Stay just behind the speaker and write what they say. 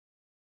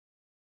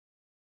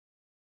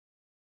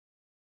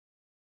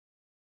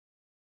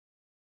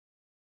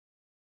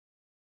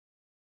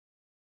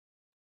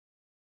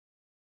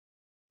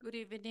Good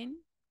evening.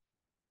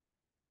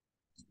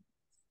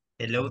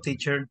 Hello,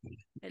 teacher.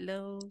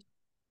 Hello,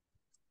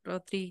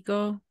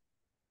 Rodrigo.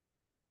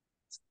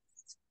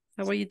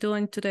 How are you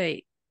doing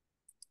today?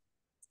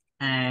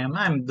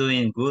 I'm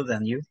doing good,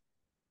 and you?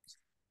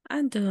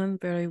 I'm doing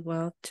very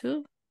well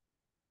too.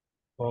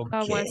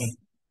 How Okay. was?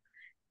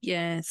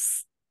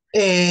 Yes,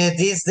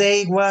 This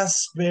day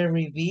was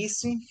very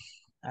busy.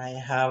 I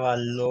have a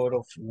lot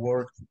of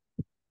work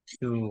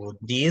to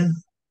do.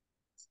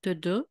 to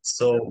do.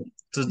 So,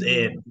 to,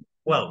 Mhm.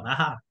 well,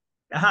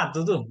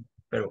 to do,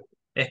 pero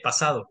es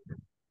pasado.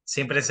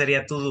 Siempre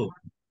sería to do.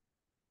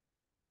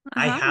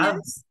 I had,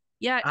 Yes.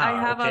 Yeah, I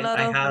have a okay, lot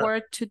of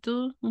work to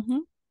do.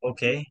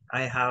 okay,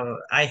 I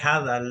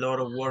had a lot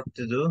of work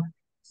to do.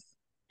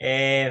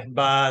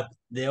 But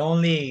the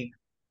only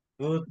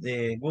good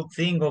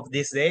thing of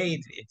this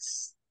day,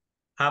 it's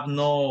have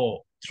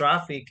no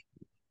traffic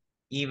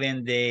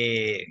even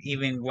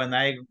when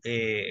I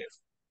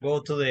go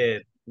to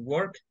the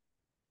work,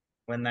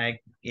 when I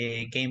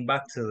came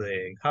back to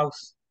the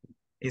house,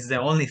 is the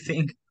only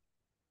thing.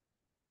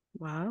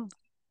 Wow.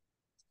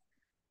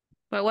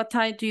 But what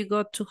time do you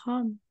go to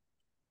home?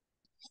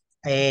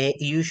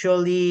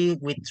 Usually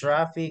with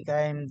traffic,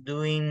 I'm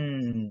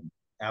doing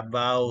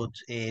about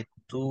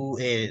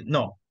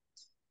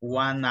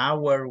 1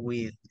 hour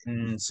with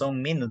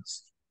some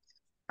minutes.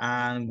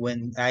 And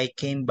when I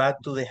came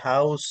back to the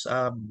house,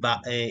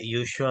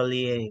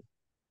 usually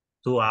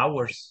 2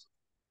 hours,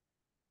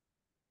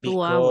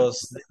 2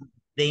 hours. because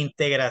the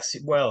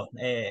integration,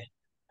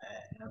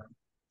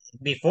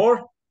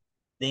 before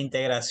the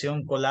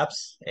integration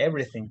collapsed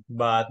everything,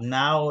 but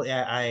now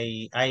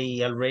I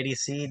already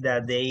see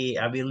that they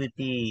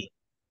ability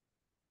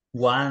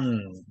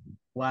one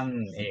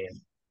one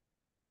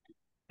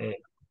uh,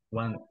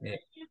 one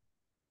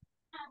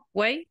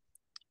Wait.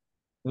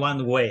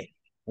 one way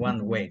one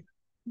Mhm. way.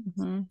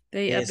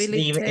 They Yes,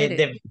 even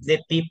habilitated. the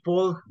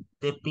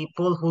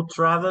people who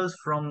travels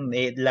from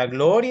La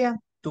Gloria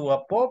to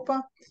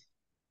Apopa,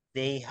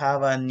 they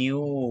have a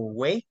new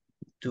way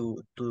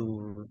to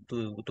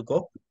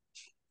go.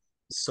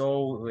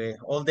 So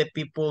all the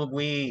people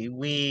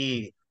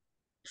we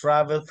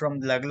travel from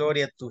La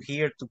Gloria to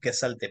here to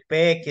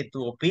Quesaltepeque to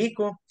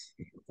Opico,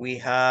 we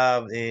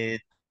have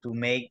to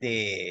make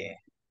the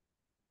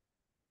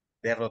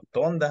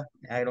rotonda.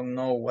 I don't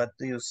know what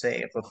do you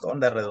say,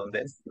 rotonda,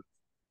 redondez.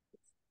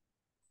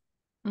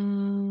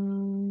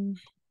 Mm,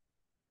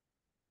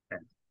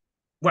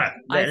 Well,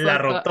 I la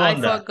forgot. I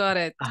rotonda. forgot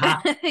it.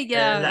 Ajá.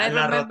 Yeah, I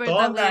La remember that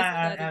rotonda we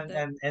studied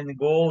that. and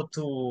go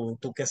to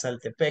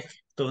Quesaltepec,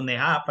 to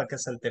Nejapa,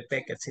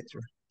 Quesaltepec,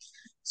 etc.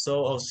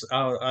 So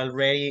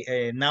already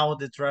now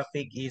the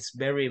traffic is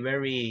very,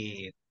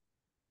 very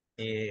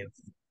uh,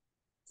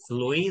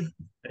 fluid.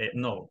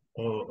 No,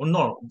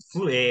 no,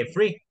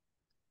 free.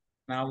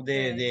 Now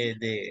Okay.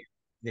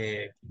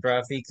 the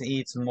traffic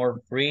is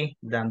more free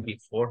than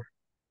before.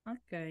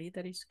 Okay,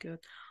 that is good.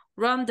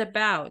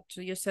 Roundabout,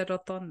 you said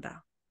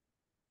rotonda.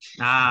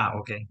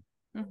 Okay.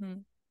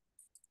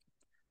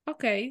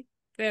 Okay,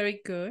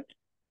 very good.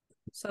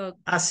 So,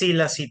 Así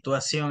la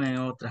situación en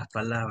otras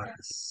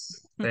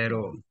palabras,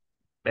 pero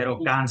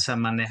cansa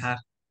manejar.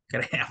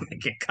 Créame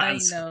que I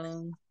cansa.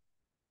 know.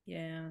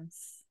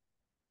 Yes.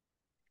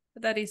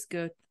 That is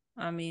good.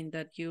 I mean,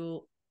 that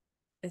you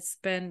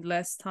spend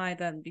less time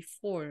than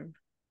before.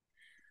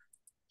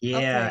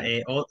 Yeah,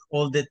 Okay.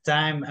 all the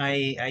time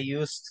I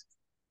used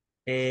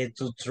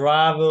to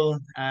travel.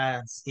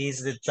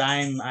 Is the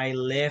time I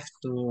left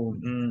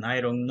to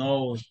I don't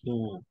know,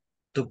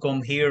 to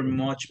come here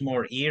much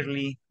more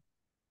early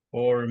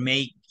or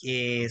make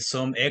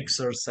some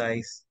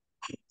exercise.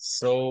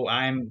 So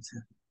I'm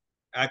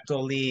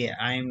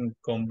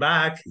come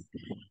back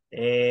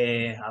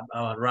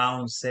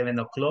around 7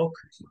 o'clock.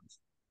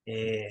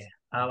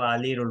 Have a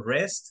little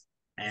rest,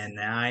 and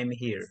I'm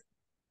here.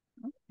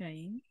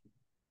 Okay,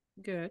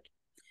 good.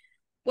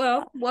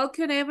 Well,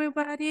 welcome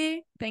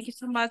everybody. Thank you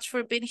so much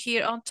for being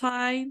here on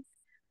time.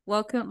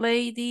 Welcome,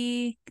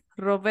 Lady,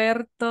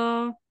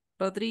 Roberto,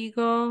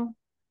 Rodrigo,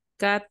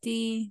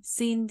 Katy,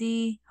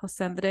 Cindy,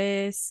 Jose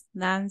Andres,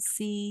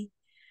 Nancy,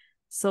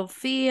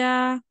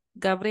 Sophia,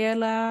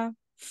 Gabriela.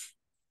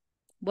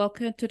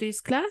 Welcome to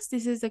this class.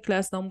 This is the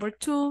class number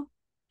 2.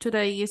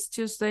 Today is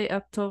Tuesday,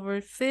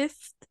 October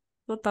 5th,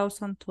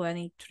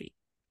 2023.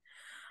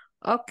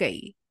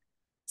 Okay,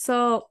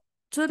 so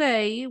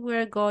today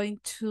we're going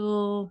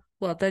to,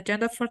 well, the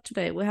agenda for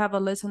today, we have a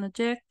lesson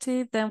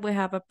objective, then we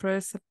have a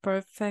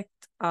perfect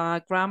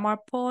grammar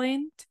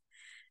point,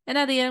 and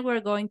at the end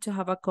we're going to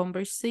have a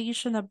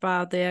conversation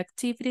about the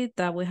activity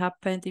that we have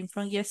pending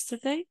from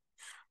yesterday.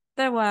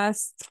 That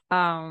was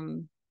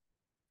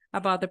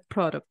about the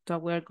product that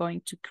we're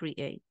going to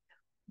create,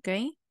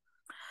 okay?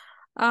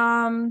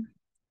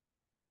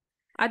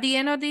 At the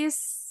end of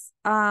this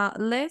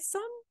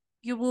lesson,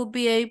 you will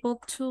be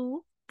able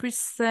to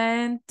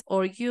present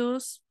or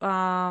use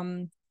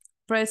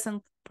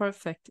present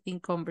perfect in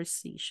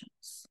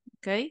conversations,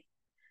 okay?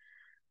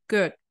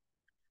 Good.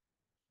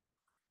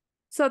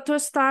 So to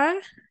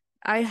start,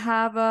 I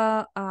have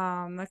a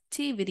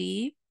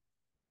activity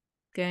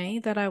okay,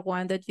 that I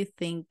want that you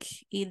think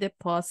in the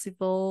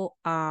possible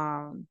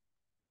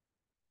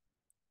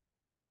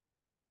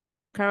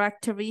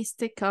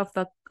characteristic of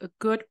a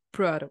good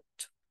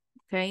product,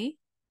 okay?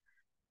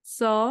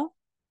 So,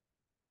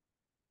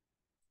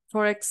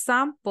 for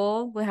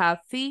example, we have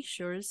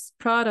features,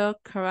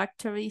 product,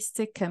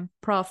 characteristic, and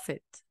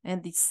profit,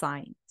 and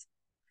design.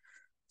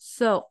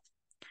 So,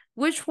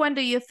 which one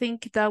do you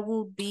think that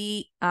will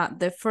be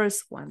the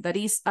first one? That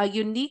is a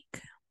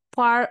unique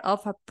part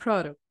of a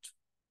product.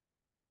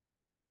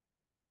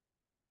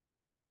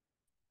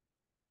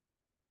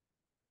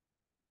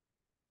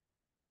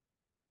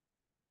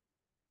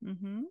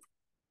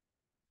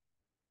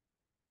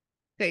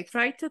 Okay,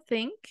 try to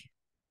think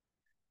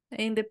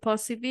in the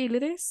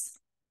possibilities.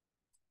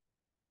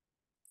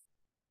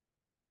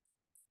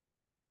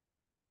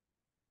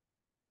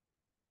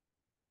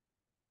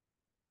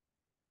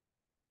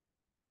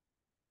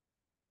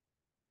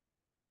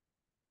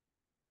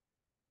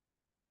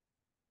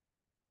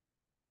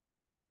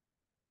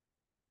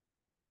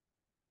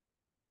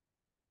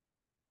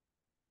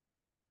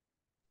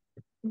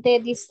 The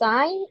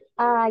design,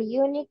 a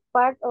unique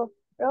part of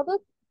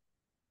product,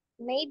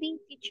 maybe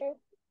teacher.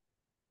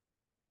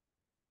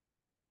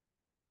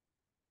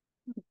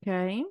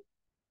 Okay.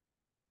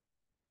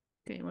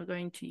 Okay, we're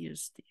going to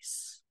use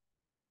this.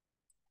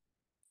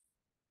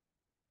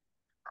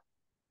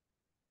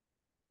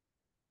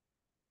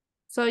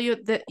 So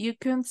you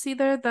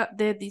consider that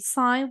the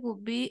design will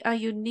be a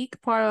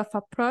unique part of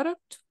a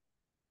product?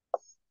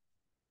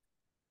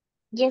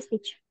 Yes,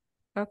 teacher.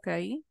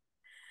 Okay.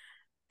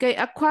 Okay,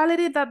 a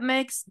quality that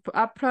makes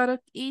a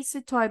product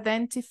easy to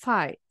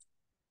identify.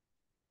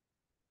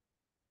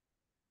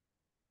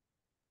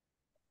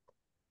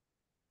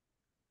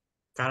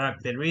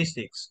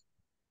 Characteristics.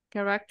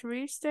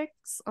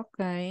 Characteristics,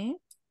 okay.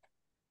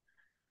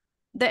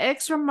 The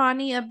extra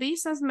money a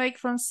business makes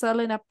from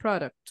selling a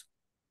product.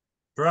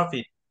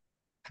 Profit.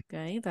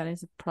 Okay, that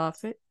is a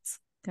profit.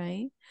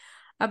 Okay.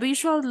 A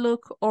visual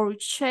look or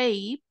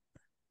shape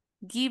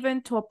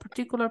given to a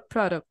particular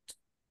product.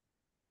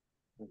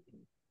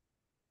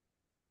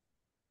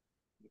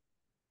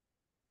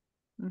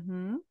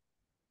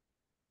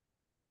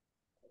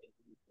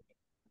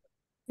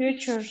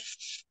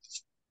 Features.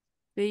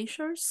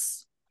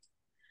 Features.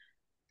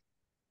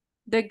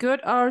 The good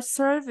or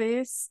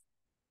service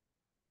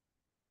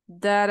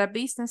that a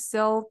business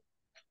sells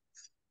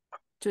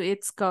to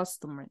its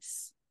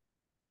customers.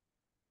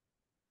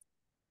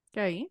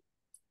 Okay,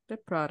 the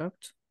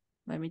product.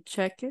 Let me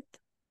check it.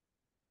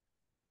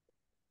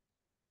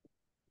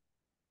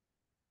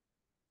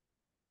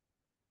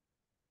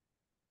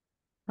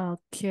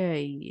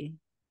 Okay.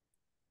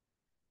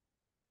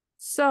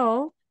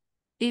 So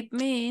it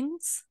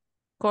means,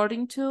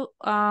 according to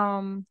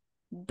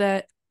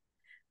the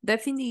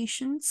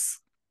definitions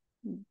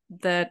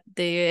that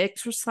the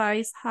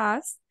exercise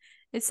has,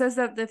 it says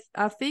that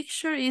a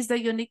fixture is the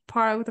unique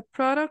part of the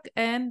product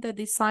and the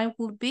design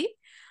will be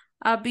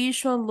a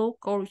visual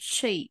look or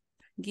shape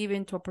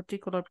given to a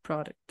particular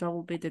product. That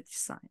will be the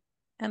design.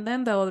 And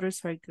then the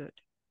others are good.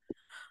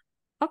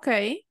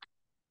 Okay.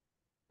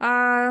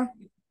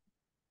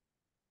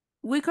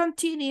 We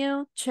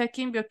continue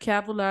checking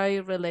vocabulary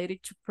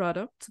related to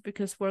products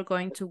because we're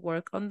going to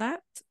work on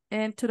that.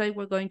 And today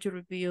we're going to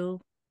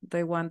review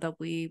the one that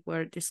we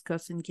were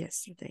discussing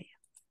yesterday.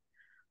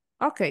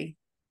 Okay,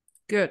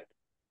 good.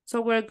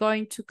 So we're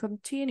going to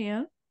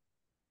continue.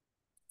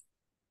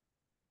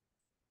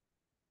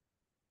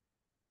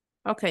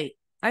 Okay,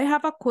 I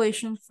have a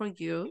question for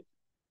you.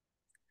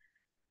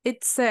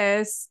 It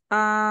says,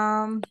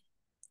 have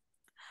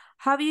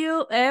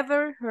you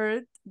ever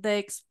heard the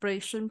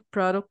expression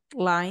product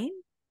line?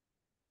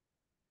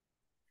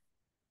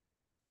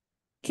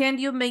 Can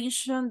you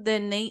mention the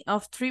name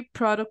of 3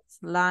 product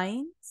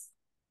lines?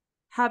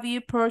 Have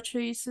you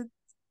purchased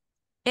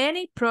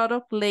any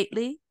product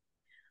lately?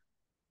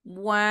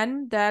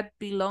 One that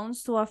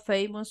belongs to a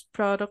famous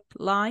product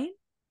line?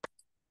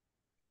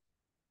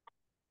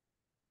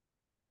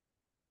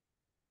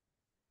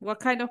 What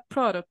kind of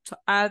product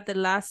are the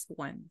last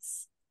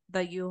ones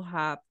that you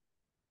have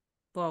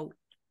bought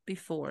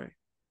before?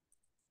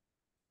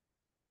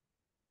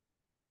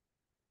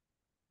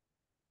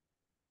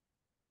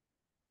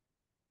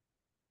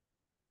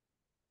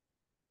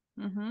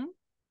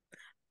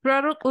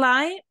 Product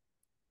line,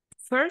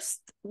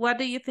 first, what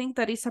do you think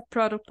that is a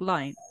product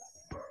line?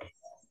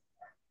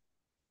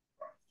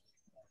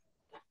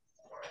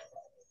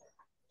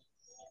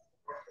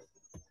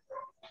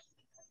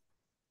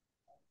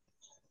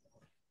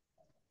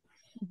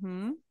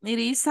 It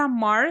is a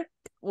mark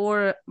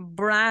or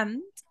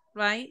brand,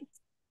 right?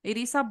 It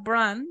is a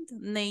brand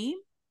name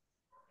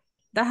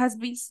that has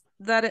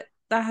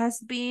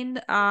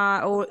been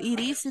or it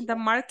is in the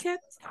market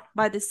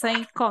by the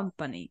same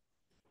company.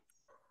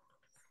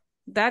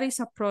 That is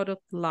a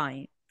product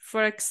line.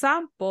 For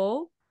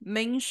example,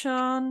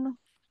 mention,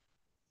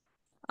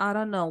 I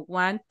don't know,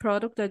 one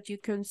product that you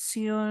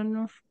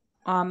consume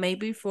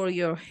maybe for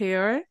your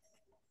hair.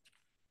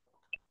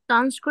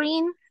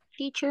 Sunscreen,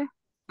 teacher.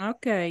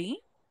 Okay.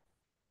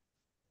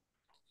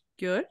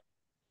 Good.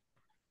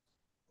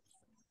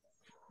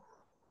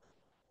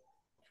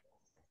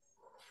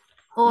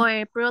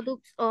 Or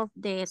products of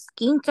the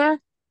skincare.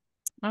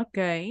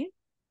 Okay.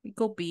 It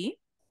could be.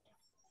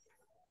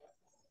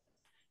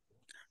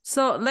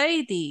 So,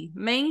 lady,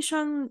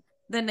 mention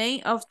the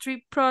name of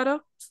 3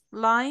 product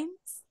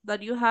lines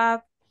that you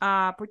have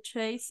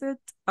purchased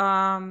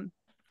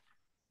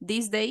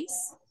these days,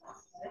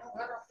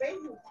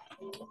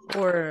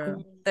 or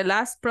the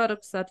last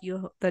products that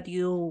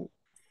you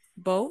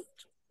bought.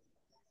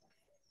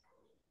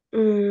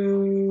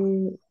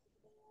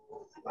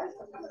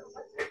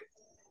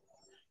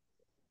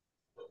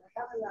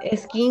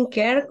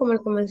 Skincare, como el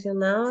que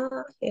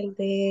mencionaba, el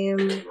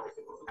de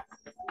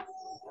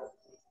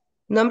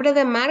nombre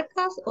de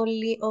marcas o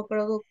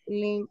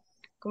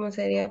 ¿cómo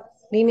sería?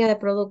 Línea de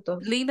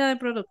productos. Línea de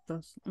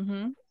productos.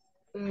 Ujú.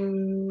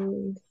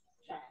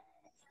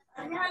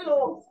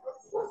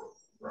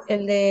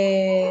 El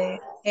de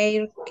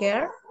hair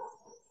care,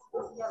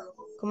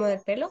 como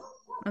del pelo.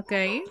 Ok.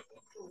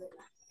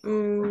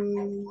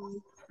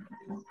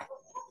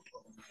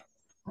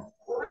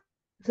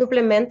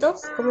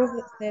 Suplementos, ¿cómo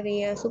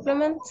sería?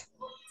 Supplements.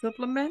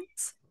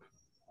 Supplements.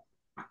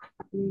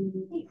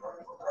 Mm,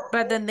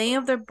 But the name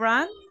of the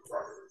brand,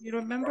 you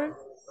remember?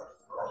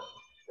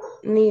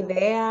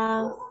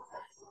 Nivea,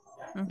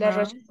 La Uh-huh.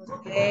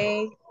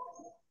 Roche-Posay,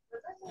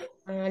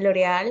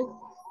 L'Oreal,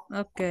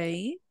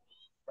 Okay.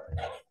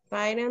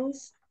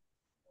 Finance,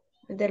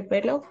 del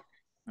pelo.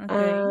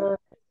 Okay.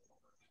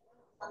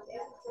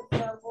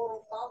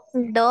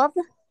 Dove.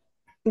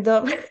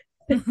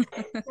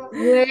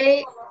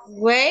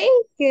 Whey,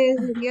 que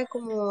sería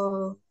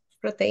como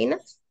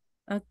proteínas.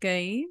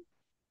 Okay.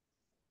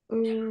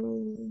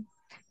 Mm,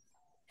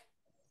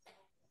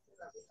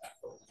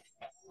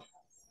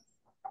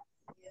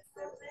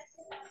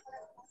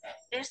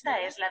 Esta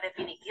es la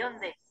definición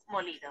de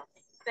molido.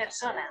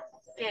 Persona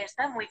que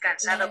está muy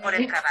cansado por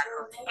el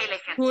trabajo, el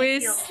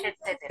ejercicio,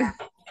 etc.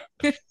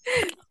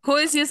 Who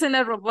is using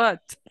a robot?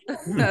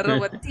 A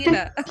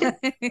robotina.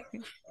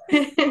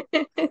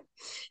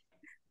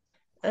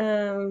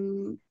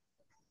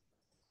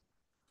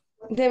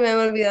 Se me han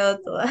olvidado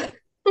todas.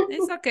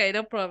 It's okay,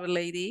 no problem,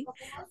 lady.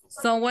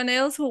 Someone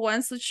else who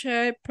wants to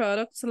share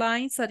product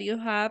lines that you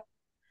have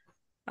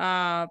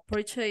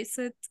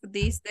purchased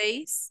these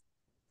days?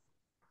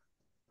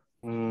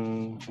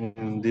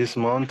 In this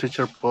month,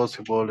 teacher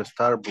possible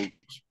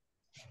Starbucks.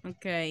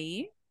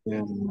 Okay.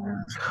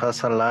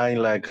 Has a line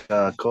like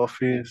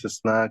coffee,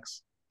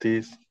 snacks,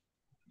 teas,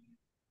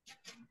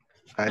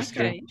 ice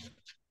cream.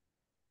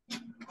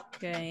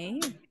 Okay.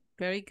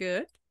 Very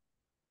good.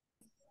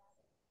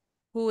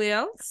 Who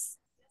else?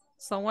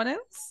 Someone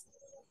else?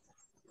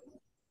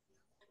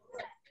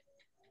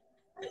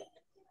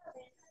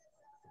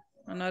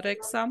 Another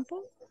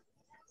example?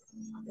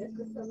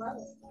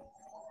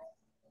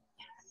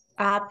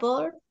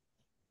 Apple.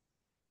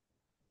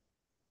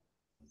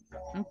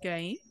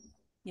 Okay.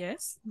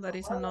 Yes, that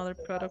is another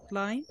product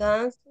line.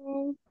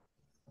 Samsung.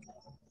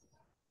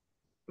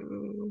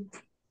 Mm,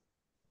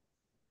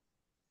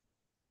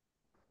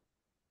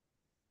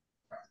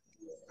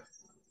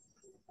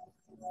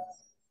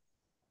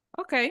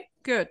 Okay,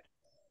 good.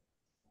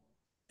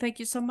 Thank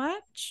you so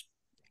much.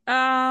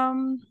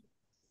 Why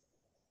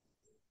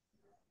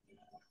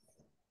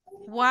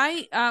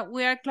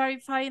we are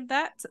clarifying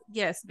that?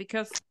 Yes,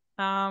 because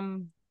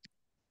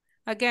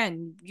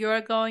again, you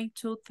are going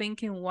to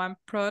think in one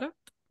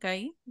product,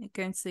 okay? You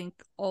can think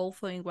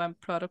also in one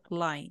product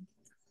line.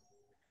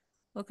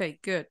 Okay,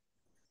 good.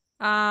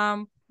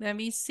 Let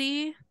me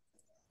see.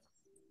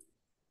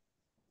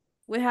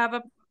 We have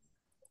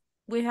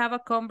a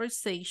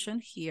conversation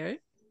here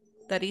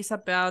that is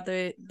about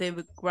the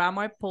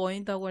grammar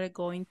point that we're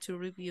going to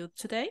review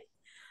today.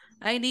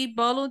 I need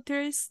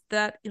volunteers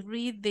that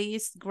read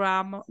this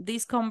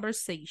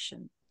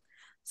conversation.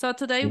 So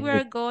today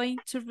we're going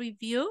to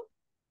review.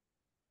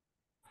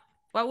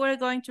 What we're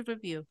going to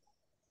review?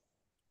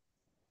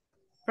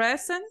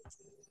 Present.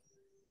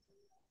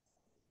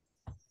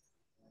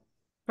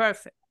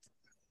 Perfect,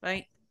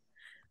 right?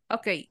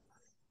 Okay,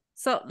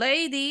 so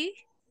Lady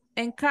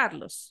and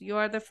Carlos, you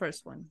are the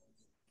first one.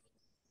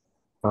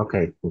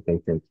 Okay,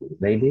 thank you.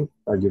 Lady,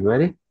 are you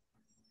ready?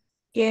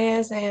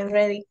 yes, I am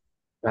ready.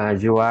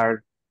 You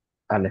are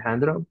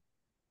Alejandro?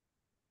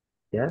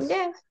 Yes?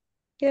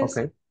 Yes.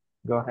 Okay,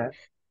 go ahead.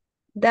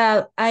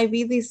 That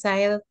IB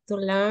decided to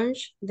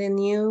launch the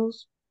new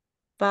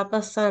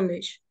Papa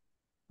sandwich.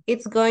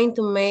 It's going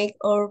to make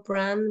our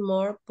brand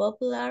more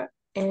popular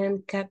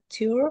and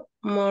capture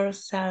more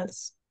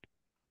sales.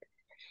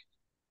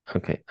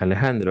 Okay,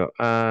 Alejandro,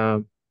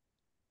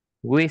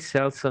 we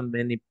sell so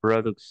many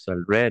products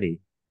already.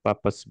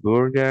 Papa's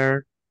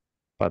Burger,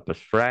 Papa's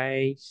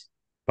Fries,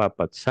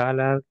 Papa's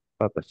Salad,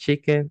 Papa's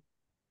Chicken,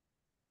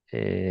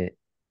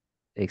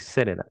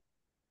 etc.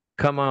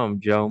 Come on,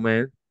 Joe,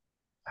 man.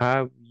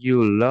 Have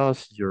you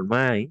lost your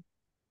mind?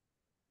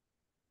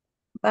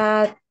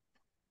 But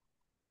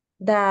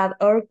that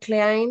our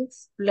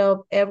clients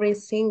love every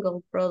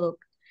single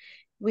product.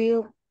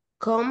 We'll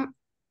come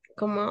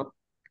up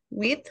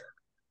with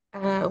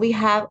We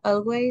have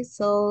always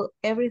sold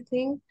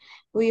everything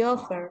we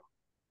offer.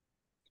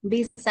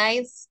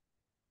 Besides,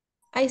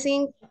 I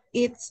think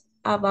it's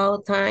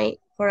about time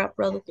for a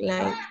product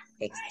line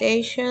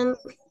extension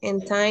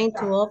and time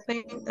to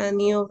open a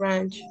new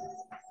branch.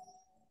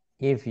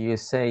 If you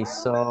say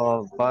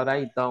so, but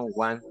I don't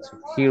want to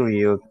hear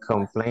you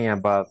complain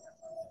about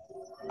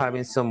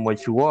having so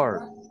much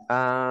work.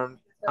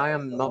 I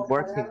am not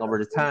working over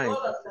the time.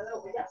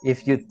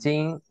 If you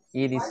think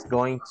it is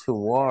going to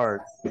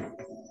work,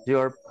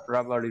 you're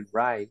probably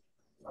right.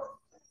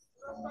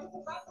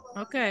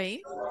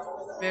 Okay,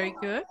 very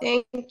good.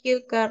 Thank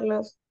you,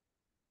 Carlos.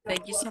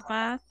 Thank you so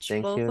much,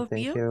 Thank both you, of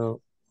thank you.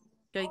 you.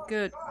 Okay,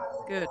 good,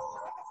 good.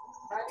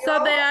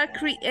 So they are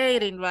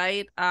creating,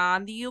 right, a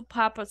new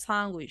Papa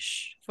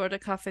sandwich for the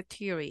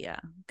cafeteria,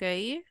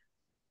 okay?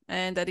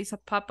 And that is a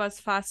Papa's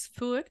fast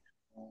food.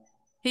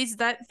 He's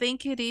that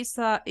think it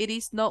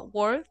is not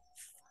worth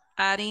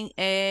adding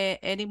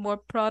any more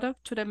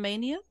product to the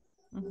menu.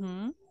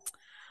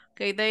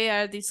 Okay, they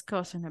are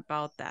discussing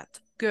about that.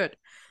 Good.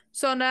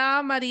 So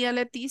now Maria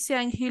Leticia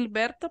and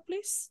Gilberto,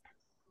 please.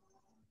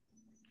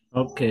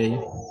 Okay.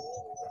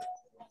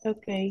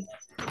 Okay.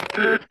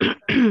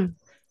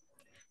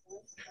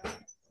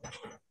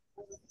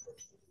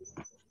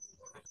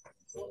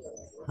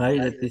 Hi,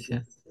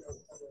 Leticia.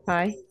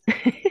 Hi.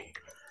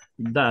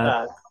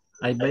 Dad,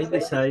 I may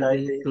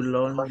decided to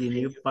launch the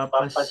new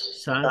Papa's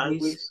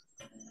sandwich.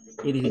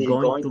 It is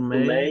going to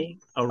make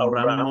our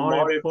brand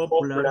more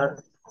popular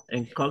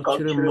and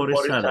culture more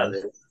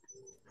salad.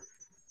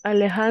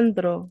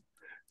 Alejandro,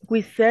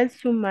 we sell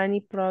so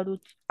many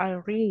products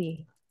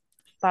already.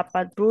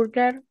 Papa's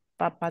burger,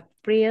 Papa's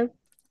fries,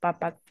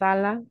 Papa's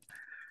salad,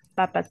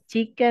 Papa's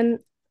chicken,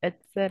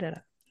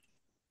 etc.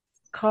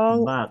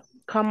 Come, But,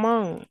 come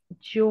on,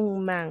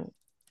 young man.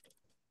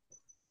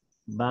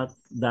 but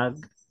that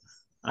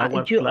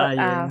our You,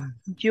 client,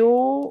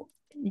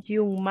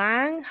 young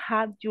man,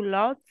 have you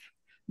lost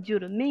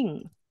your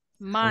okay,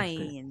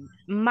 Mine.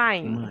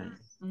 mind?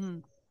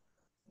 Mhm.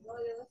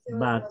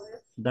 but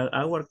that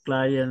our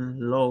client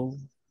love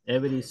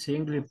every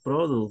single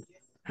product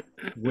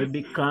we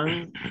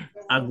become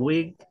a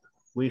week.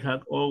 We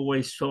have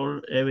always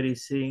sold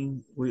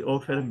everything we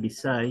offer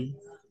beside.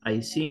 I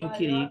think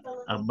it is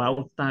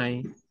about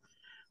time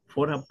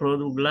for a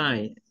product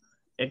line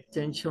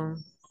extension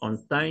on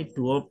time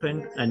to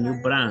open a new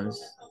branch.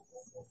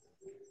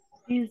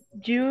 If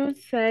you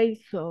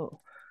say so,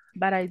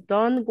 but I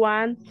don't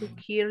want to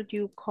hear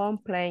you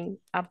complain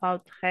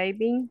about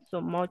having so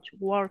much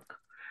work,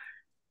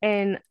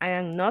 and I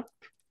am not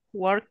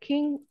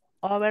working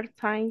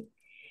overtime.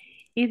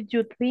 If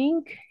you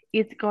think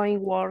it's going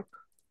to work,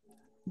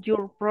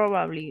 you're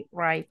probably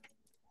right.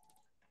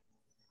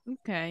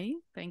 Okay,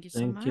 thank you so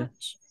Thank you.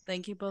 much.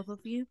 Thank you, both of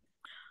you.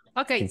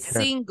 Okay, Teacher.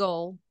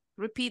 single.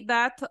 Repeat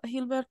that,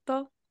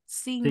 Gilberto.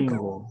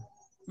 Single.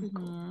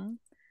 Single.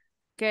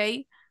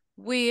 Okay,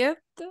 with,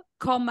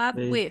 comma,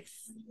 with.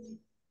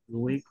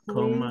 We With,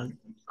 comma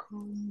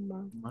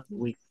with.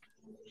 we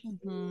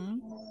we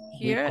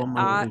Here,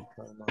 comma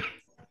we.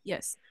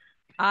 yes,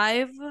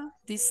 I've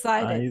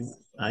decided.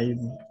 I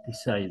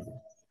decided.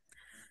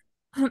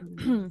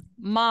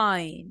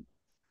 Mine.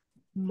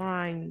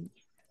 Mine.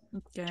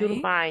 Your Okay,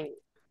 mind.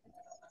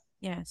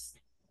 yes.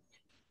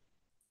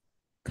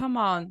 Come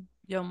on,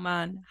 young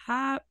man.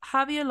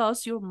 Have you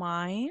lost your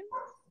mind?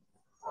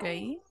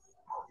 Okay.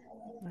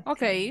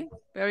 Okay,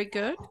 very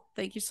good.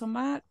 Thank you so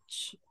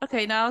much.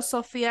 Okay, now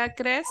Sofia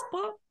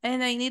Crespo,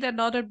 and I need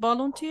another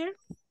volunteer.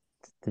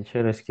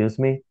 Teacher, excuse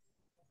me.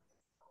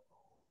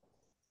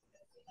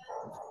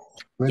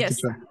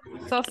 Yes,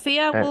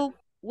 Sofia Uh,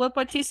 will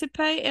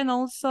participate, and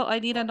also I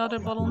need another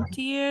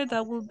volunteer.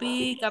 That will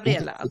be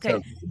Gabriela.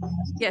 Okay.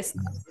 Yes,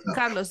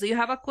 Carlos, do you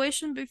have a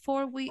question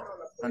before we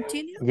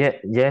continue? yeah,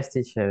 yes,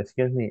 teacher,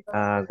 excuse me.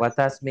 What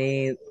does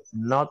mean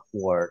not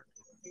work?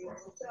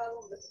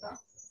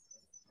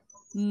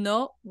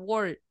 No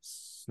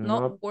words.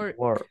 Not Not work.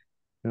 work.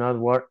 Not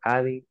work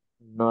adding.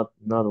 Not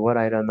what.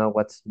 I don't know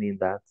what's mean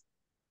that.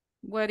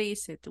 What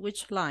is it?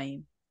 Which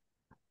line?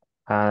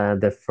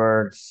 The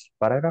first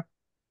paragraph.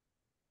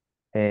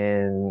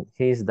 And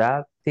his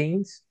dad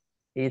thinks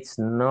it's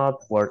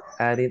not worth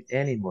adding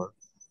anymore.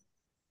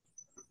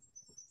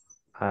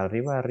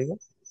 Arriba, arriba.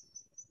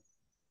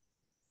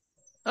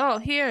 Oh,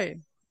 here.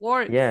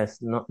 Worth. Yes,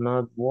 not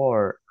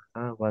worth.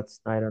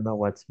 I don't know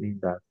what's mean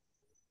that.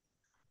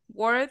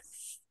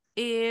 Worth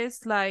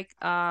is like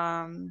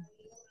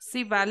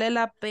si vale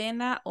la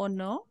pena o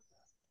no.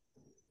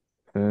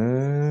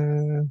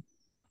 Mm,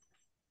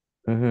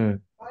 mm-hmm.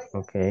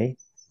 Okay.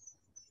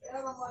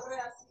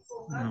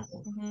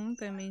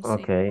 That means it's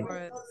Okay.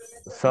 worth.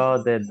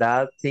 So the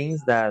dad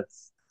thinks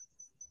that's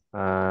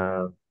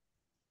uh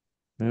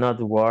not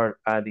worth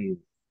adding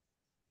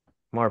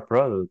more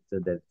product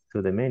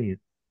to the menu.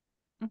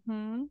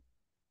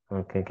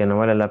 Okay, que no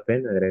vale la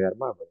pena agregar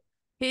más.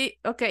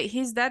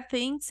 His dad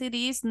thinks it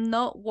is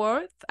not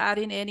worth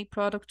adding any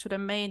product to the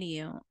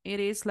menu. It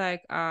is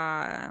like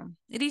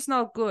it is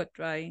not good,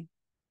 right?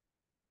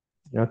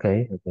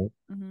 Okay.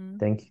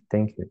 Thank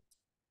you.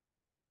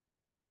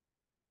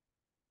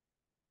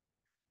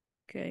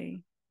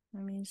 Okay,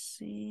 let me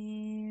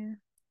see.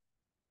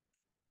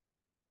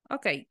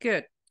 Okay,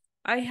 good.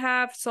 I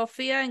have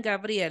Sofia and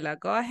Gabriela.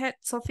 Go ahead,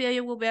 Sofia,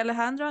 you will be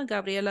Alejandro, and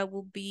Gabriela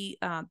will be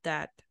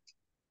Dad.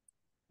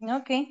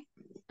 Okay.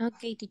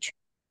 Okay, teacher.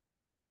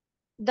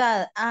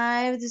 Dad,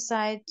 I've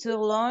decided to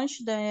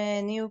launch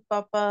the new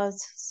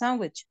Papa's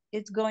sandwich.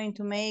 It's going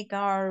to make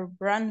our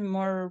brand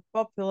more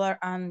popular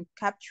and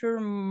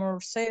capture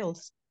more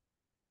sales.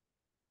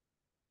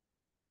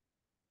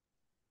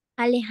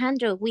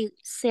 Alejandro, we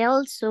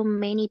sell so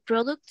many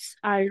products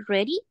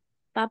already.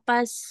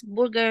 Papa's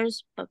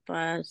burgers,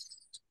 Papa's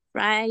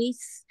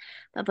fries,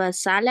 Papa's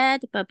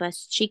salad,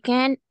 Papa's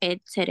chicken,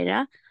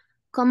 etc.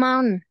 Come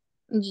on,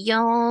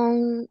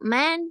 young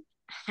man,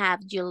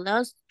 have you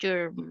lost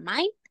your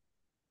mind?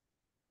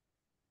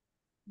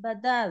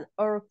 But Dad,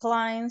 our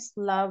clients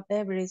love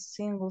every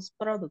single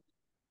product.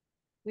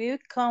 We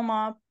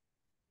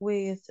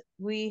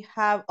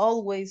have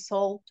always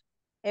sold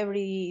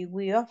every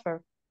we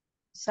offer.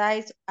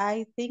 Besides,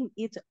 I think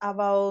it's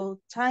about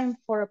time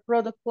for a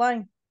product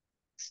line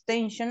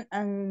extension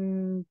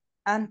and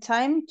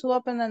time to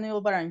open a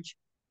new branch.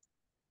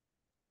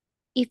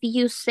 If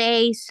you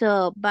say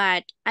so,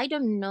 but I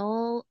don't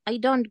know, I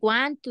don't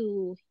want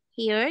to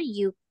hear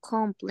you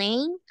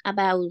complain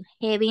about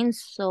having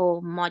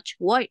so much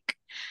work.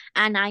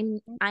 And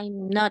I'm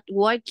not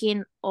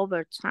working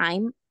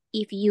overtime.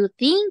 If you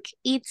think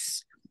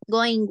it's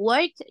going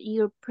work,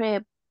 you're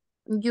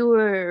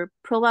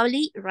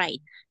probably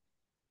right.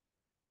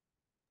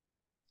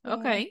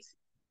 Okay,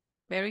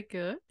 very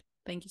good.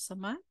 Thank you so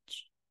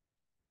much.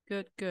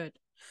 Good, good.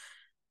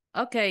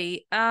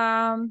 Okay,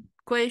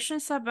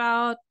 questions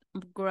about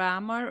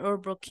grammar or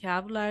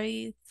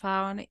vocabulary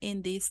found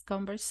in this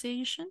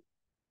conversation?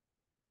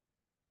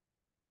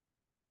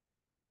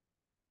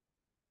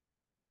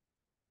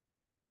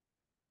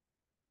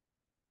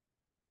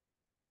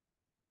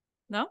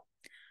 No?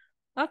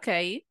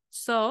 Okay,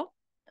 so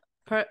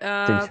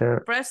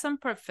Teacher, present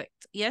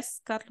perfect.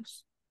 Yes,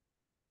 Carlos?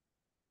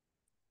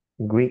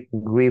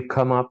 we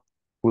come up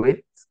with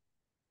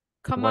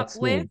Come up what's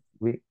with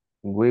mean?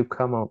 We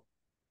come up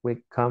with.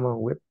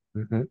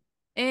 Mhm.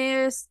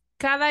 es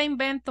cada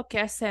invento que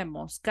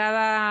hacemos,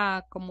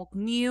 cada como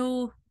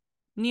new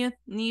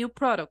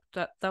product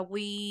that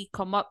we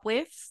come up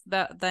with,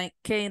 that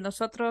que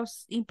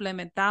nosotros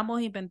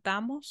implementamos,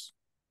 inventamos.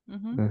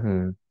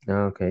 Mhm.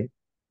 Okay.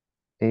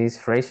 Is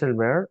phrasal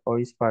verb or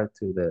is part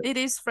to It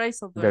is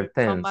phrasal their verb,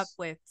 come up tense?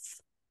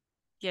 with.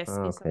 Yes, it's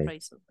a Okay.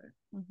 phrasal verb.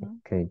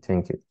 Okay,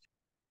 thank you.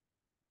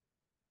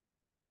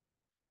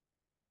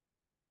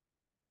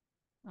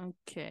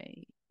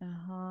 Okay.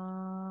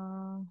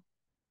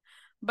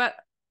 But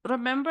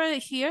remember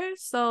here,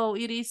 so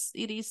it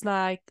is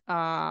like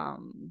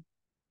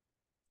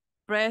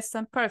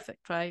present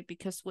perfect, right?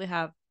 Because we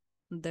have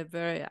the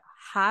verb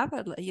have,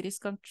 it is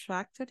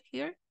contracted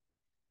here.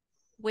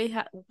 We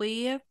have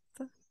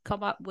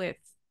come up with.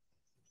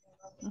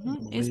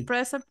 It's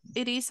present.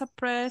 It is a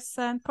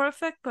present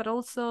perfect, but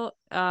also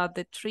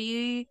the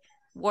three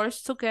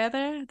words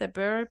together, the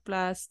verb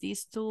plus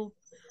these two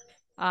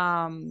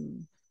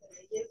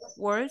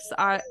words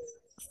are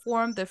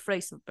form the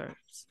phrasal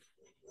verbs.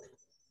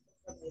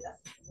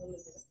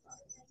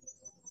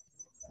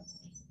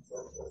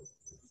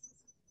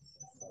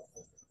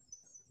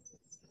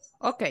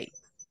 Okay.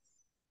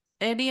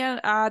 Any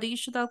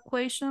additional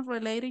questions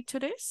related to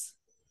this?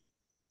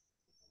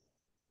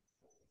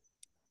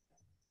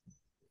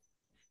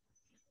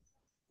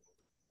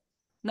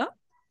 No?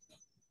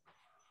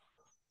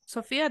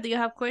 Sophia, do you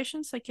have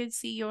questions? I can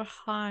see your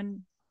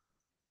hand.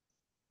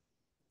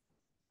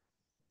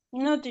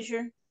 No,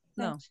 teacher.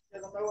 No.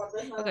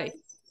 Thanks. Okay.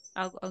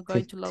 I'm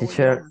going to lower your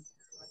Teacher, hand.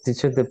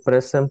 teacher, the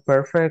present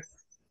perfect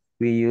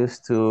we use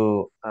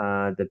to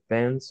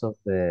depends of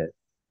the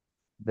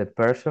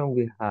person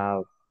we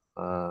have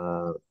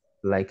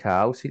like a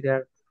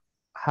auxiliary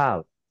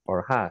have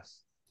or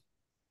has.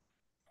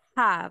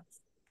 Have.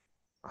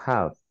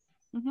 Have.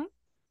 Mm-hmm.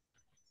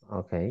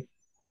 Okay.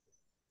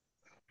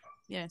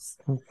 Yes.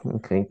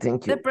 Okay,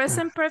 thank The you.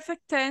 present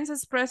perfect tense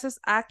expresses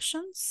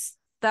actions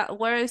that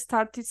were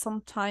started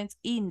sometimes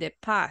in the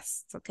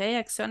past, okay?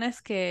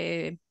 Acciones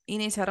que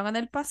iniciaron en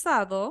el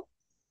pasado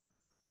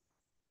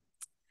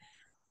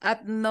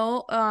at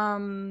no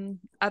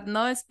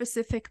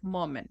specific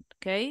moment,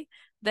 okay?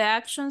 The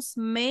actions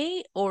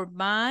may or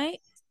might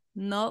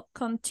not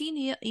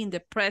continue in the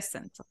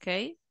present,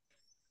 okay?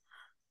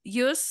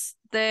 Use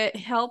the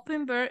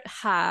helping verb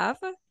have,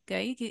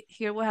 okay?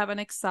 Here we have an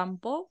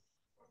example,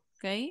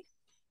 okay?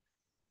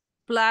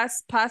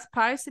 Plus past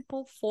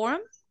participle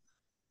form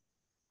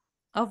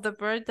of the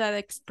verb that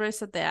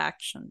expresses the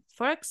action.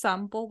 For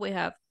example, we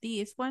have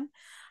this one.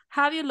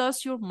 Have you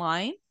lost your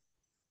mind?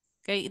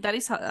 Okay, that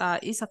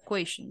is a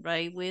question,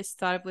 right? We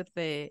start with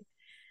the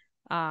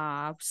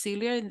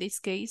auxiliary in this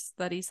case,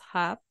 that is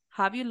have.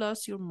 Have you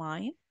lost your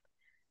mind?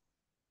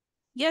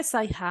 Yes,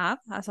 I have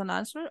as an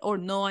answer, or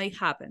no, I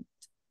haven't.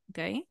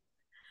 Okay.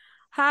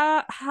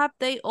 Have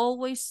they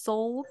always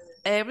sold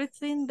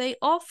everything they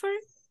offer?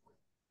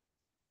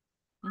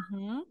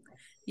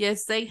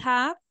 Yes, they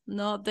have.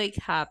 No, they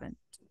haven't.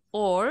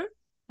 Or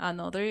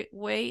another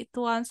way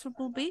to answer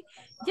will be,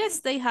 yes,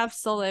 they have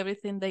sold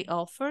everything they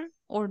offer.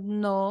 Or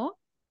no,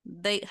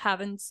 they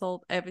haven't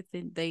sold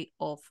everything they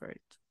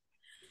offered.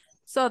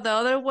 So the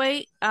other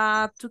way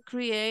to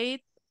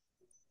create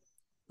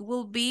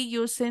will be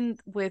using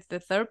with the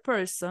third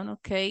person,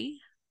 okay?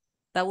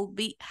 That will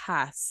be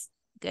has,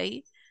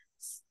 okay?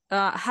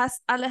 Has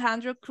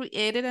Alejandro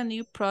created a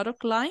new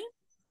product line?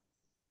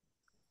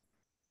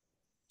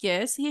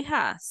 Yes, he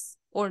has.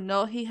 Or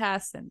no, he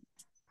hasn't,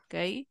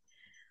 okay?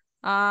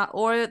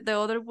 Or the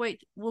other way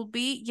will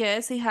be,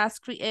 yes, he has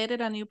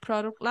created a new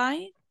product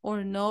line.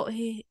 Or no,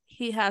 he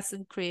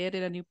hasn't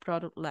created a new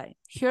product line.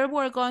 Here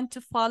we're going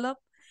to follow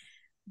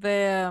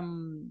the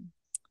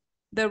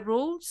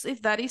rules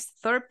if that is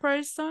third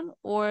person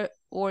or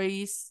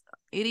is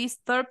it is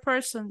third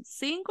person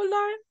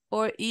singular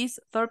or is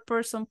third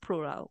person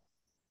plural.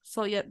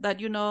 So yeah, that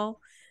you know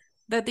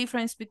the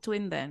difference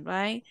between them,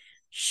 right?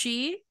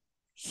 She,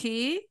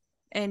 he,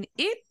 and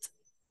it,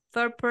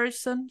 third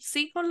person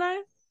singular,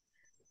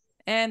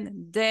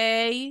 and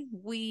they,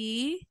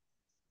 we,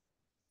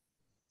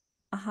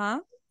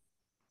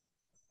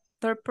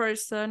 third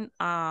person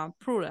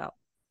plural.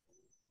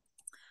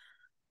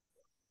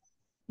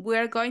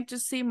 We're going to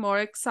see more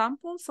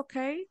examples,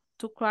 okay?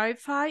 To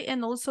clarify,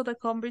 and also the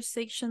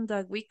conversation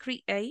that we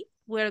create,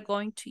 we're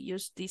going to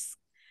use this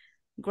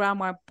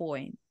grammar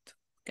point,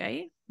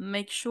 okay?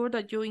 Make sure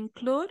that you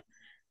include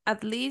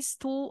at least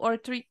 2 or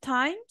 3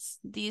 times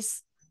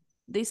this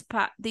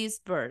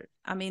verb.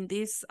 I mean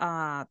this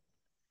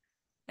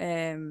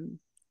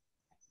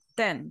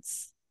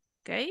tense,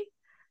 okay?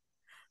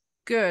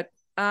 Good.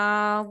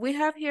 We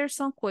have here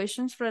some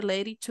questions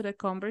related to the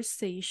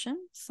conversation.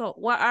 So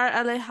what are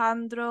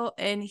Alejandro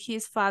and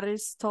his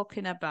fathers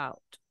talking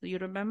about? Do you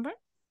remember?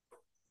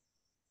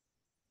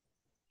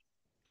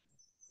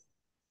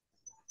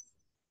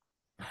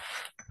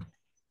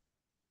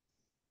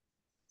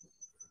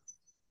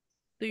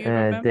 Do you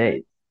remember?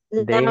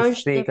 They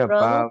speak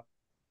about.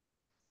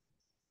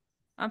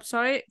 I'm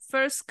sorry,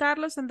 first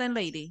Carlos and then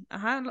lady.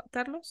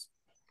 Carlos.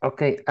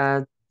 Okay,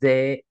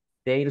 they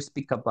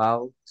speak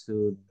about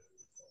to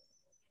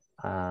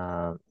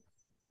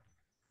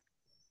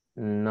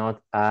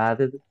not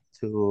added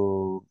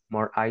to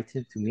more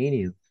items to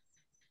menu.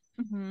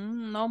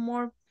 No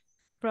more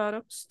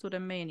products to the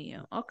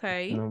menu.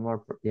 Okay. No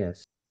more,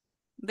 yes.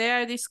 They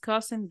are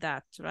discussing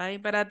that,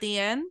 right? But at the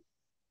end,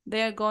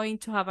 they are going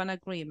to have an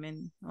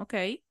agreement.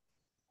 Okay.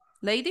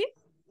 Lady?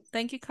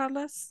 Thank you,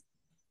 Carlos.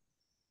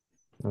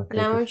 Okay.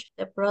 Launch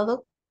the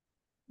product.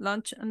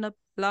 Launch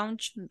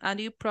a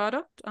new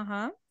product.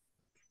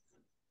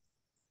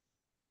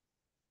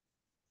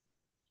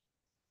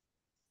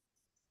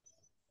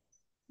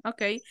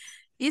 Okay.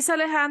 Is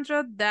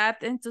Alejandro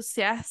that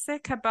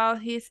enthusiastic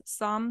about his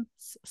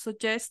son's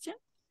suggestion?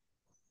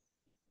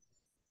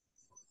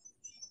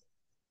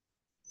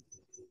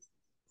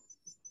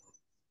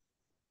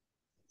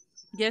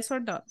 Yes or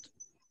not?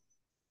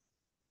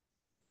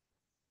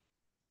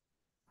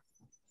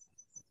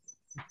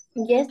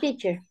 Yes,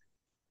 teacher.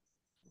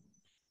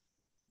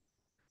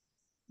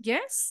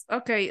 Yes?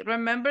 Okay,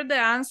 remember the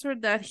answer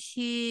that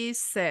he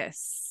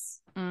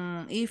says.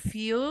 If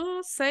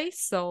you say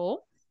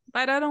so,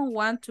 but I don't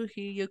want to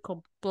hear you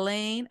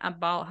complain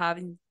about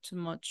having too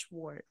much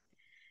work.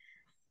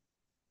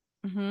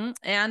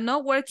 And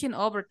not working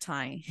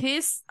overtime.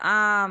 He's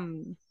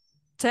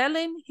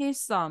telling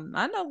his son,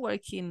 I'm not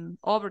working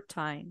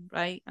overtime,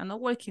 right? I'm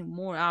not working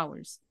more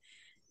hours.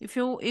 If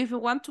you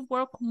want to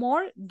work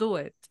more, do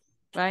it,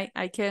 right?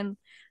 I can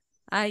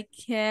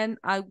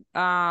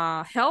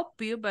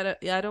help you,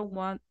 but I don't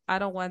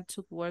want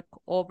to work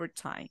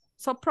overtime.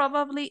 So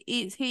probably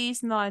he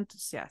is not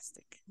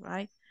enthusiastic,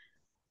 right,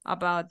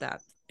 about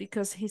that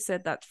because he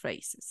said that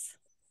phrases.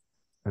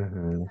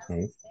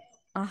 Okay.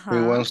 He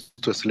wants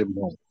to sleep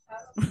more.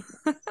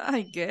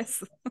 I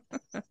guess.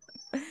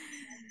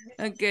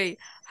 Okay.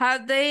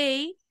 Have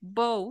they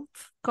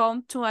both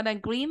come to an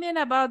agreement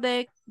about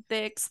the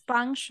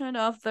expansion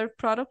of their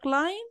product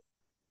line?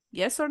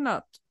 Yes or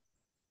not?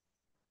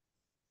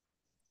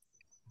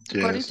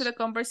 According to the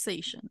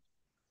conversation.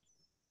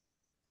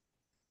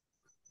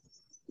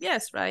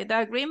 Yes, right. The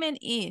agreement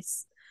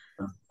is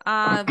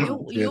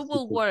you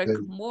will work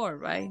more,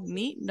 right?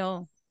 Me,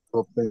 no.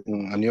 Open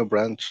a new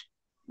branch.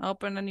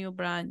 Open a new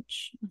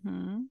branch.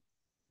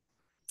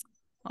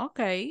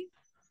 Okay,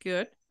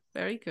 good.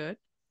 Very good.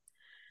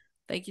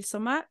 Thank you so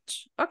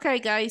much. Okay,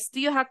 guys,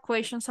 do you have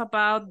questions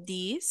about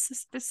this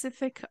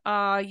specific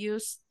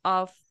use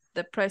of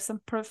the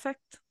present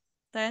perfect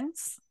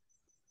tense?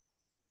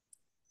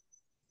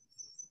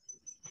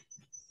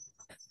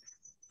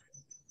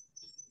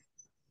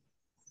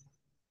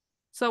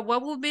 So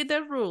what will be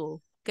the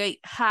rule? Okay,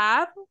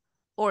 have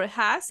or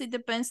has, it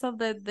depends on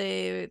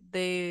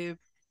the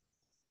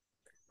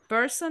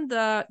person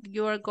that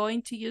you are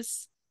going to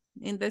use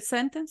in the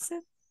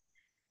sentences.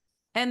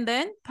 And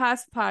then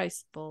past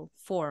participle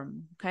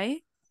form,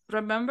 okay?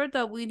 Remember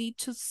that we need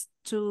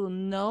to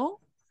know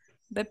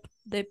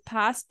the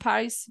past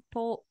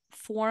participle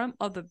form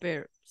of the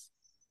verbs.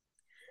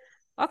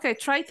 Okay,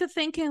 try to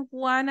think in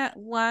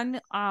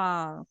one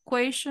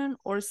question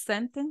or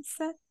sentence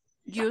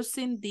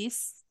using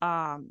this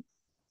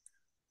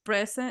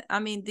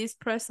this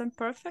present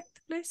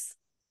perfect, please.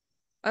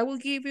 I will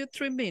give you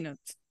 3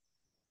 minutes.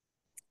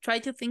 Try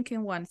to think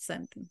in one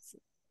sentence.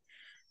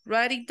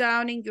 Write it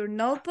down in your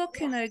notebook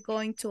and I'm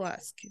going to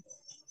ask you.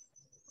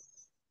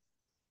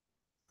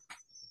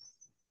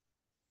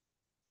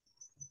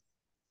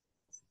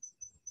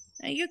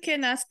 And you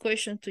can ask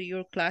questions to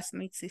your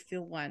classmates if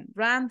you want,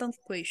 random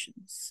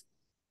questions.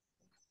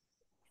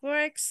 For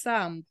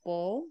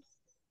example,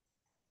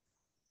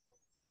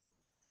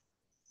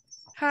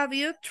 have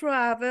you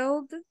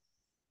traveled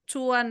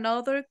to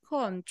another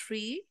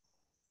country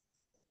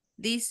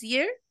this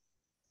year?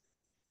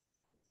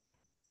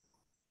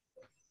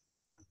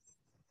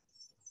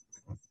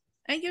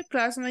 And your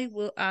classmate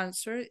will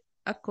answer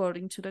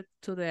according to the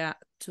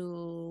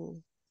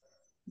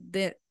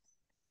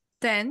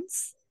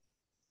tense.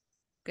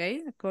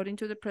 Okay, according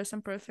to the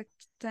present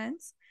perfect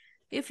tense.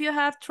 If you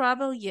have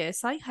traveled,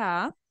 yes, I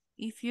have.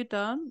 If you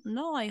don't,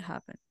 no, I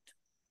haven't.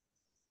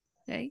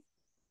 Okay.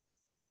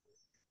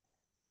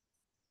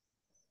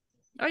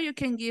 Or you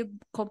can give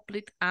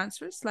complete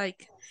answers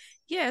like,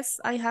 yes,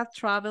 I have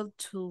traveled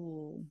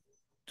to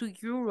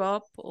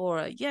Europe,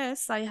 or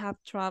yes, I have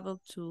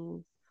traveled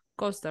to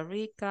Costa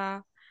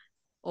Rica,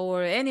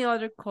 or any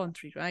other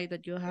country, right,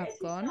 that you have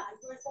gone.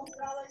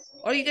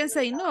 Or you can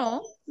say,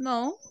 no,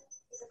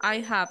 I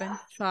haven't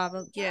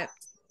traveled yet.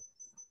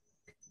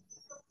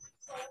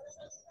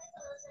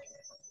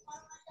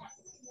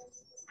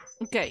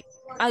 Okay,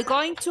 I'm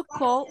going to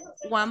call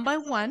one by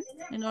one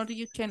in order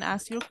you can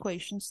ask your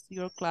questions to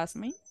your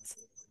classmates.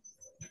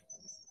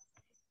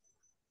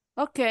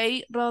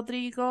 Okay,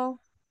 Rodrigo.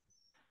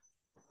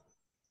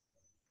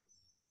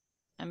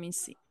 Let me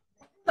see.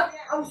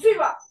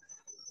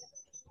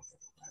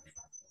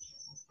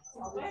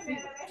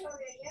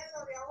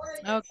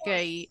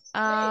 Okay.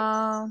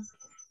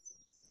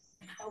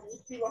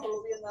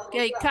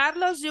 Okay,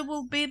 Carlos, you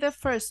will be the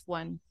first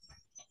one.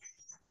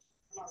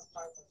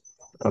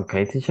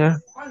 Okay,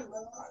 teacher.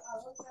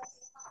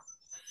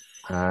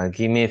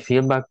 Give me a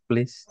feedback,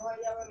 please.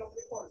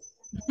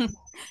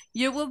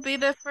 You will be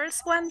the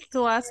first one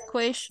to ask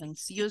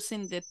questions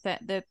using the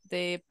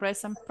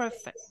present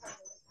perfect.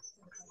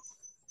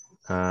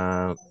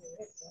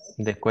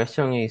 The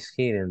question is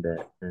here in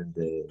the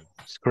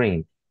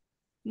screen.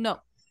 No.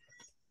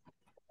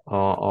 You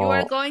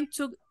are going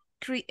to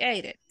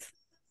create it.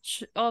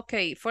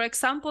 Okay, for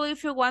example,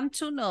 if you want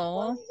to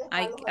know,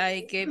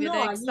 I gave you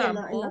the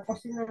example.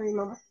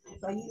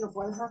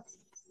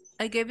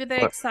 I gave you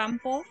the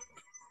example.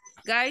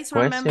 Guys,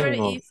 remember,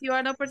 if you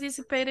are not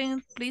participating,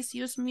 please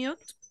use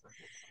mute.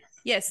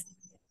 Yes.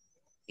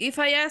 If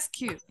I ask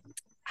you,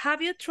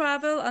 have you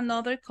traveled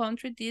another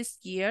country this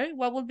year?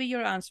 What will be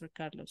your answer,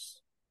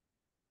 Carlos?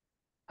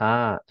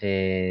 No,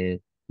 I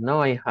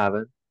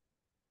haven't.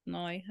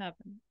 No, I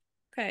haven't.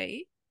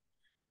 Okay.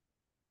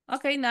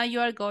 Okay, now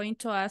you are going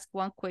to ask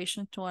one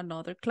question to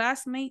another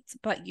classmate,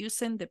 but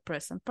using the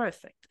present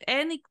perfect.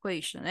 Any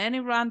question, any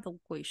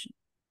random question.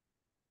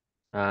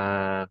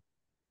 Okay,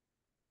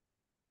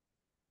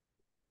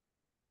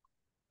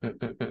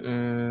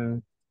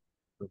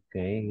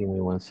 give me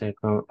 1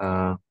 second.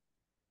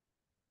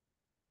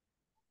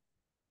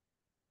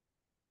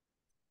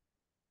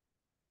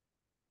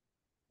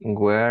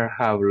 Where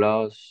have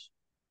lost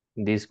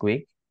this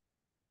week?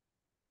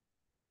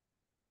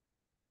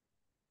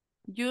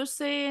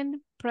 Using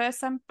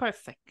present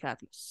perfect,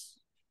 Carlos.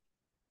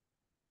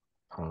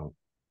 Oh,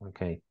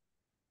 okay.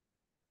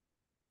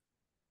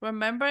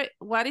 Remember,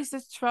 what is the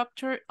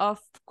structure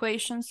of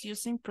questions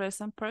using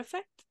present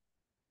perfect?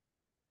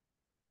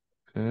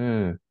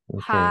 Okay.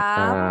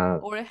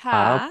 Have or has.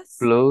 Have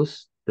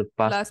plus the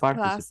past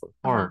participle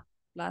form.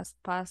 Plus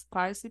past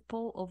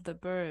participle of the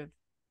verb.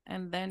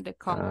 And then the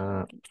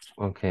complement.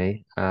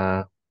 Okay.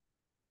 Have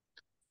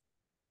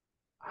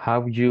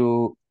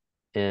you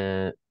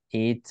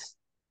eat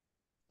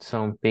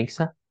some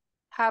pizza?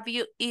 Have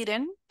you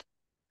eaten?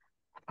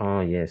 Oh,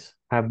 yes.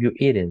 Have you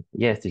eaten?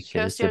 Yes, teacher.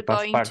 Because you're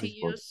going to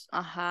use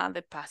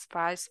the past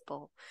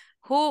participle.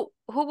 Who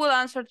will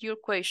answer your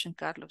question,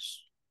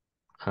 Carlos?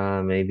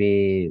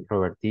 Maybe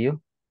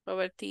Robertillo.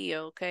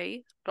 Robertillo,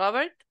 okay.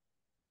 Robert?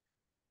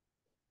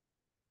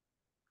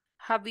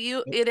 Have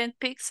you eaten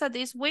pizza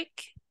this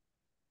week?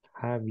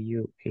 Have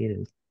you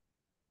eaten?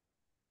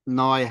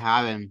 No, I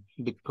haven't,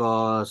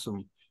 because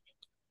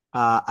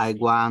I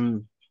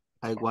want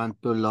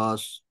to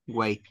lose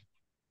weight.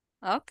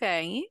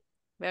 Okay,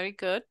 very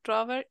good,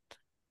 Robert.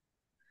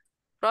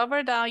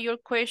 Robert, now your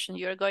question.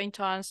 You're going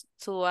to ask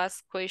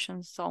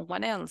questions to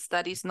someone else.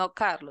 That is not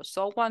Carlos,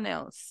 someone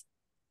else.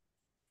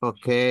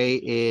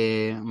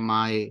 Okay,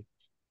 my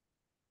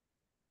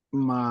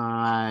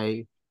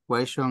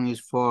question is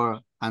for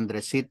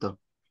Andresito.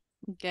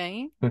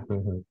 Okay.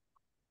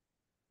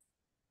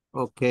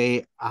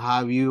 Okay,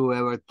 have you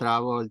ever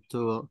traveled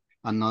to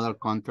another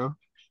country?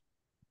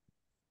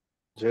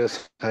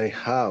 Yes, I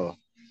have.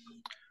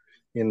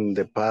 In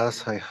the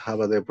past, I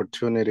have the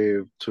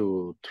opportunity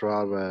to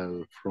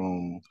travel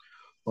from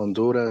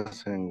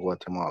Honduras and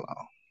Guatemala.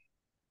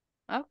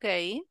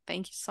 Okay,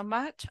 thank you so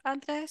much,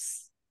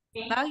 Andres.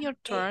 Now your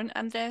turn,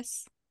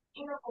 Andres.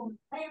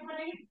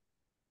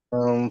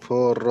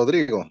 For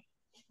Rodrigo.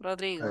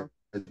 Rodrigo.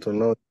 I don't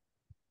know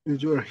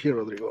if you are here,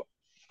 Rodrigo.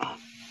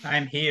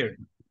 I'm here.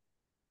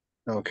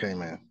 Okay,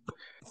 man.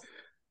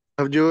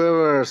 Have you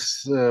ever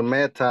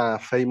met a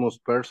famous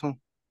person?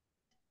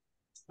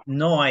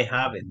 No, I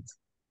haven't.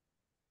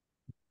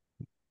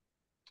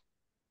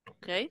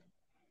 Okay.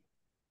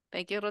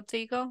 Thank you,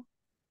 Rodrigo.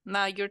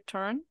 Now your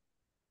turn.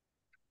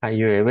 Have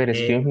you ever,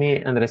 excuse me,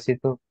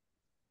 Andresito?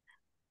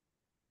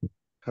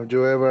 Have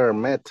you ever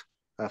met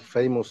a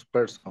famous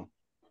person?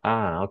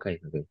 Ah, okay,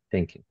 okay.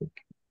 Thank you.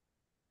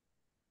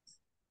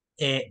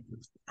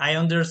 I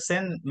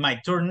understand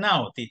my turn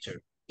now,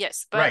 teacher.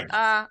 Yes, but Right.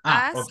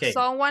 ask Okay.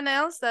 someone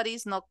else that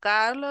is not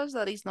Carlos,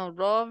 that is not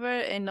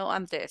Robert, and no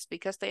Andres,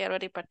 because they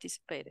already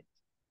participated.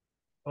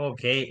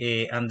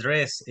 Okay,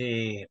 Andres,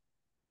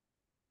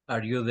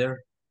 are you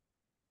there?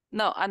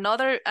 No,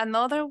 another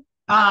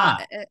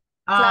Okay.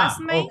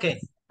 classmate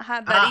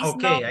that is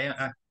not.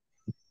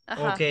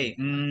 Okay. Okay.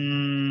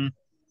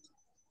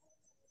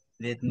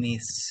 Let me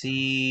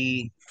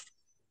see.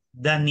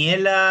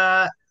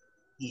 Daniela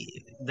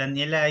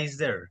is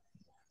there.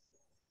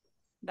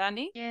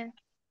 Danny? Yes.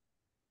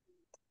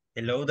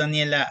 Hello,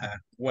 Daniela.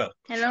 Well,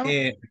 Hello.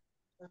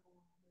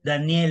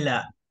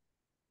 Daniela,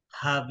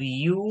 have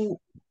you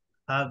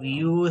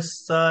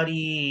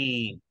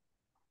studied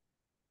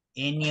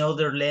any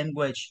other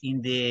language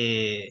in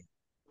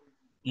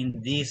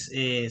this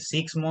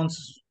 6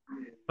 months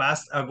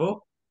past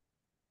ago?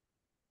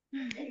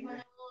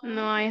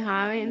 No, I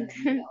haven't.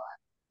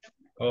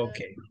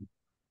 Okay.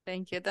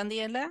 Thank you,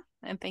 Daniela,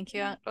 and thank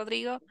you,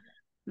 Rodrigo.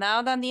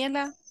 Now,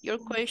 Daniela, your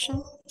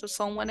question to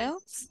someone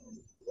else.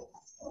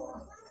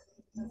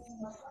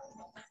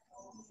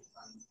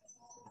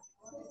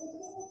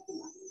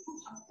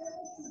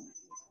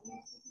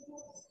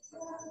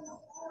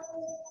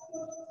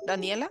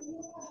 Daniela?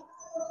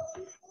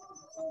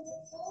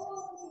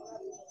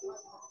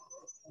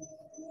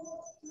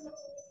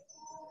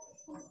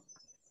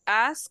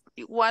 Ask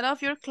one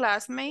of your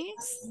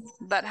classmates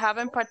that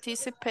haven't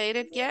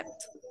participated yet.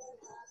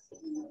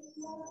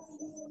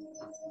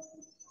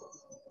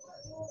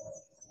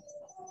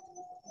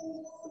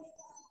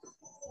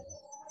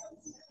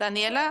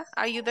 Daniela,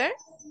 are you there?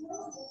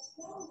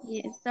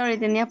 Yes, sorry,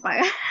 tenía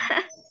apagada.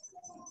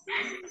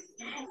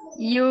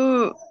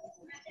 You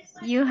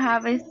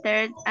have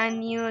started a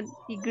new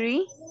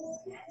degree?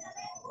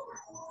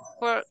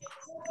 For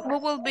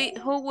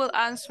who will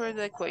answer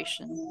the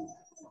question?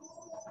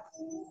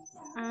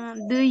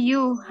 Do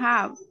you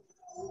have?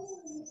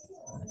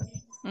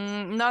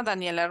 No,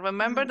 Daniela.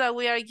 Remember that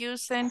we are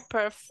using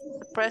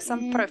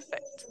present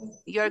perfect.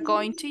 You're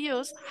going to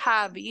use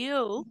have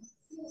you.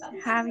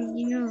 Have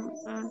you?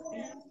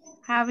 Okay.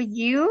 Have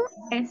you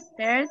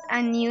started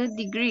a new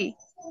degree?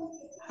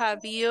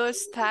 Have you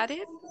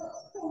studied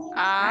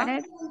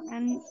Started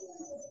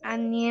a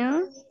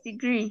new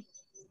degree.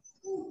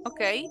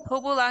 Okay,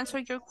 who will answer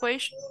your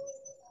question?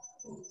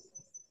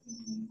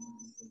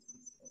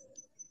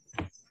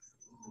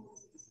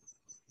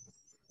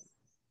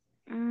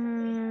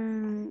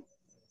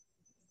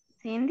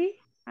 Cindy?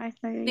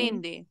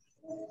 Cindy.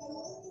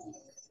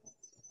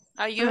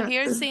 Are you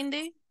here,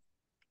 Cindy?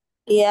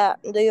 Yeah,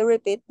 do you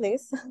repeat,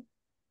 please?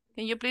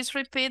 Can you please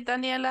repeat,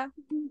 Daniela?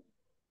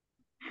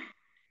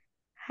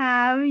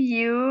 Have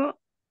you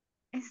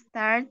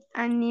started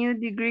a new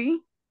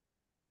degree?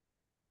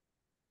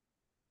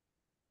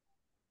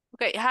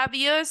 Okay, have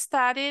you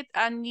studied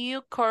a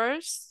new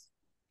course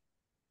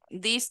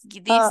this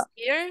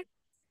year?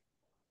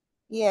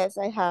 Yes,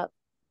 I have.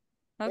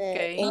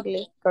 Okay.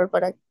 English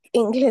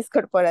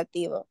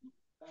corporativo.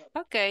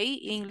 Okay,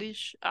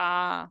 English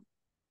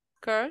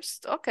course.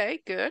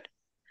 Okay, good.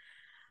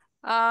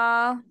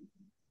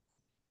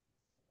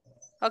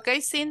 Okay,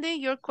 Cindy,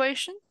 your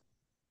question?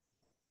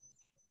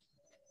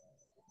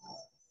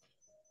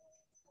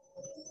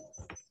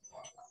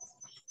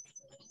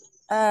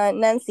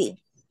 Nancy.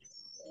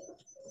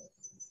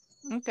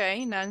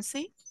 Okay,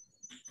 Nancy.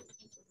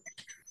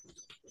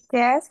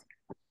 Yes.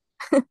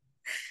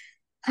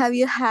 Have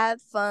you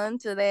had fun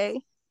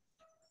today?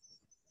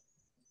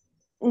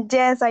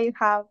 Yes, I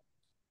have.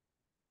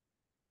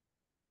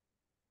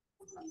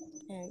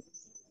 Okay.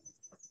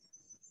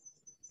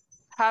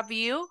 Have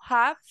you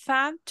had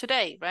fun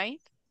today, right?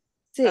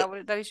 Sí.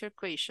 That is your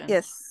question.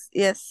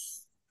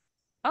 Yes.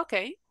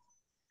 Okay.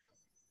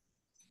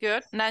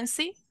 Good.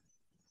 Nancy,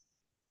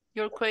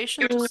 your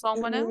question to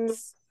someone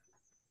else?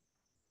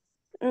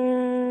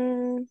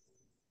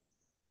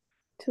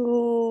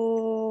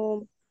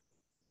 To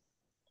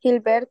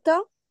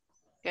Gilberto.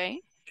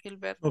 Okay,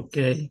 Gilberto.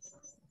 Okay.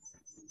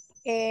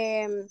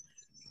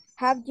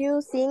 Have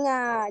you seen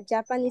a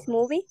Japanese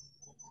movie?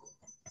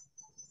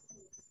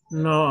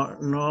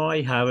 No,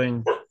 I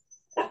haven't.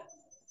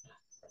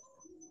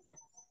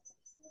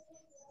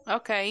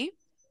 Okay.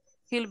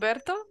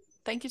 Gilberto,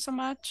 Thank you so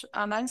much.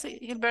 Nancy,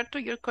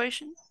 Gilberto, your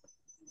question?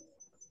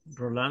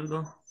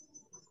 Rolando.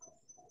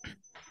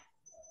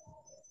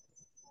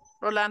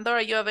 Rolando,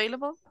 are you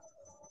available?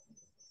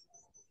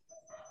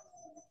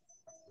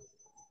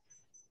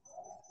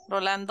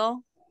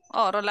 Rolando?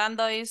 Oh,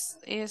 Rolando is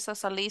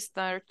as a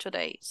listener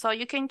today. So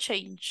you can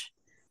change,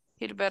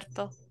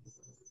 Gilberto.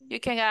 You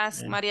can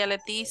ask Maria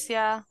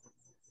Leticia.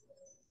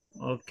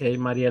 Okay,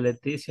 Maria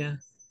Leticia.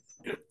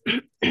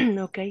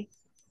 Okay.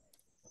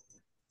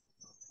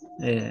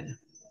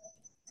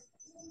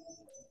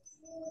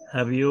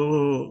 Have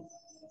you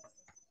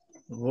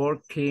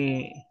worked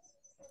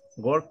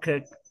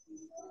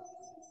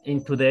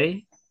in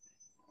today?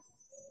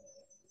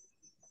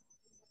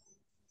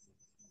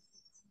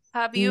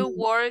 Have you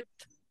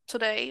worked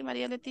today,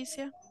 Maria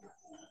Leticia?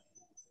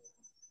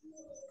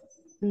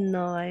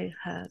 No, I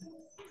have.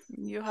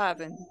 You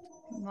haven't.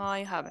 No,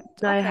 I haven't.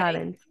 No, Okay. I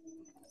haven't.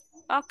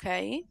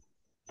 Okay.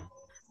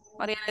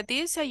 Maria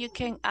Leticia, you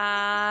can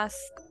ask,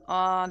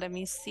 let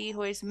me see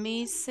who is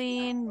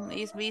missing.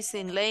 Is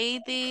missing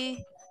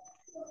Lady,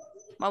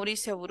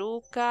 Mauricio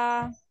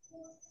Bruca,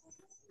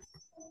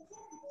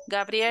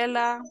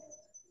 Gabriela.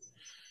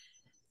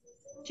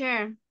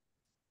 Chair,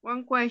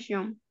 one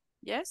question.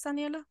 Yes,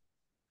 Daniela?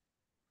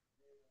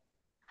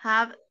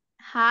 Have,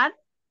 had,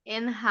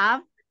 and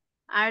have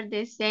are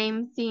the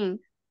same thing.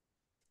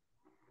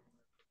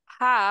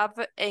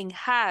 Have and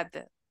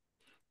had.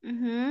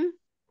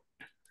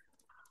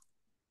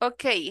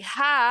 Ok,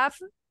 have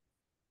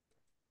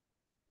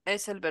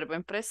es el verbo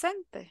en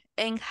presente.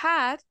 And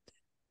had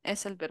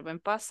es el verbo en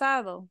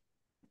pasado.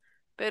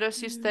 Pero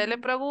si usted le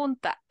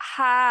pregunta,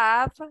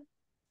 have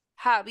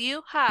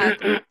you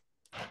had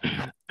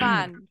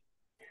fun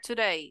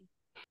today?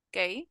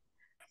 Ok.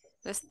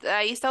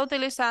 Ahí está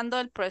utilizando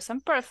el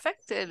present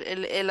perfect,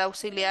 el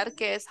auxiliar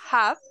que es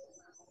have.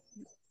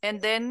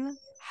 And then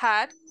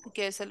had,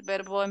 que es el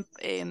verbo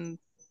I'm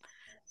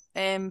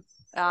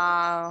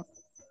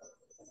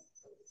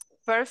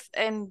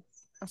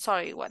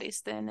sorry, what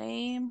is the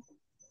name?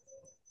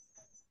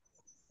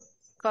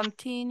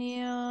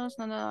 Continuous,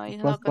 no,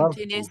 it's not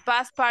continuous.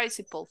 Past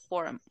participle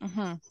form.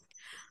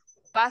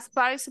 Past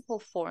participle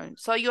form.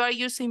 So you are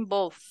using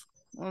both.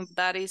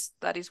 That is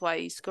why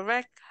it's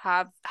correct.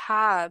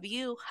 Have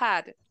you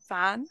had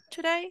fun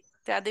today?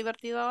 ¿Te has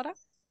divertido ahora?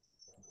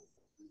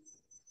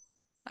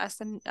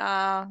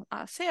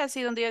 Sí, ha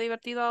sido un día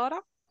divertido ahora.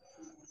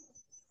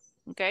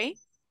 Okay.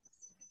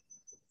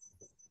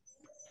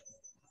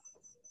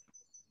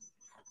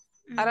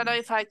 I don't know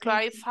if I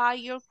clarify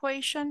your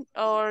question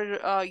or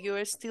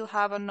you still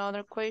have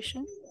another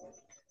question.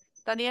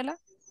 Daniela?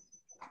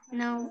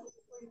 No.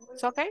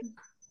 It's okay?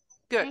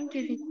 Good. Thank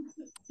you.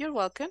 You're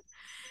welcome.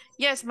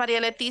 Yes,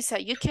 Maria Leticia,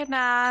 you can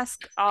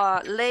ask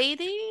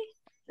Lady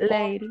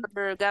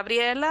or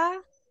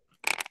Gabriela.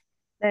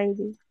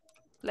 Lady.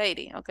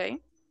 Lady, okay.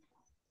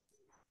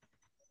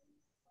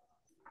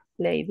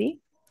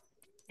 Lady.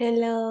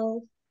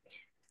 Hello.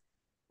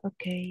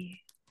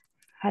 Okay.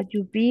 Have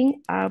you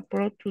been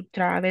abroad to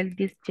travel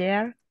this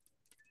year?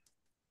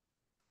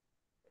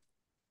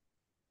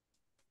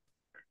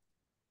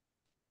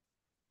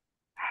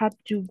 Have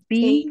you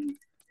been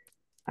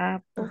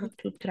abroad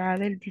to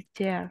travel this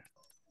year?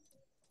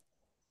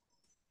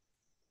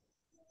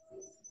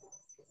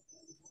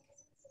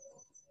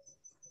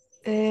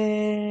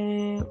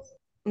 No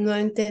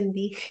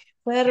entendí.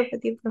 ¿Puede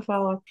repetir, por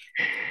favor?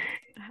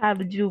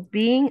 Have you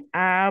been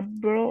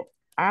abroad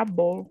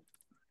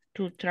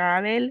to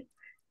travel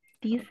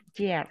this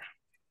year?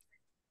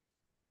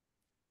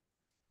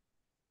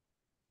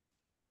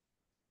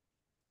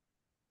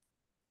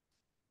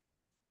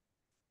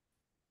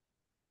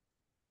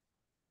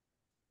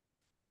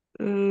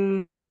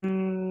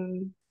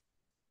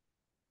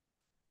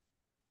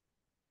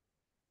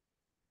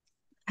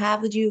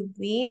 Have you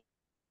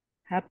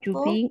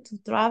been to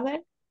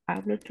travel?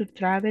 Abroad to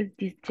travel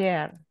this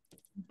year.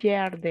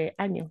 Year de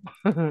año.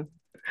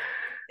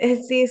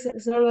 Sí,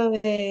 solo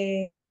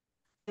de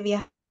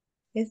viajar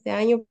este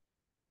año.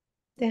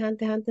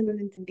 Antes no lo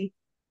entendí.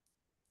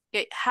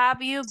 Okay.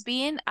 Have you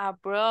been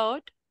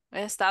abroad?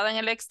 ¿Has estado en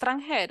el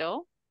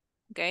extranjero?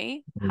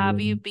 Okay. Have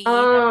you been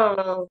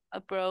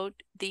abroad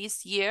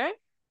this year?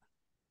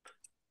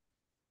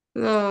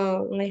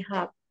 No,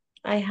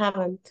 I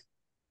haven't.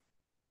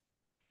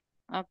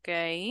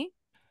 Okay.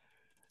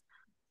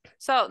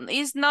 So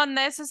it's not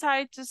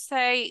necessary to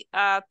say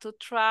to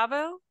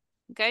travel,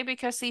 okay?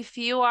 Because if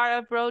you are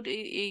abroad,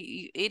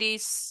 it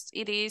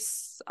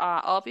is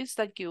obvious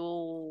that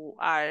you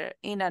are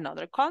in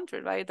another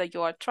country, right? That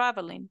you are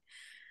traveling.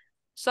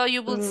 So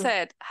you would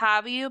say,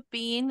 have you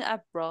been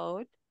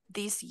abroad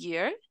this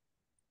year?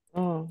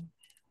 Oh.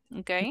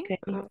 Okay.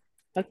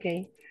 Okay.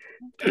 Okay.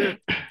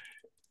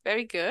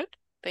 Very good.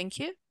 Thank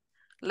you.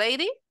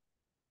 Lady?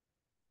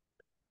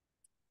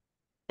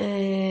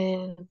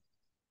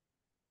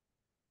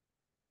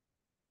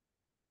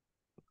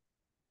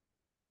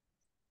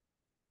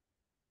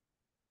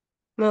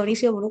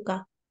 Mauricio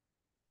Bruca.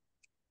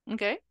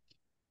 Okay.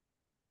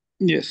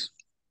 Yes.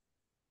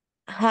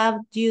 Have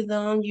you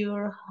done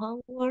your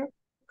homework?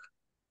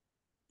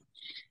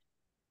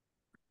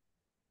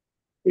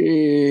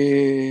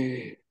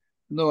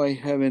 No, I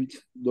haven't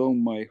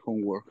done my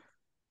homework.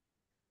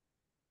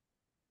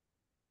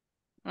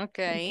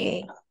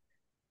 Okay.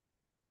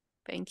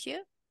 Thank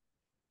you.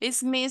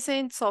 It's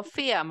missing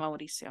Sofia,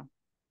 Mauricio.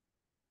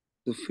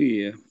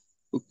 Sophia.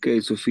 Okay,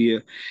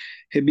 Sophia.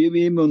 Have you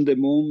been on the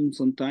moon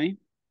sometime?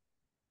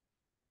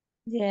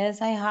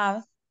 Yes, I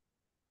have.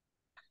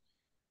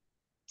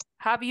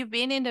 Have you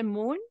been in the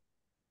moon,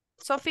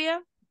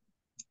 Sophia?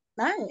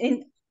 No,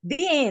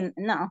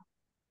 no,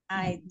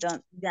 I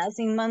don't. That's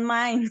in my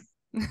mind.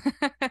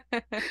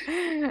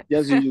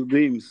 Just in your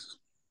dreams.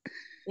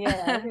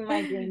 Yeah, in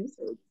my dreams.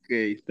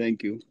 Okay,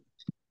 thank you.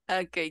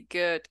 Okay,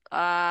 good.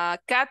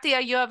 Kathy,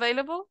 are you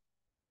available?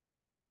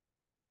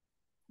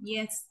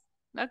 Yes.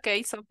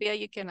 Okay, Sophia,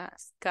 you can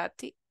ask.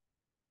 Kathy.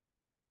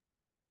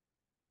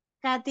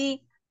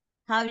 Kathy,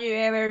 have you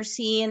ever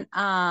seen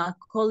a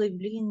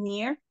colibri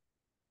near?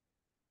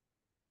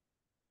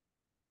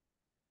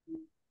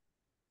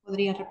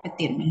 ¿Podría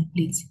repetirme,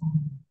 please?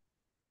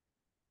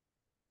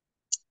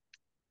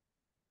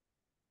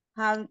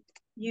 Have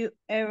you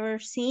ever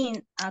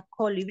seen a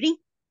colibri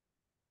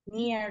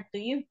near to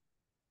you?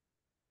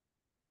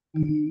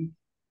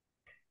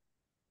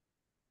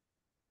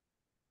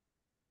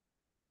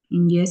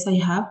 Yes, I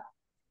have.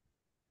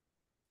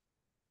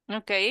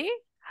 Okay.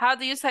 How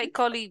do you say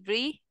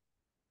colibri,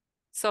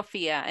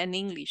 Sophia, in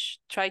English?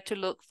 Try to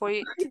look for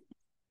it.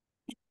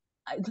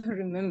 I don't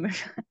remember.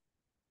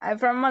 I'm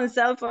from my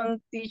cell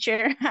phone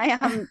teacher.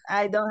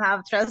 I don't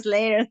have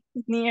translator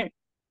near.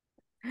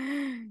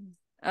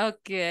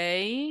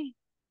 Okay.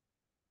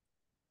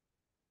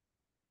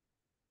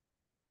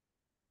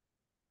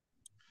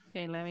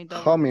 Okay, let me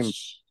double check.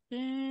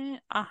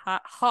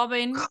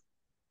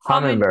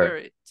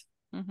 Hummingbird.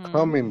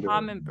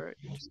 Hummingbird.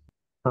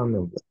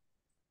 Hummingbird.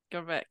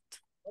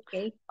 Correct.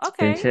 Okay.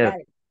 Okay. Teacher,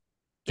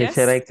 Yes.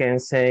 teacher, I can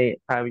say,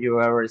 have you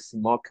ever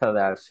smoked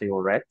a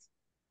cigarette?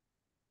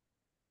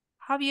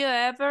 Have you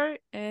ever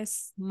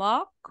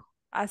smoked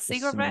a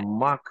cigarette?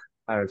 Smoke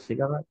a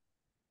cigarette?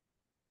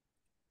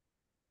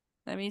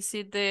 Let me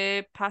see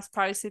the past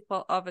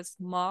participle of a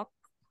smoke.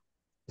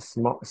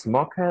 Smoke.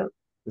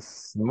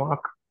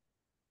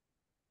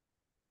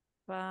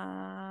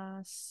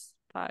 Past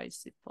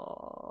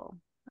participle.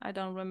 I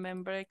don't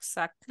remember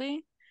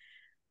exactly.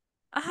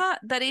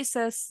 That is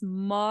a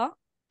smoked.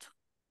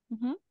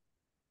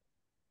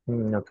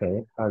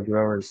 Okay. Have you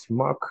ever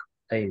smoked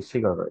a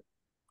cigarette?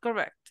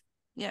 Correct.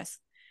 Yes.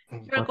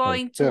 You're Okay.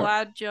 going to Yeah.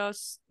 add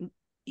just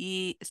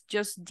D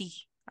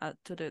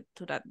to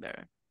that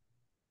verb.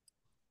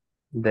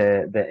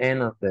 The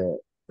end of the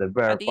verb.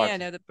 At the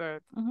end of the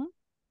verb.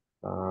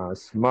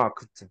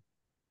 Smoked.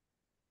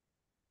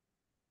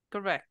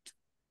 Correct.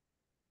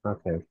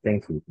 Okay,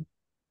 thank you.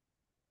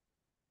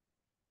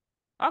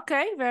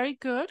 Okay, very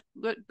good.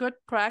 Good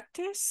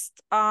practice.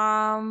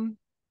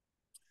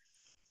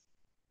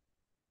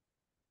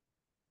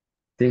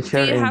 Teacher, Do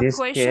you in have this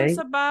questions case,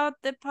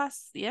 about the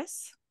past?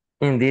 Yes.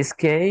 in this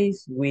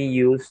case, we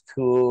use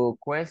to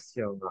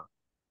question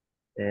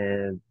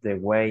the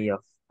way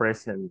of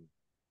present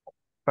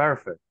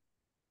perfect.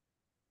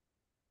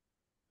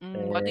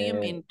 What do you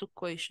mean, two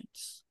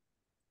questions?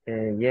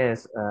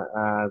 Yes,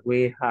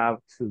 we have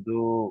to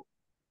do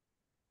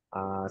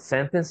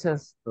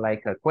sentences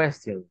like a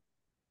question.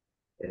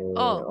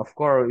 Of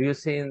course,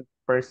 using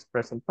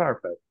present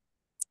perfect,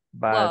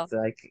 but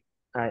Well,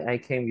 I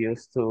can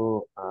use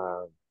to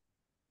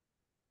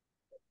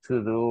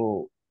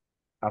do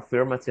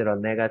affirmative or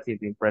negative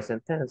in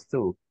present tense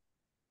too.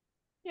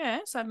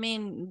 yes, I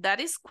mean, that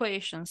is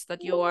questions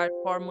that you are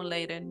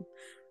formulating,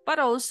 but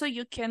also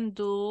you can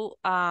do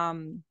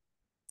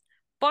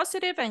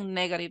positive and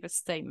negative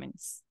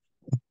statements.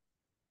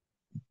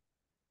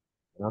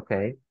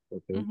 Okay.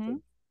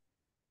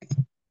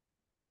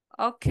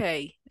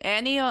 Okay.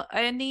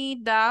 Any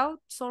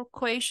doubts or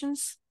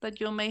questions that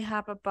you may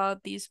have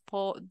about this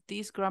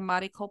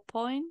grammatical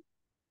point?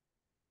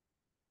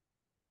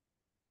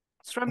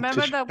 So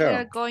remember that we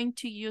are going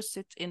to use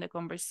it in the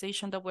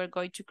conversation that we're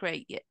going to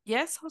create.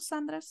 Yes,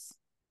 Josandras?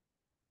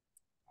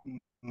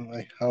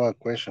 I have a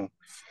question.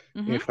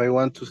 If I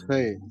want to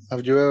say,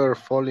 have you ever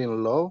fallen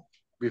in love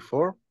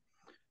before?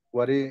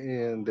 What is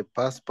in the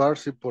past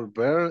participle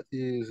verb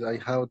is I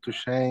have to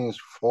change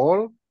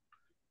fall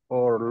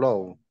or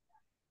low.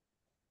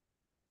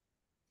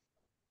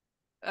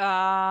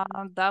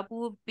 That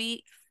would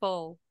be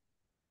fall.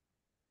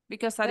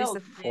 Because that is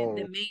the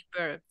main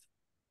verb.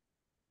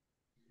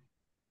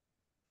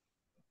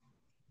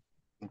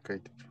 Okay.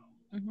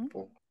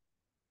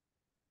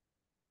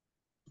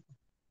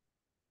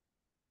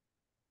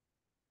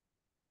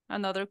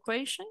 Another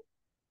question?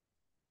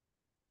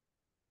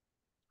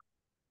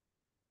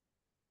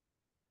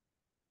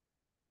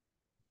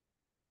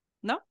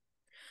 No?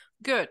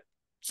 Good.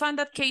 So in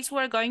that case,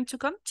 we're going to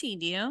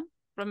continue.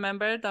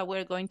 Remember that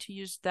we're going to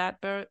use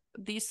that verb,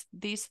 this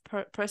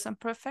present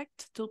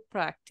perfect to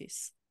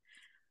practice.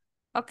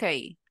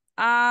 Okay.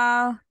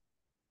 I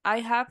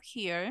have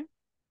here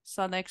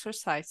some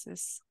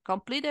exercises.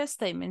 Complete the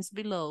statements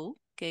below.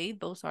 Okay,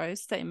 those are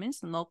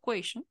statements, no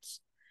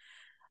questions.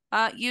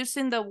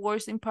 Using the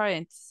words in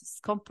parentheses.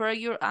 Compare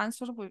your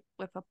answer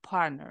with a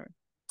partner.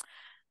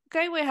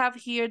 Okay, we have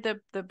here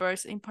the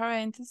verbs in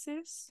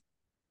parentheses.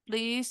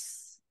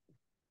 Please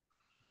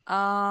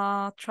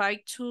try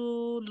to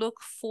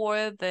look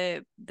for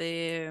the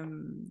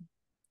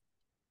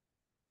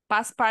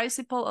past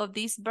participle of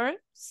these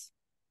verbs,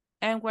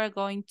 and we're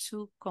going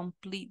to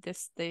complete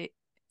the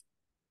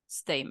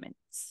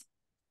statements.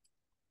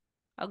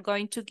 I'm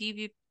going to give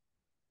you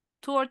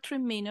 2 or 3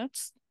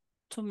 minutes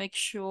to make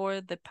sure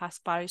the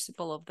past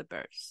participle of the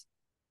verbs.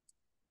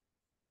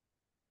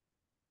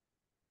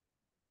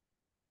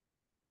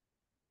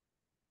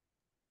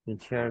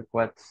 Teacher,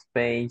 what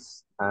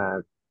space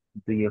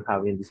do you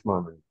have in this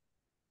moment?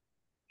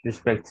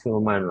 Respect to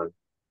manual.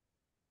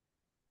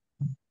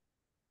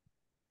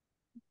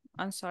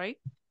 I'm sorry,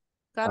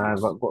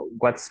 Carlos?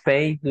 What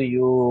space do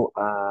you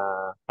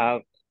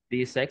have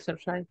this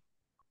exercise?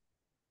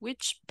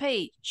 Which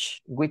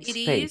page? Which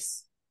It space?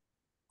 is,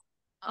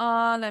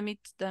 let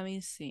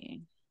me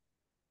see.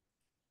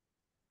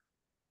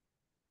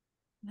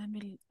 Let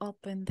me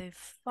open the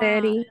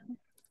file. 30.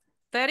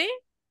 30?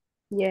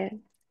 Yeah.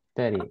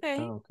 30. Okay,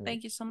 Oh, okay.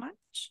 thank you so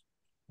much.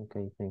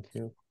 Okay, thank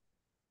you.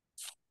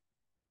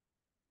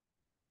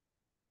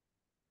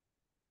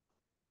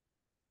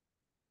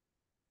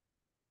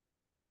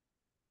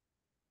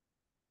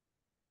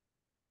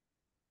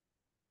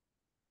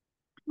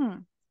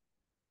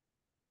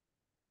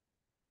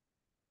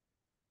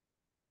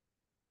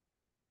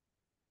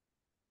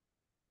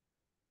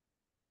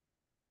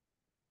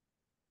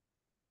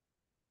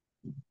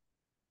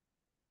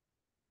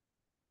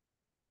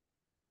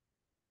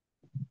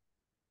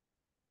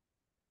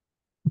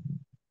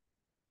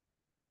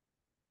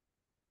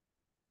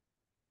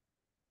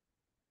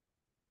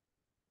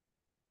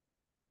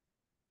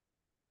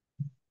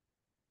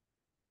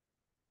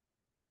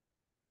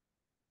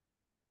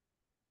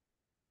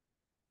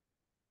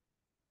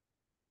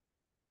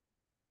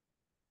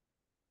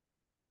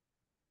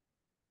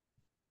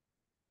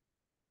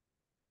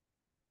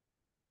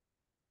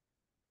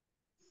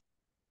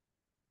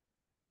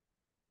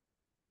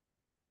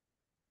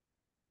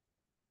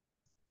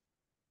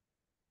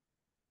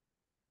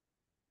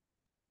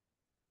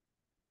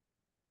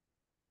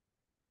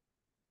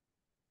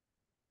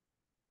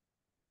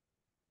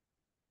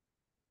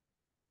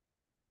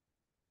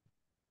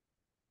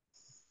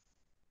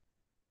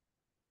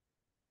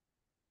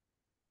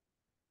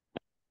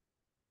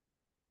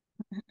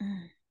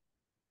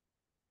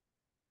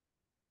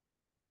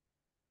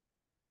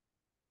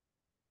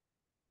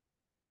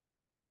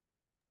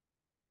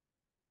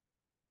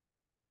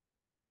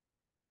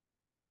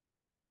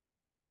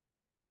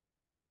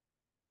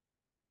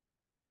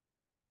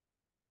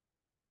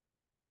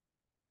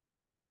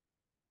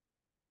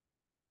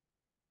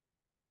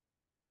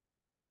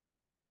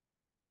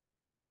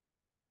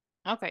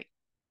 Okay.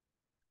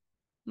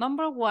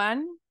 Number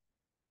 1,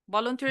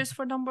 volunteers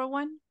for number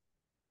 1?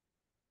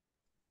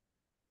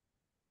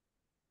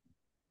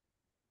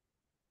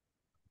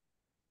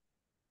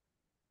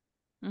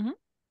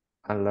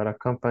 A lot of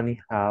companies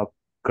have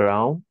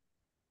grown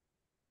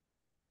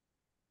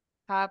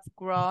Have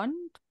grown.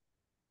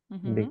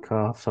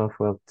 because of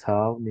a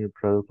top new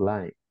product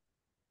line.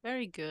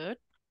 Very good.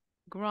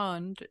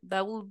 Grown.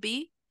 That will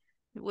be,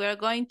 we're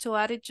going to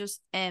add it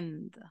just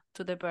end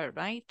to the verb,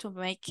 right? To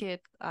make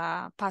it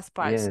past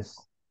participle.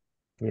 Yes.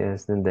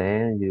 Yes, in the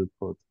end you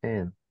put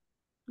in.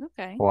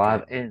 Okay, Or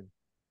good. add in.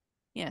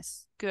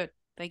 Yes, good.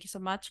 Thank you so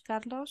much,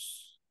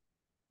 Carlos.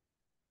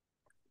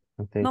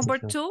 Thank Number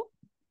you. 2,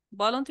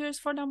 volunteers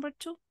for number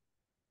 2?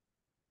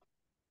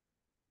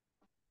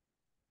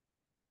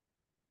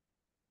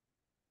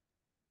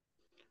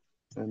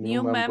 The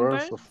New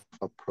members of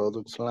a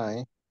product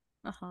line.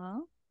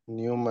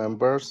 New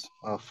members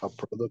of a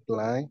product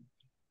line.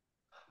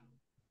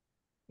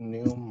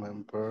 New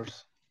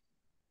members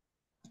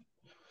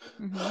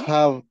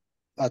have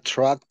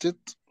attracted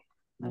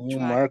new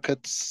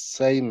market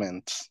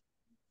segments.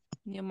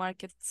 New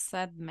market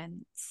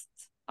segments.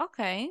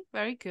 Okay,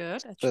 very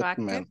good.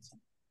 Attracted.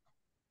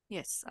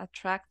 Yes,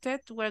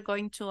 attracted. We're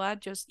going to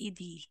add just ed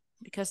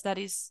because that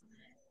is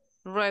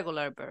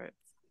regular verb.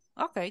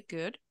 Okay,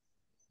 good.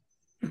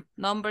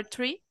 Number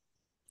 3,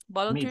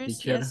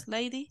 volunteers. Me, yes,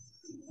 lady.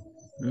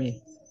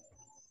 Me.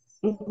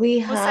 We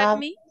Who said have.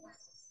 me?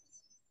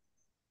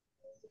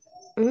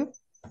 Teacher,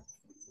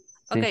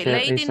 okay,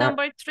 lady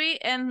number 3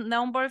 and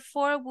number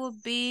 4 will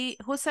be,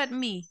 who said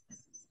me?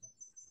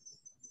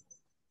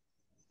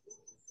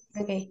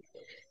 Okay.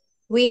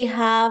 We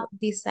have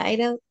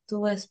decided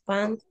to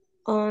expand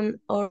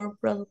on our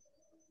product.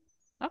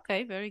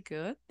 Okay, very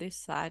good.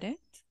 Decided.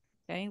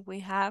 Okay, we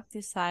have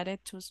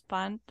decided to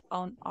expand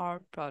on our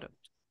product.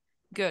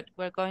 Good.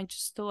 We're going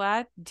just to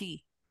add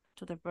D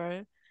to the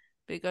verb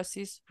because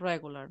it's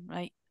regular,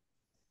 right?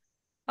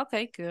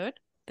 Okay, good.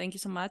 Thank you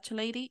so much,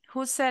 lady.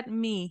 Who said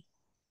me?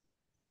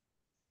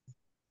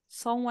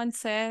 Someone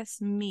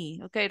says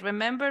me. Okay,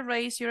 remember,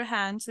 raise your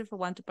hands if you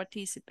want to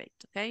participate,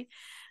 okay?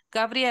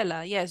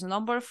 Gabriela, yes,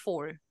 number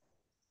 4.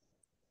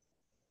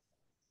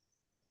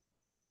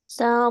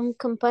 Some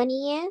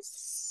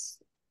companies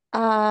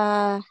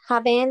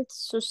haven't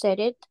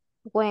succeeded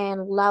when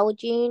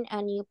launching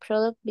a new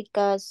product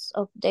because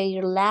of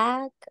their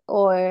lack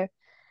or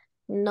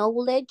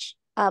knowledge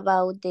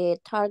about the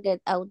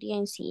target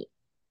audience.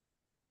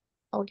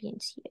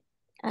 Audience.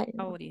 I don't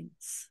know.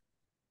 Audience.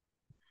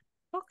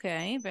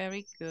 Okay,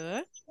 very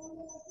good.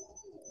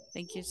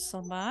 Thank you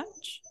so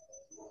much.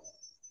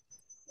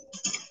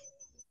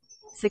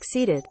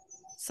 Succeeded.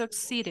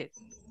 Succeeded.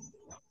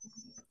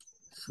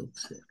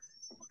 Success.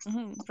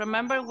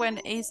 Remember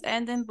when it's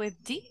ending with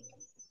D?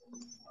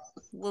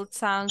 Will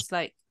sounds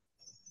like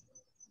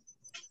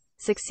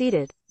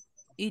Succeeded.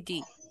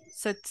 ED.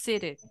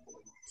 Succeeded.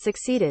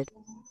 Succeeded.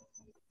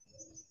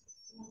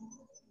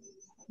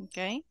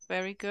 Okay,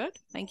 very good.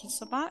 Thank you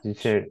so much.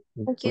 Teacher,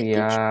 we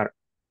are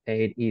add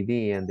ed in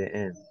the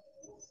end.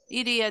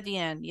 ED at the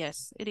end,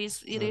 yes. It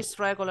is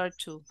regular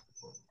too.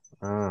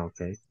 Ah,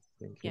 okay.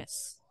 Thank you.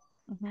 Yes.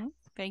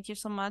 Thank you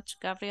so much,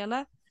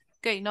 Gabriela.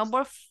 Okay,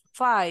 number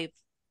 5.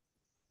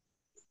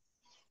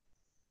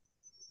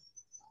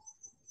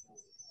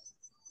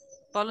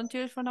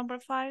 Volunteers for number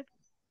 5?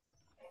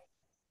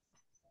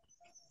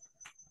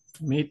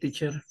 Me,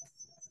 teacher.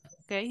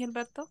 Okay,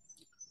 Gilberto.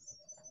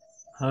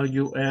 Have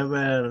you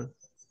ever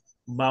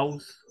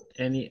bought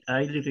any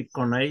highly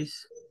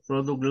recognized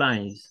product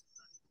lines?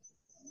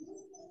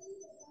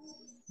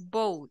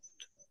 Both.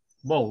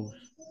 Both.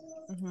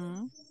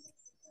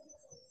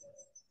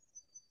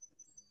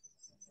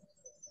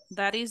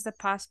 That is the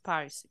past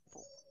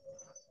participle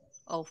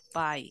of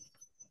buy.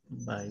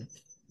 By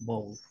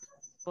both.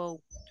 Both.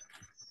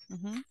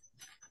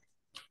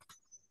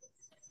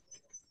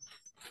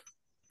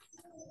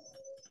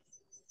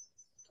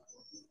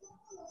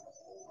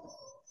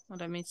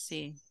 Let me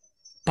see.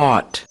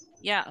 Bought.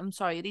 Yeah, I'm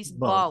sorry. It is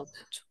Bought.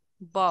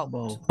 bought.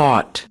 Bought.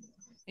 Bought.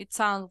 It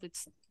sounds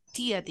with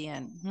T at the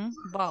end.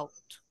 Bought.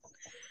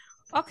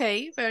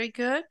 Okay, very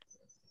good.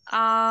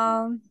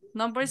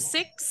 Number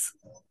 6.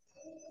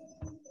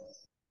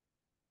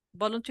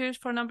 Volunteers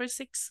for number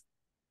 6.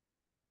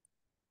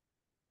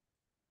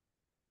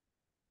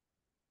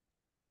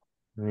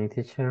 Me,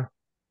 teacher.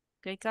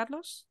 Okay,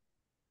 Carlos.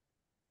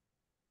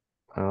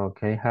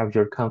 Okay, have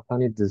your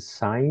company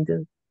designed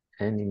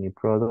any new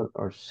product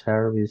or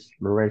service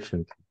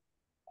recently?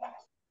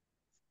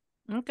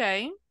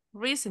 Okay,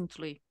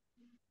 recently.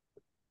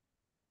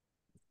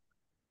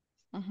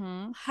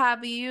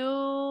 Have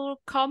your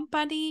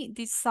company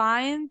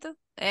designed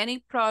any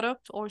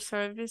product or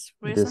service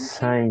recently?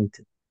 Designed.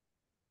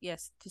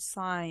 Yes,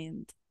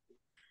 designed.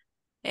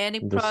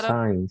 Any product?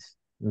 Designs.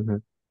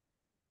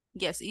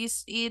 Yes,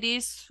 it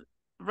is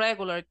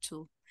regular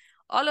too.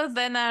 All of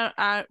them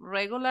are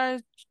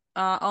regular.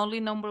 Only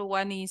number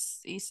 1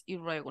 is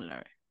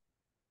irregular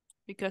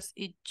because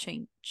it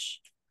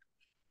changed.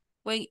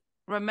 Wait,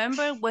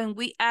 remember when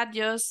we add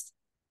just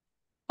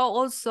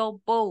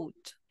also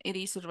both, it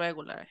is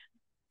irregular.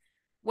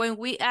 When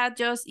we add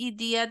just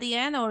ed at the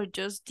end or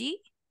just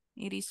d,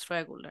 it is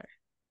regular.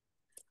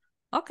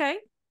 Okay,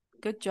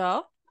 good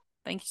job.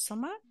 Thank you so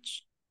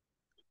much.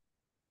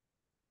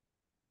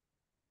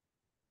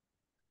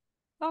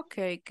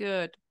 Okay,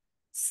 good.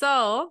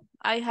 So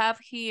I have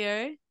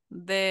here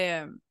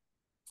the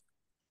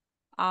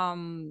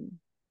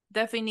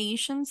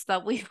definitions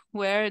that we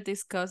were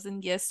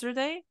discussing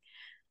yesterday.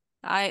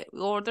 I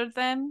ordered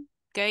them,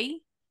 okay?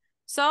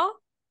 So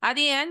at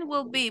the end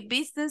will be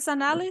business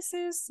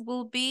analysis,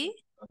 will be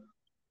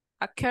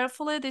a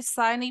carefully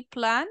designed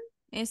plan.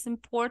 It's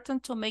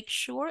important to make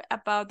sure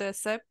about the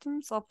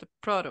acceptance of the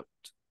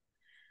product.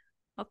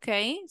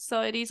 Okay,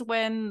 so it is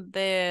when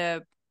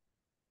the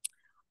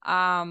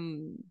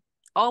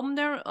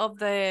owner of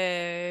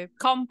the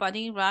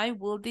company, right,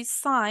 will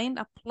design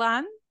a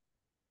plan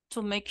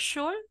to make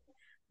sure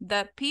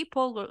that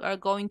people are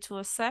going to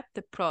accept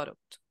the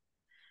product.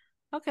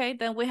 Okay,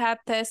 then we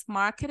have test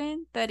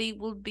marketing, that it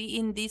will be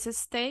in this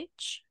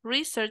stage.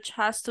 Research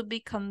has to be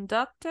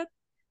conducted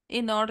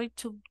in order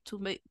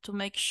to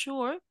make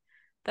sure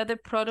that the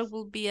product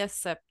will be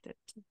accepted.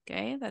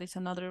 Okay, that is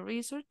another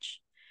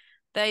research.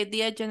 The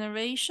idea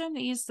generation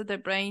is the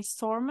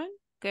brainstorming.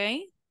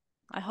 Okay,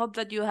 I hope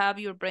that you have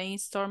your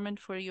brainstorming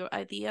for your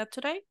idea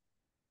today.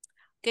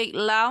 Okay,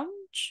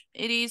 launch,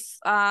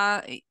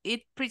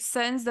 it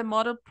presents the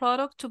model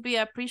product to be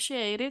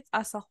appreciated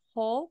as a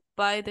whole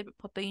by the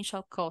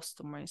potential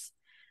customers.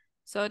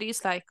 So it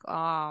is like,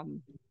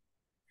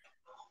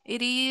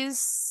 it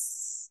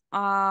is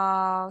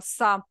a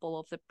sample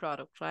of the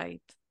product,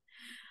 right?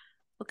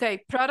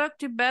 Okay, product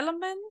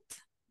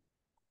development.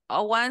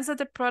 Once that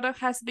the product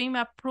has been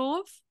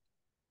approved,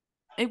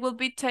 it will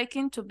be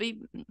taken to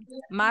be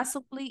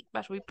massively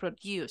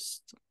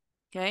reproduced.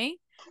 Okay,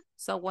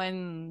 so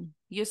when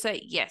you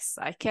say, yes,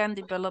 I can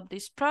develop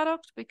this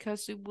product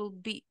because it will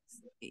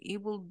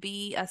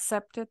be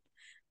accepted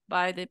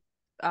by the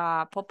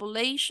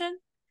population,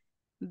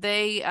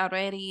 they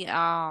already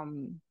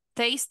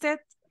taste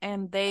it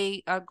and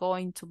they are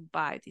going to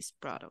buy this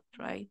product,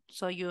 right?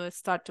 So you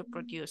start to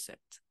produce it.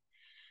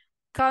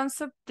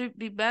 Concept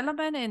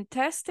development and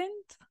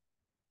testing.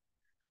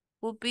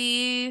 will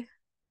be,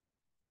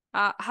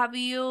 have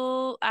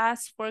you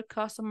asked for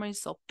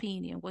customers'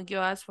 opinion? When you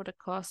ask for the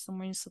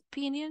customers'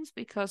 opinions,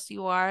 because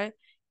you are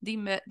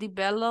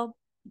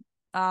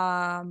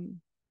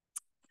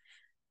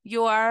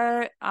you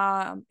are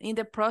in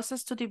the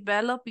process to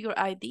develop your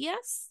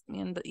ideas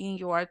and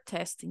you are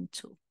testing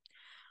too.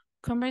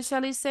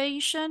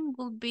 Commercialization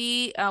will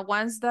be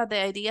once that the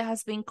idea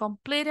has been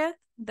completed,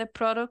 the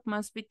product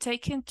must be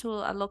taken to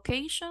a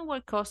location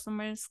where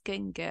customers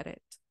can get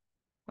it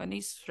when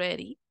it's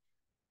ready,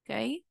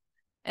 okay?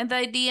 And the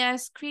idea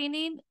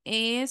screening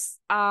is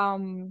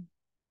the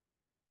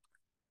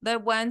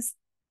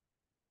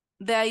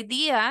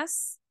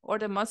ideas or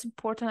the most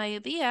important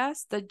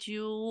ideas that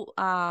you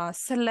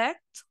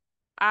select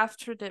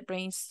after the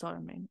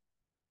brainstorming.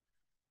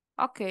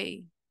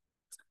 Okay,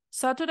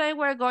 so today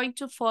we're going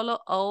to follow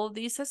all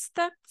these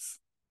steps,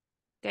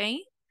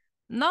 okay?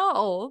 Not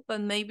all, but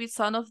maybe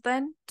some of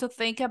them to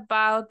think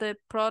about the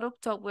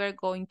product that we're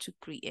going to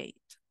create.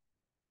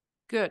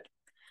 Good.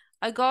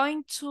 I'm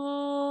going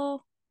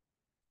to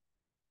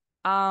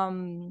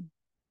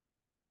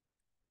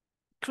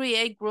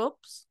create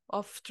groups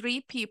of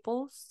 3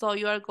 people. So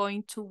you are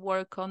going to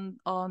work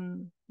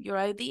on your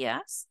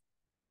ideas.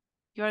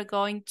 You are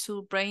going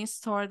to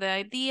brainstorm the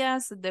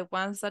ideas, the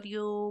ones that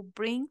you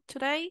bring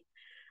today.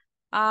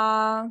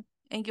 And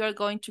you're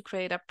going to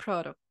create a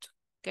product,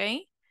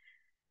 okay?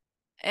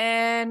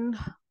 And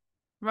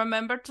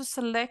remember to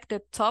select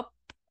the top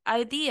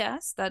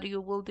ideas that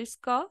you will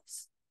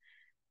discuss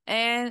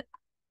and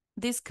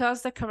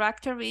discuss the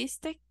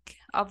characteristic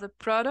of the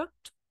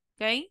product,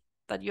 okay,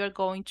 that you're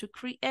going to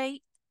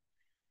create.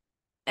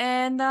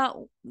 And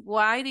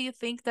why do you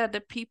think that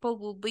the people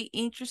will be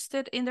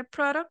interested in the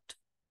product?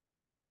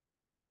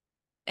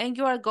 And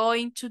you are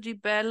going to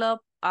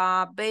develop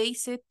a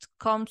basic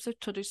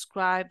concept to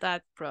describe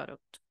that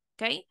product,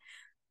 okay?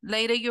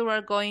 Later, you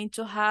are going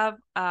to have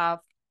 5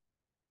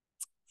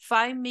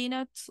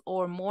 minutes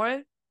or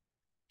more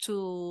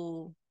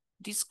to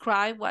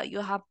describe what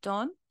you have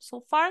done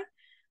so far.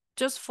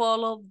 Just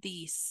follow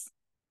these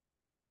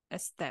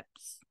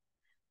steps.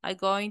 I'm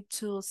going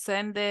to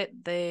send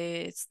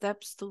the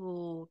steps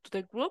to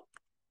the group.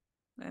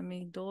 Let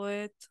me do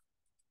it.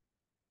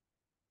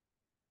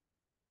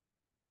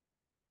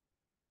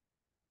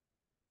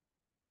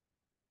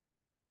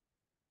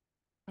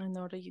 In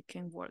order you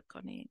can work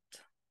on it.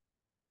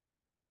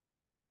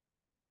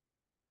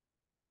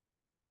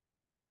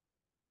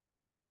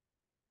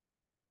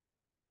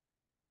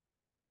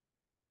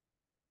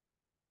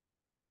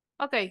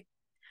 Okay,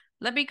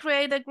 let me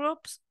create the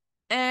groups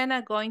and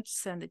I'm going to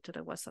send it to the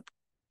WhatsApp,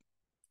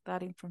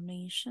 that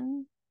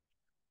information.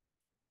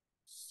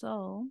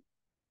 So,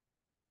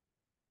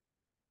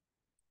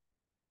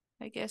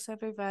 I guess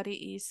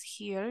everybody is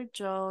here,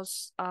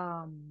 just,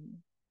 I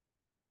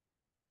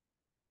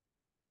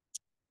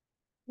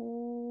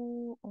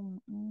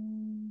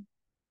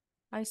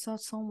saw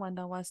someone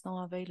that was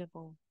not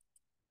available,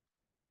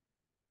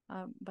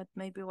 but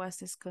maybe was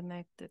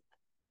disconnected.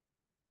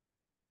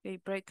 Okay,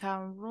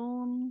 breakout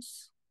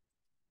rooms.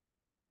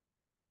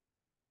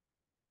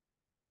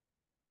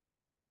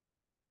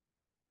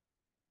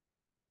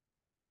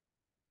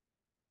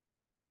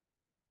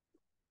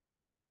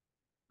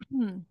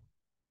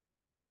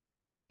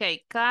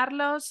 Okay,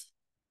 Carlos,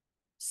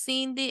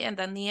 Cindy, and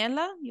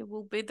Daniela, you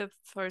will be the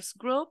first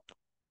group.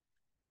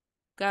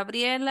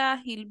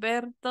 Gabriela,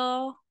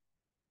 Gilberto,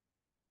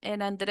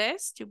 and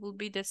Andres, you will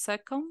be the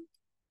second.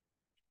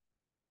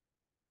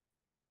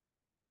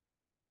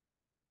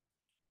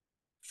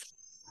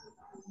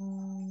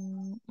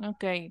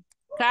 Okay,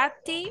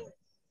 Kathy,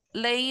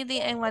 Lady,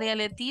 and Maria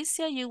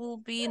Leticia, you will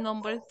be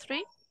number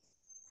 3.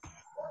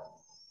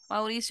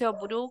 Mauricio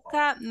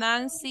Bruca,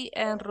 Nancy,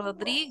 and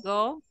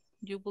Rodrigo,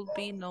 you will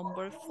be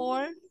number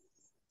 4.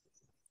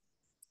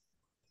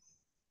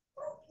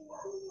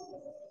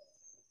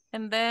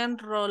 And then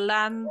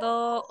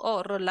Rolando,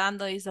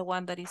 Rolando is the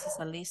one that is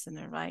a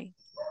listener, right?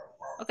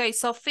 Okay,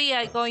 Sophia,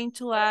 I'm going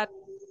to add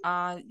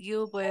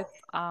you with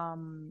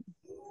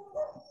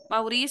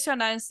Mauricio,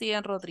 Nancy,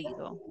 and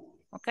Rodrigo.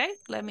 Okay,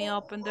 let me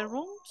open the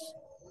rooms.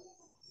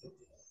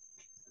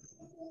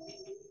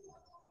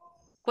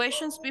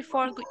 Questions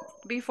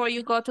before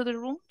you go to the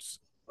rooms?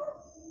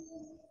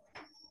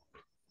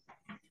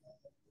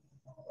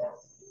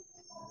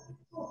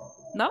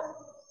 No?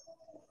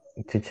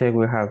 To check,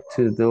 we have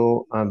to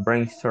do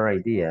brainstorm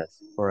ideas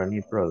for a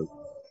new product.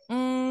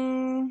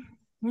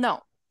 No.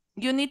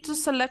 You need to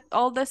select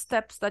all the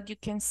steps that you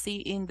can see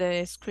in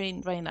the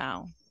screen right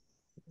now.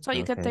 So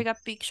you can take a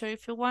picture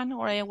if you want,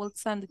 or I will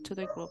send it to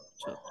the group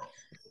too.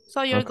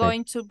 So you're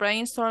going to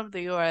brainstorm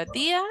your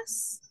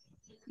ideas.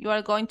 You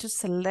are going to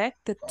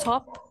select the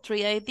top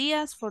 3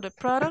 ideas for the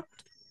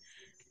product.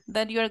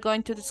 Then you are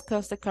going to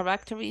discuss the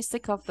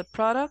characteristic of the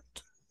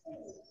product.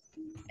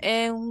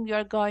 And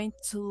you're going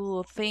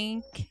to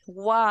think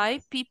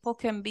why people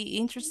can be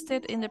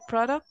interested in the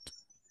product.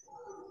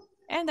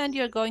 And then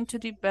you're going to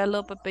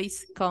develop a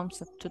basic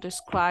concept to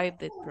describe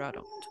the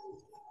product.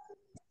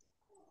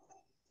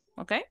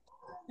 Okay?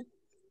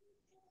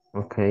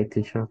 Okay,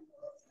 teacher.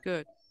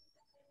 Good.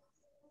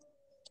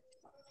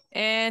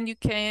 And you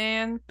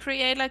can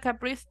create like a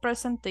brief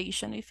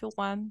presentation if you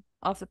want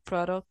of the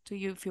product to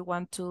you. If you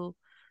want to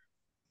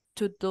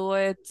do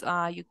it,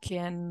 you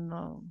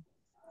can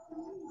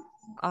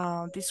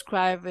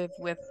describe it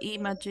with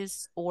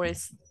images or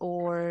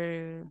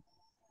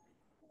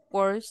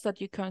words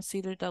that you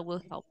consider that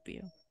will help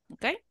you.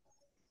 Okay?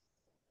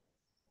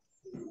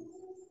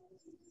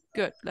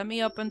 Good. Let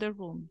me open the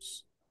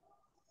rooms.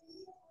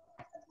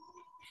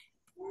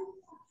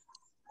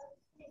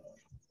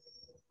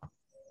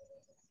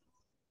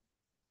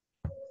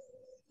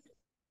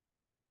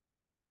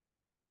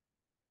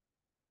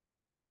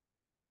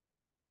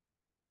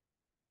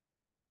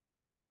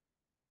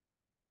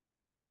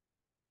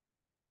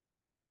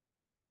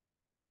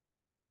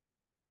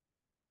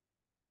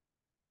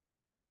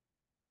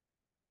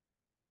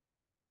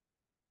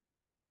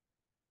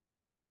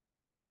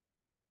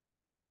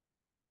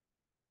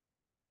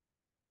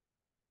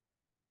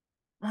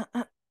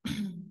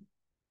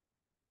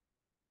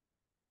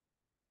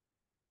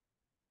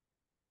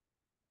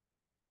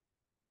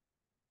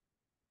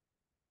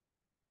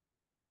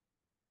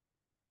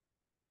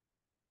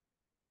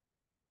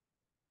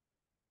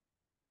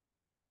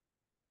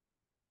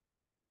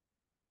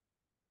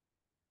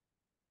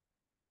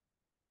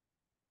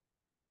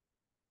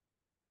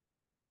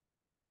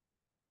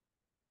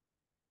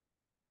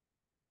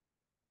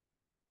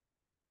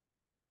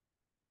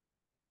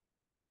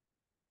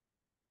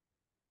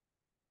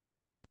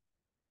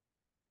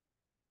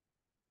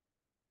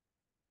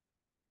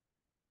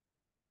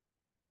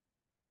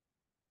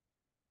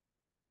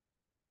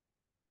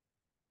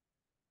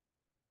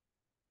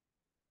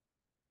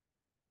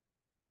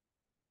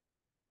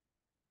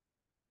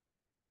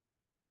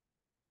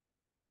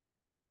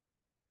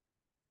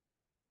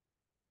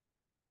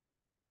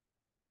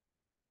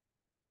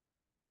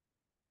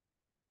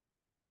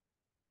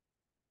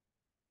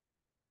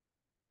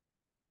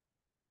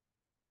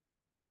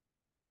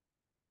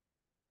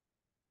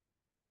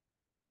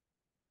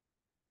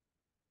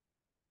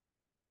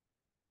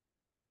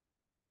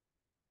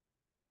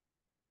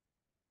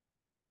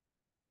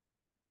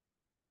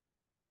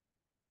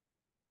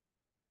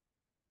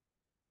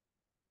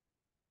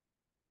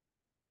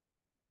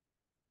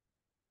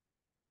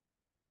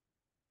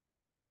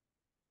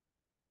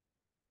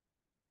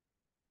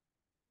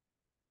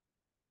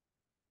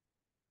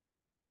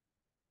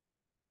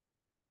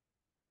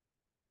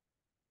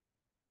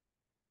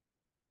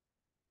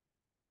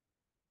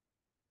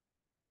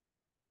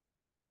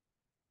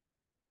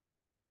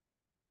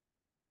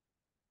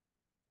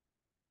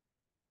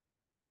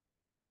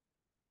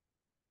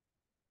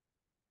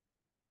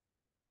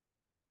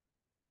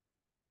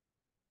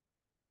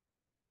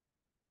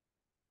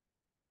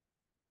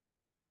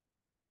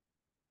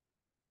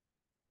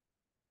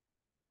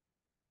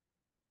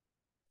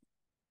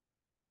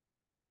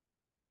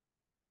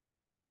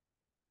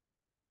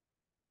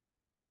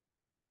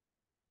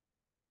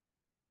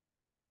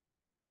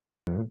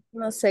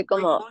 No sé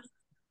cómo.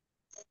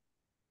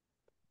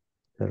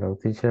 Hello,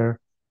 teacher.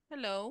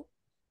 Hello.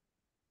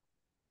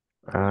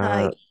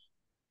 Hi.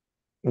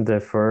 The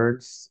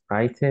first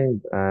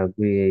item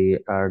we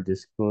are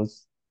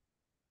discussed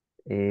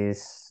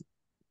is,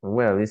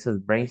 well, this is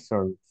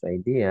brainstorm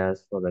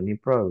ideas for the new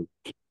product,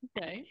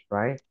 Okay.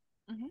 right?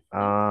 Mm-hmm.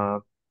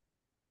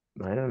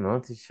 I don't know,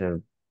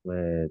 teacher,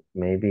 but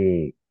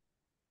maybe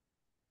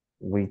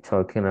we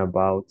talking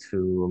about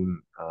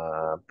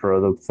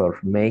products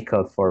of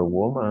makeup for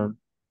woman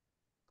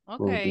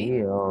could Okay.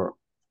 be, or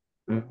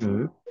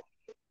It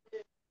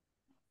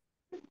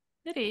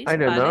is I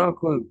don't valid.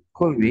 know,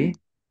 could be.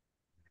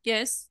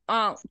 Yes.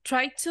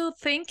 Try to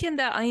think in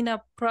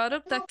a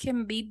product that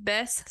can be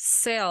best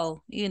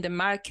sell in the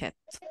market.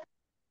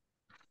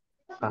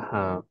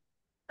 Uh-huh.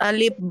 A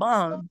lip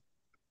balm.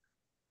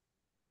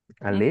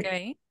 A lip?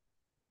 Okay.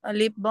 A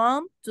lip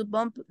balm to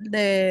bump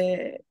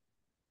the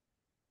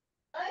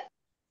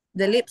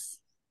lips.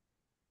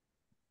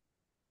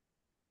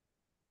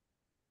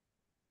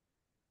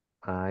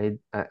 I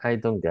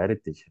don't get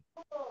it, teacher.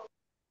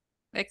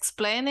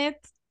 Explain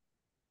it,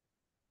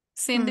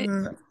 Cindy,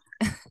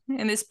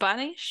 in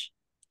Spanish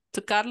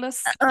to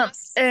Carlos.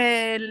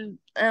 Un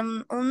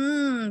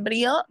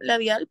brillo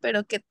labial,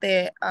 pero que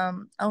te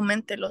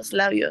aumente los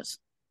labios.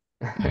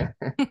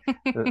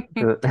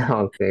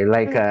 Okay,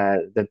 like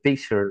the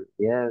picture,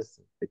 yes,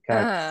 the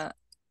cats.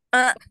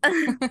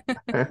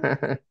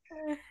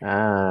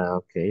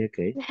 Okay,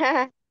 okay.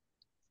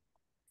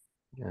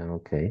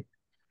 Okay.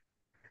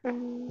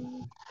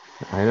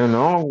 I don't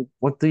know.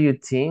 What do you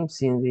think,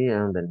 Cindy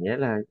and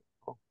Daniela?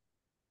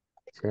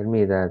 Tell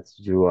me that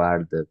you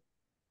are the...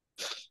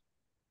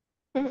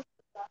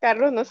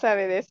 Carlos no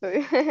sabe de eso.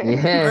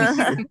 Yes.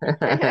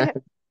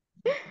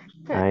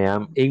 I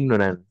am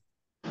ignorant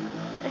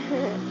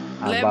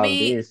about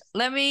this.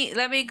 Let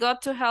me go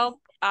to help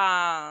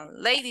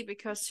lady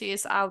because she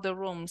is out the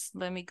rooms.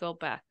 Let me go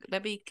back.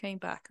 Let me came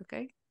back,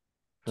 okay?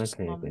 Just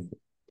a Okay, okay. moment.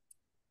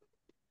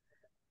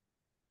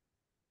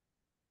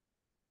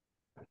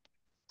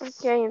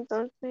 Ok,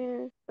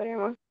 entonces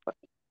esperemos.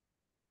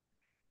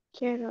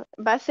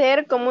 Va a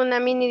ser como una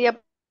mini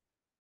diapositiva.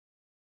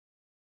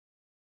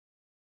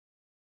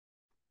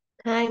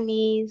 Hi,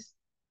 Miss.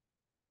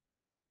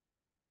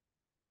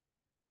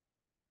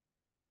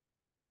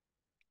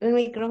 El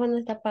micrófono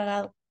está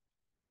apagado.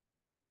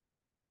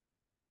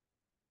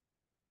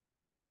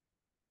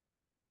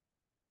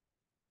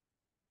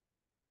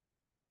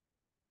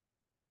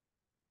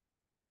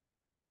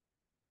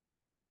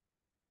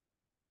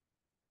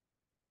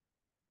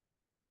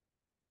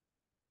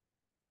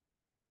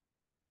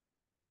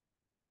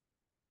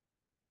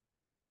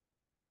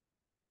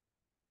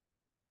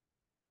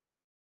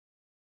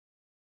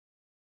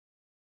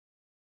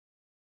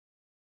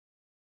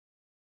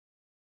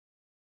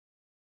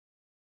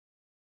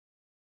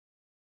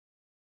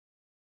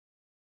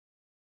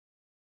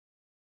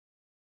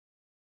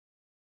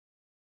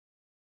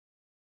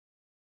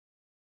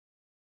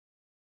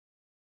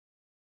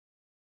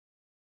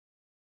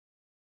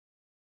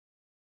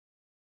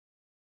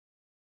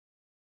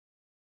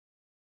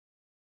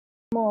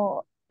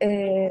 Como,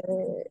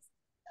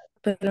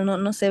 pero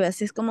no se ve,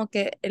 así es como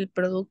que el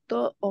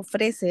producto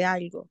ofrece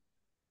algo,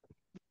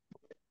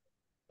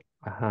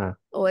 Ajá.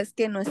 o es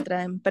que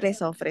nuestra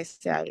empresa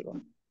ofrece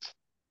algo.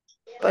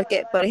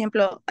 Porque, por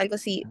ejemplo, algo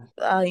así,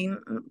 ay,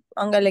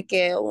 póngale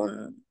que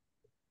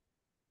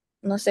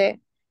no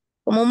sé,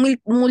 como un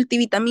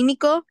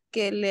multivitamínico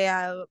que le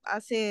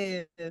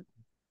hace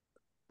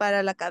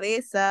para la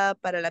cabeza,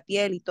 para la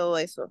piel y todo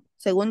eso.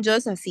 Según yo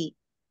es así,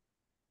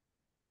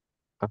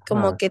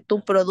 como Ajá. que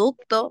tu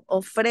producto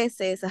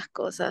ofrece esas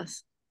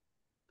cosas.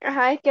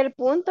 Ajá, es que el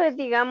punto es,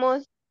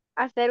 digamos,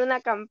 hacer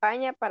una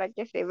campaña para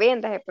que se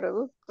venda ese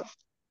producto.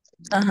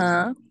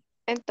 Ajá,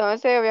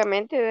 Entonces,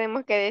 obviamente,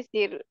 tenemos que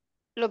decir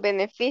los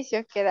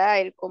beneficios que da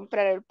el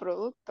comprar el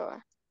producto.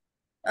 ¿Va?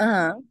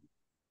 ajá.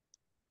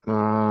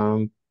 Ah,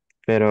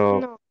 pero,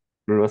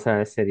 No. o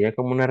sea, ¿sería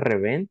como una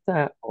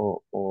reventa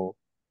o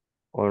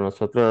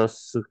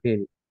nosotros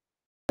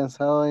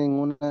Pensado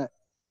en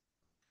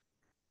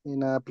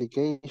una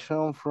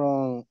application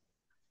from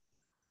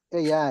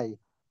AI,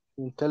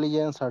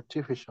 intelligence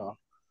artificial,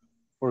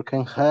 or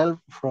can help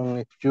from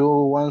if you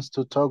wants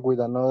to talk with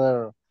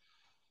another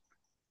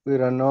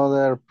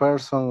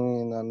person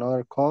in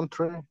another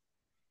country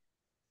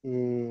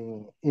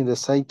in the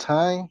same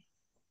time.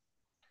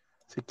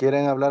 Si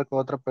quieren hablar con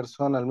otra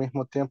persona al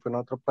mismo tiempo en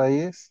otro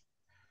país,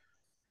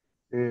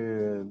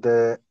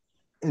 the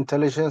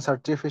intelligence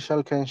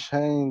artificial can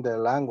change the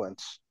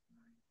language,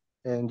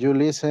 and you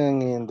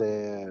listen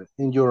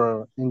in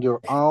your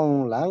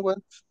own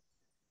language,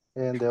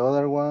 and the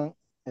other one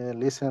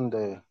listen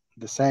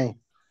the same.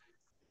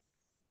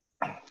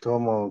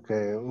 Como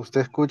que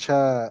usted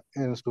escucha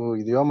en su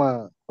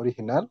idioma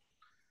original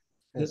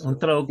Un y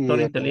traductor la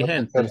otra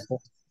inteligente. persona.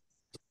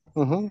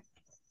 Ujú.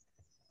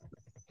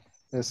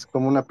 Es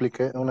como una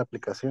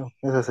aplicación.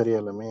 Esa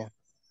sería la mía.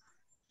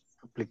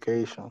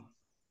 Application.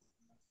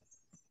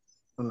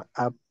 Una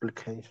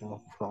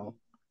application from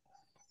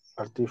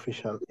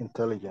artificial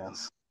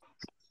intelligence.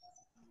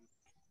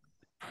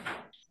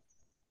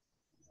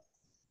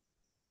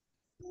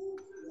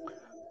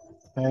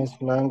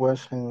 Change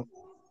language and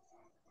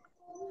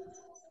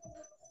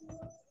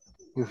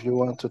if you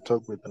want to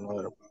talk with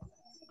another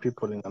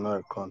people in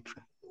another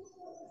country.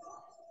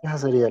 Esa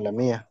sería la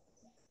mía.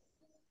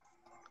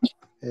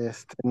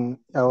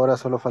 Ahora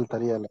solo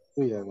faltaría la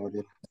tuya,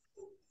 Gabriel.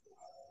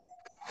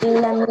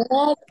 La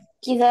mía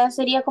quizás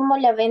sería como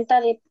la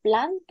venta de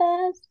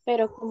plantas,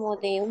 pero como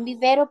de un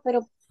vivero,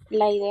 pero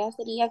la idea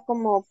sería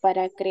como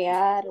para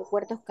crear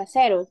huertos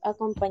caseros,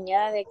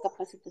 acompañada de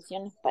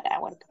capacitaciones para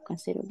huertos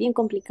caseros. Bien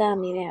complicada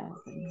mi idea,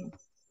 ¿verdad?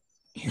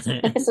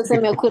 Eso se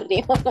me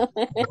ocurrió.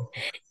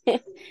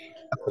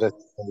 Pero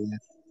está bien.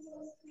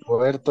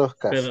 Huertos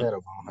Pero,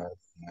 caseros, vamos a ver.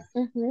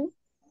 Ujú,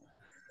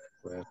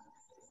 Pues,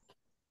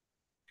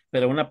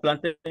 pero una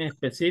planta en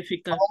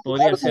específica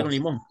podría ser un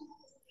limón.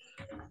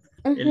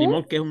 El ujú.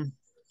 limón que es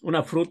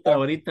una fruta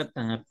ahorita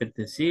tan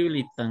apetecible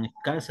y tan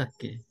escasa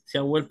que se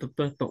ha vuelto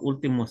todos estos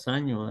últimos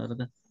años,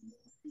 ¿verdad?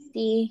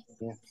 Sí,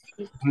 bien.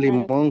 sí, Un claro,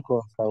 limón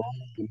con sabor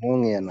a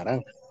limón y a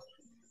naranja.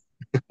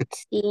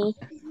 sí.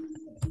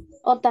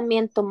 O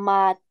también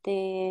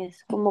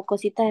tomates, como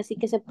cositas así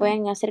que se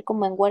pueden hacer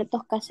como en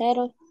huertos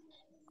caseros,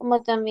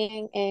 como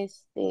también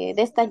de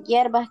estas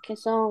hierbas que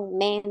son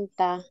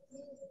menta,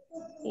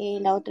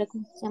 la otra,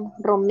 ¿cómo se llama?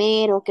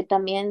 Romero, que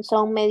también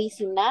son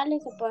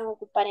medicinales, se pueden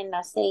ocupar en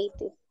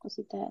aceite,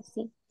 cositas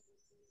así.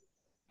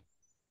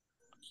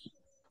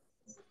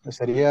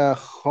 Sería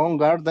home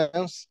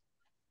gardens,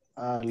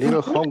 little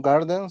Ujú, home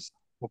gardens,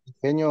 o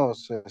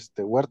pequeños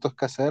huertos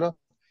caseros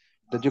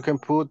that you can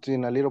put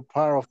in a little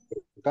part of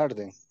the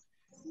garden,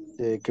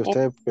 que eh,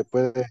 usted que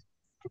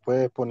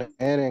puede poner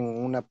en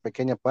una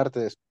pequeña parte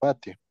de su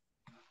patio.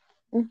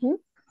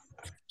 ujú.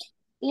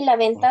 Y la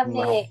venta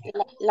Una- de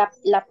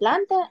la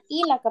planta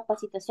y la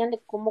capacitación de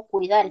cómo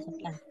cuidar esa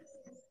planta.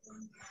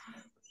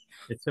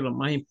 Eso es lo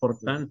más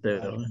importante,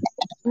 ¿verdad?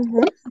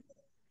 Ujú,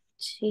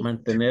 sí,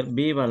 Mantener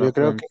viva Yo la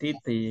creo que,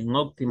 plantita y en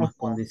óptimas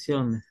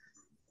condiciones.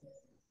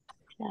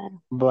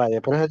 claro.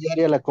 vaya, pero esa ya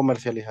sería la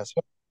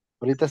comercialización.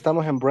 Ahorita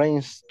estamos en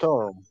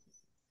brainstorm.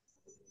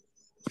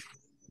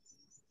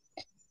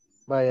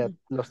 Vaya,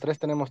 los tres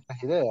tenemos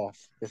tres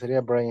ideas, que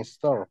sería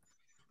brainstorm.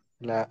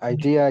 La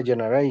idea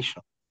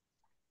generation,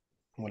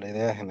 como la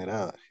idea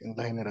generada,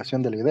 la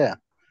generación de la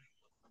idea.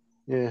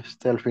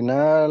 Al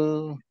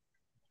final,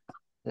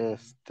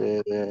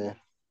 este,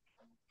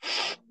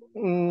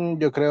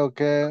 yo creo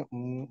que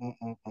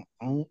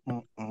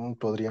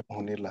podríamos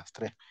unir las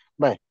tres.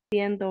 Bye.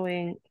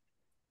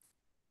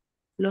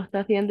 ¿Lo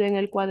está haciendo en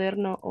el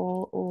cuaderno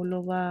o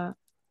lo va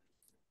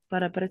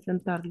para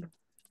presentarlo?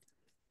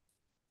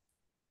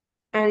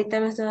 Ahorita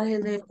lo estoy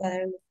haciendo en el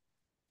cuaderno.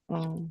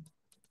 Oh,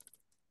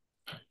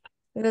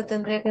 Pero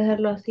tendría que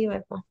hacerlo así,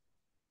 ¿verdad?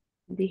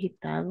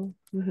 digitado.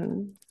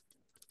 Ujú.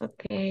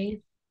 Ok.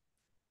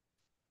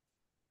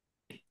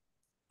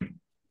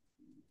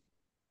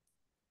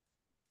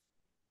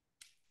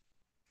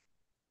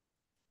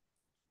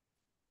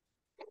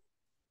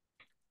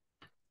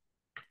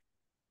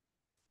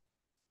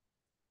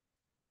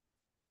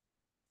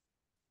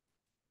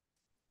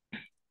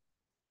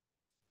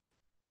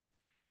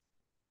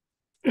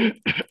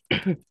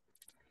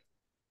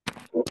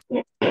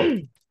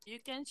 You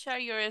can share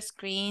your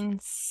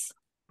screens.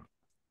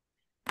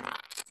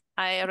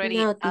 I already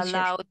No, teacher.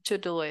 allowed to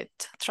do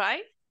it.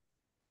 Try.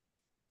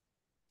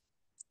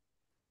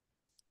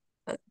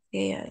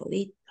 Okay,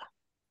 ahorita.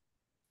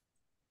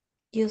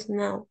 Use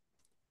now.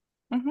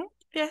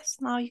 Yes,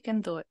 now you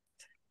can do it.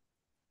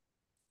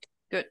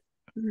 Good.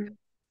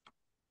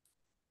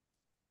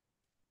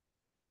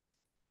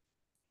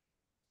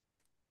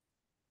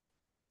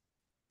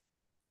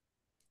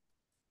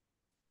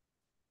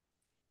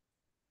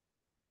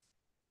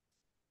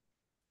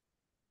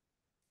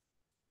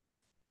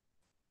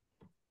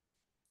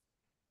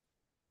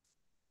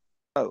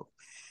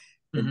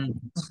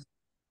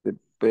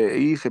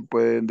 Y se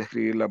pueden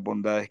describir las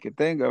bondades que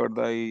tenga,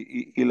 ¿verdad?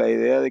 Y la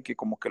idea de que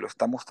como que lo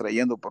estamos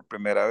trayendo por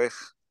primera vez.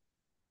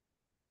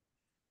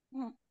 Sí,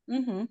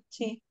 Ujú.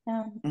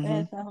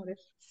 es mejor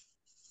eso.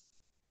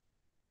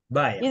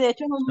 Vaya. Y de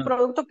hecho es un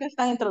producto que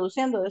están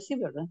introduciendo, decir,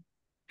 ¿verdad?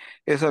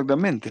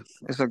 Exactamente,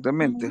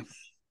 exactamente.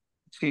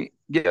 Sí,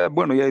 ya,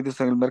 bueno, ya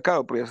está en el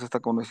mercado, pero ya se está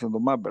conociendo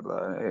más,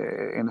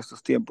 ¿verdad? En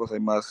estos tiempos hay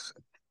más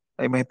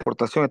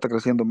importación, está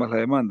creciendo más la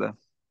demanda.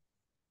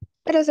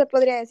 Pero se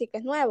podría decir que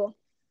es nuevo.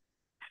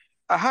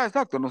 Ajá,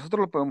 exacto,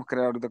 nosotros lo podemos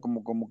crear ahorita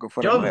como que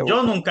fuera Yo, nuevo.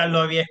 yo nunca lo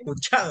había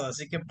escuchado,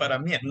 así que para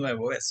mí es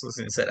nuevo eso,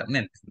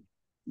 sinceramente.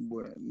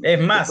 Bueno, Es ya te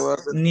voy a más,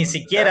 hacer, ni ya,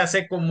 siquiera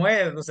sé cómo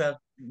es, o sea,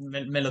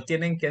 me lo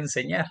tienen que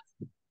enseñar.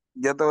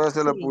 ya te voy a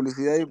hacer la Sí.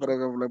 publicidad ahí para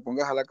que le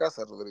pongas a la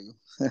casa, Rodrigo.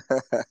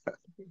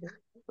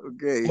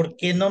 Ok. ¿Por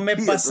qué no me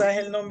Sí, entonces, pasas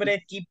el nombre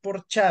aquí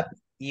por chat?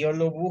 Y yo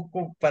lo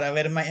busco para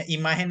ver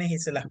imágenes y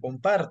se las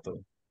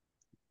comparto.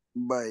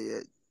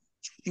 vaya,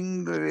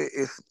 chingle,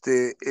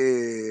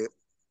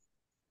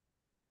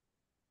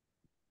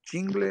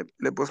 chingle,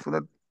 le puedes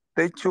poner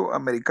techo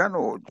americano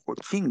o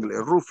chingle,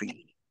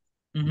 roofing.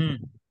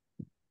 Ujú.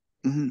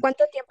 Ujú.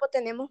 ¿Cuánto tiempo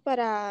tenemos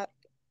para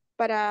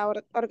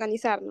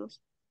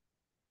organizarnos?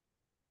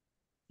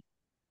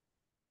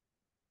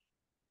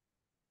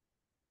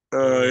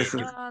 Eso es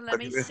Let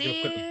me Yo creo.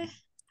 see.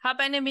 How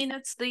many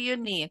minutes do you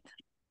need?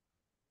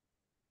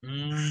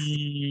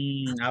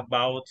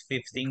 About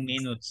 15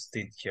 minutes,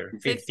 teacher.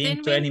 15,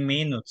 15 20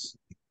 minutes?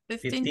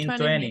 minutes. 15, 15,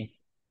 20 minutes.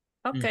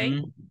 20. Okay.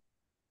 Ujú.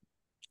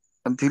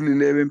 until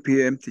 11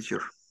 p.m.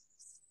 teacher.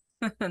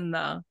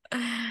 No.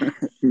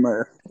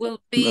 Ma-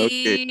 Will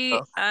Okay, be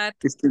at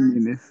 15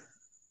 minutes.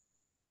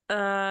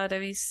 let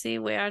me see,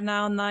 we are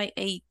now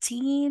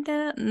 9:18,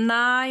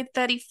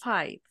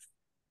 9:35.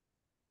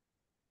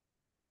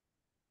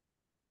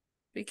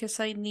 Because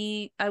I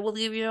will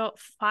give you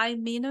 5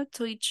 minutes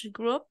to each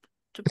group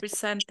to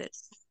present it.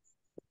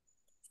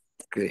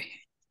 Okay,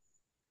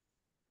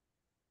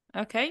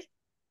 Okay?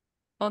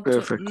 On to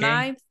perfect.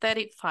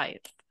 9:35.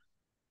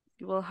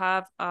 You will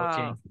have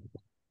Okay.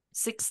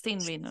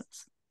 16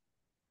 minutes.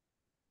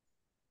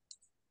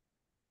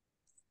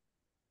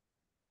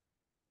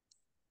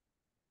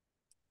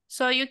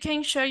 So you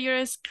can share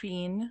your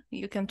screen.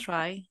 You can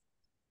try.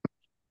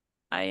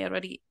 I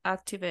already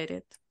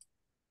activated.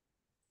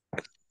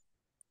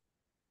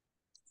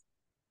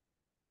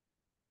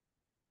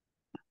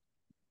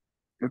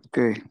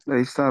 Okay,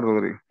 ahí está,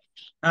 Rodrigo.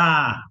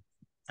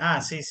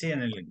 Sí,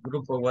 en el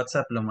grupo de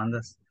WhatsApp lo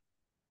mandas.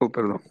 Oh,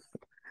 perdón.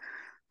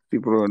 Sí,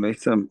 pero bueno, ahí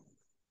están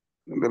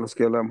de los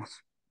que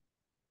hablamos.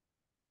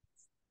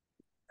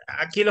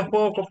 Aquí los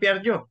puedo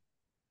copiar yo.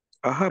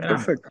 Ajá, Espérame.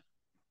 perfecto,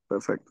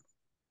 perfecto.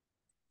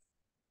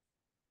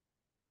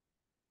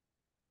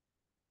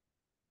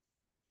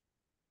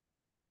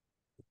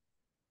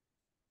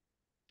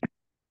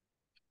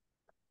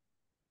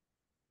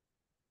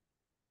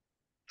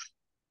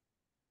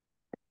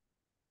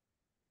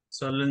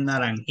 Solo el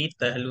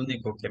naranjita es el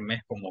único que me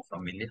es como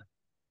familiar.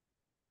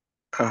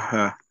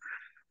 Ajá,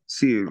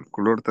 sí, el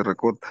color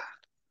terracota.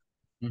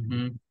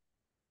 Ujú.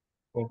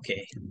 Ok,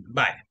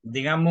 vale.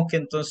 Digamos que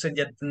entonces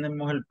ya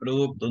tenemos el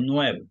producto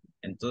nuevo.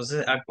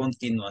 Entonces, a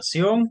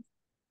continuación,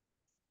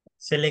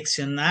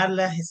 seleccionar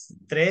las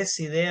 3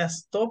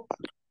 ideas top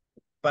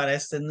para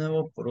este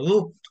nuevo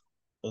producto.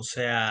 O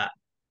sea,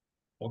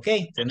 ok,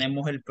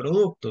 tenemos el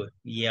producto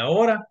y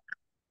ahora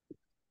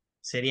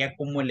sería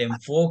como el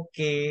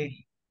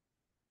enfoque,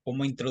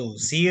 cómo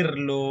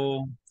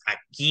introducirlo, a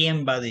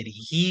quién va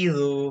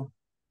dirigido,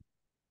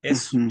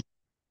 eso.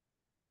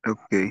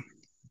 Ok.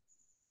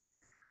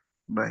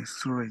 By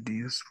store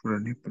ideas for a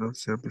new product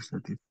service.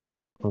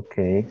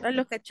 Okay. A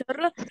los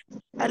cachorros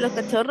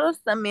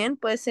también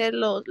puede ser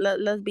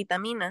las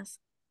vitaminas.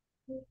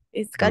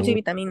 Es calcio y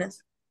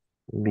vitaminas.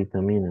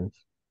 Vitaminas.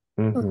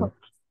 Ujú.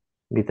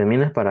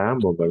 Vitaminas para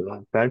ambos,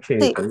 ¿verdad? Calcio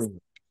y Sí,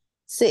 vitaminas.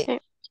 sí.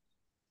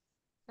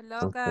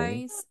 Hello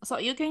Okay. guys. So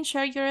you can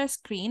share your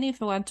screen if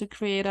you want to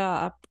create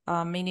a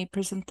mini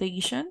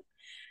presentation,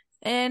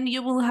 and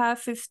you will have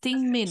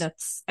 15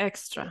 minutes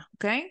extra,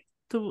 okay?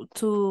 To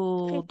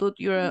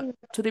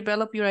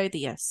develop your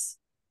ideas.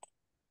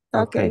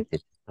 Okay. Okay.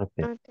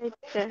 Okay. Okay,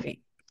 teacher. Okay.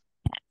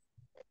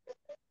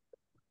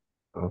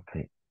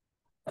 Okay.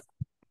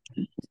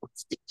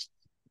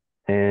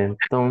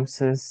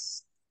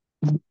 Entonces,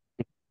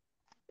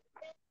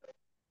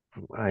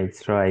 I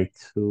try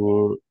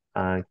to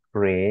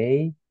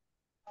create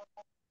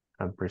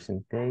a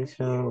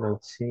presentation.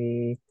 Let's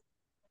see.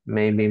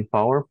 Maybe in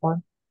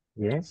PowerPoint.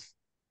 Yes.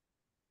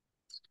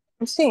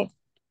 Sí.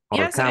 Or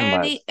Yes,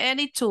 Canvas.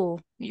 any tool.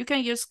 You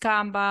can use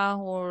Canva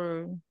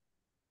or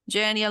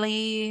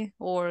Genially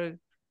or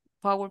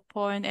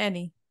PowerPoint,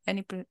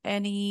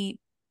 any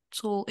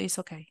tool is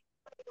okay.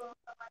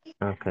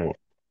 Okay.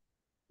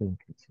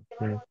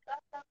 Okay.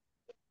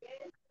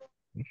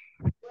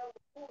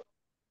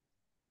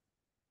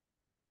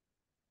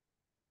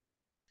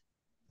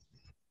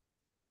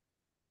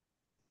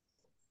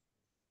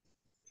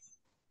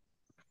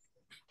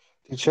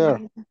 Teacher,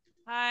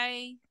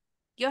 Hi.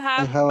 You I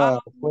have have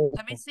a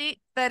let me question.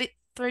 see,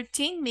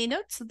 13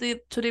 minutes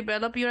to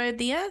develop your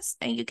ideas,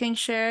 and you can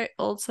share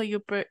also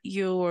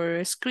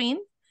your screen.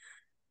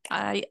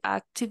 I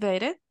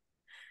activated.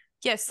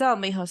 Yes, tell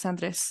me, Jose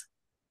Andres.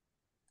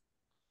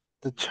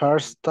 The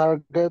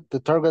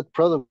target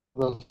product,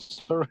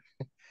 sorry.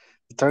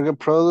 The target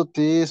product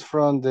is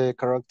from the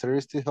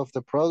characteristic of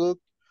the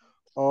product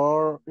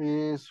or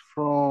is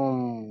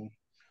from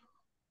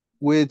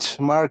which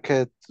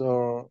market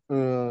or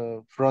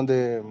from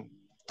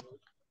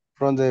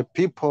the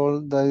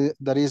people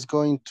that is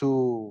going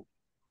to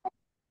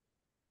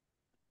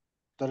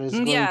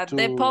Yeah, the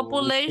receive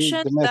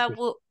population the that message.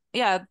 will,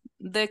 yeah,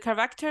 the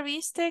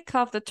characteristic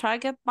of the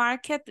target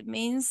market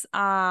means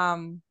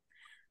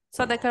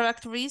so the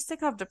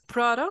characteristic of the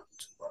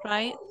product,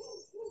 right?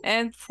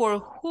 And for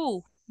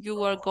who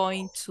you are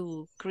going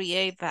to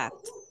create that.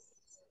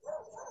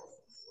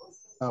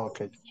 Oh,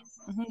 okay.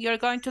 You're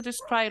going to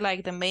describe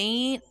like the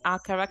main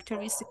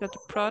characteristic of the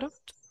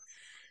product,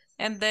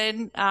 and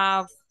then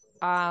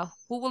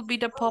who will be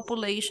the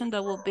population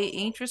that will be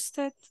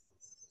interested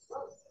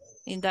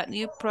in that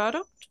new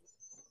product,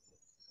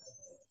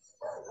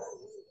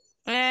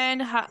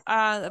 and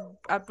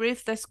a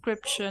brief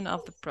description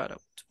of the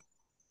product.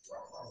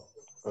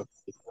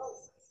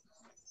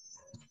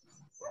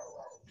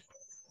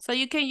 So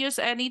you can use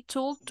any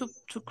tool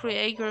to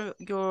create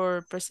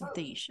your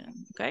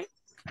presentation, okay?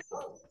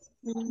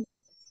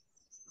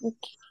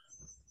 Okay.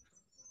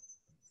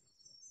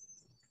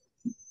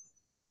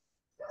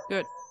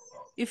 Good.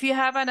 If you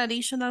have an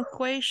additional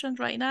question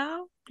right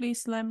now,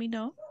 please let me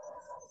know.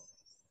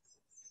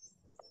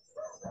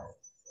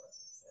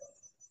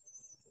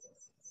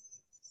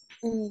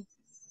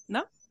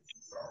 No?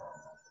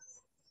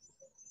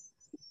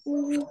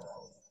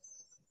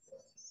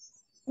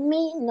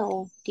 Me,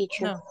 no,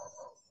 teacher. No.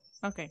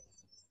 Okay.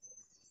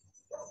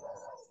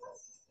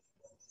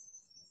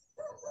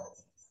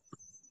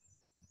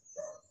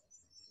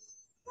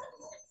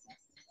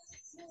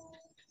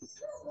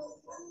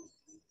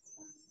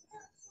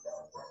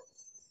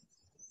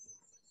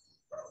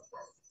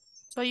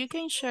 So you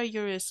can share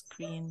your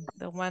screen,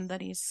 the one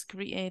that is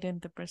creating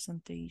the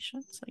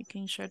presentation. So you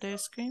can share the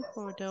screen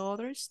for the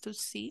others to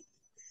see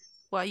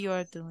what you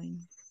are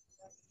doing.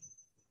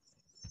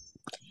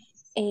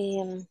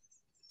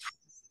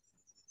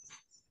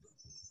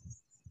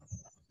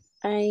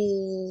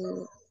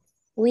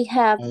 We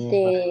have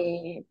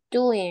the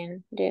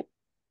doing the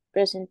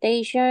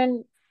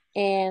presentation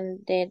and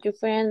the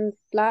different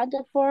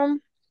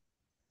platform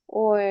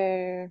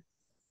or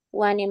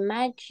one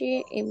image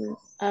in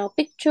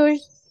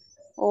pictures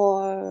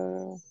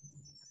or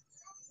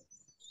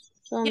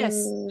some. Yes.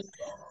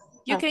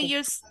 You can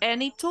use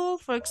any tool.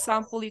 For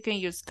example, you can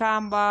use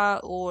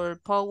Canva or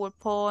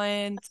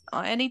PowerPoint,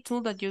 or any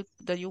tool that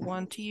you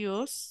want to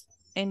use,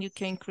 and you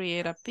can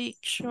create a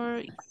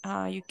picture.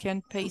 You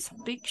can paste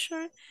a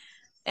picture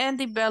and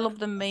develop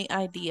the main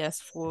ideas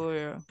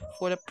for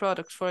the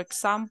product. For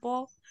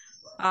example,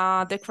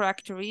 the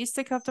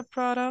characteristic of the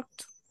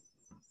product,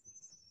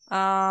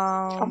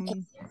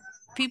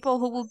 people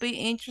who will be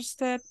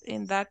interested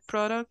in that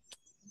product,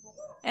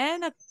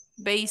 and a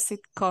basic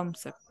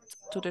concept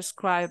to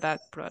describe that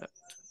product.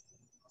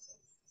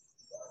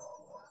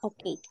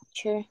 Okay,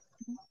 teacher.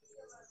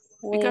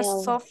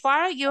 Because so Well,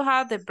 far you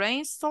have the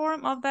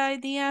brainstorm of the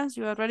ideas.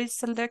 You already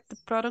select the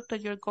product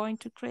that you're going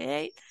to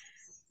create.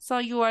 So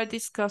you are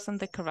discussing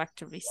the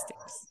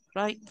characteristics,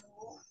 right?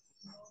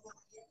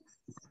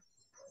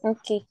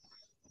 okay.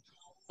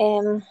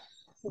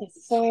 The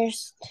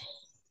first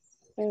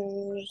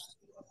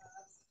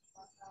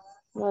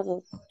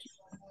model.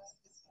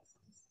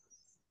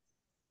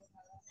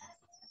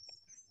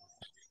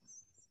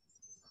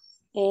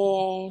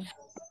 Uh,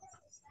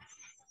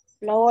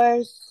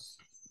 flowers,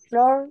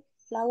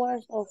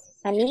 flowers of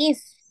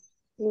anise,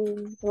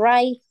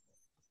 rice,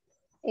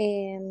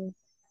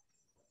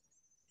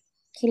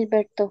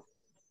 Gilberto.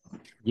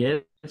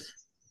 Yes.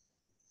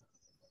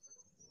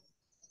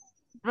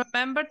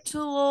 Remember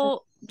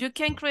you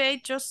can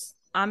create just,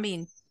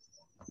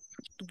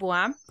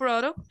 one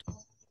product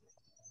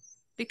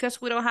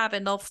because we don't have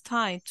enough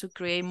time to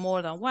create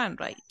more than one,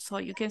 right? So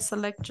you can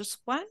select just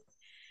one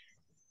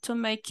to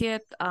make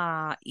it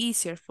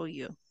easier for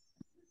you.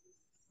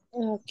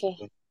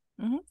 Okay.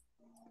 Mhm.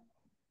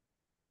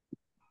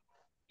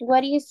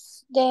 What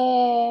is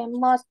the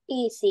most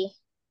easy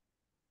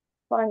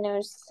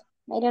corners?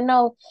 I don't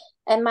know.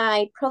 And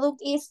my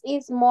product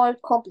is more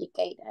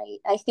complicated,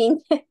 I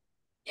think.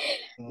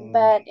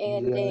 But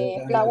the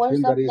Yeah, I flowers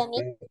think of that is the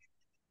Nile.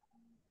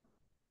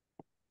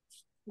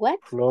 What?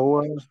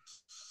 flowers.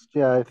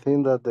 Yeah, I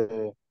think that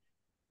the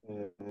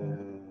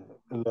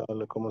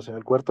como se llama,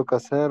 el huerto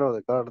casero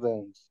de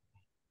Gardens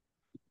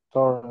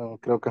Store,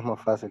 creo que es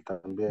más fácil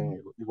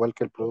también, igual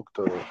que el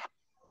producto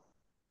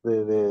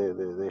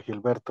de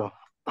Gilberto.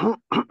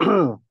 Ese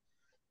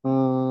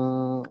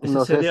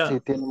No sé sería si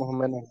tiene más o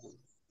menos.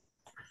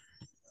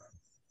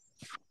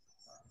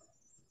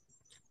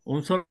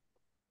 un solo.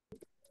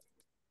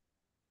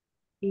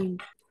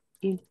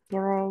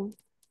 Improve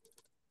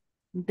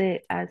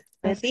the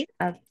 ¿Así?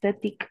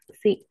 aesthetic,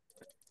 sí.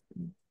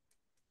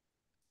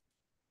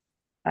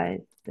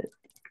 Aesthetic.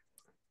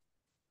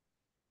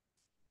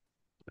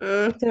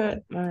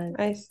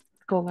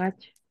 Con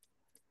H.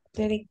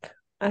 Aesthetic.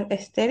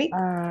 Aesthetic.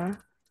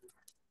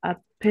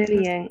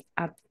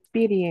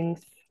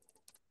 Appearance.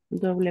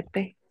 Doble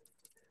P.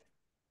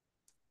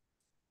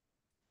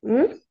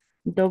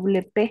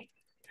 Doble P.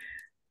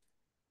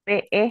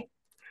 P-E.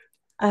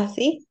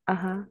 ¿Así?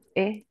 Ajá.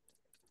 E.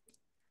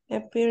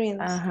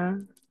 Appearance. Ajá.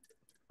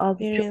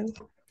 Appearance.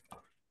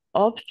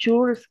 Of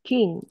your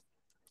skin.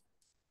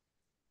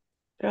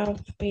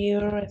 Of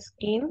your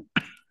skin.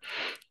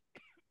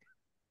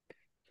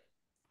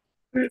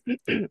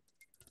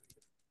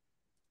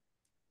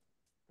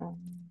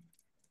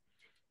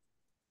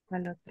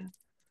 ¿Cuál otra?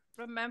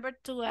 Remember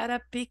to add a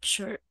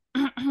picture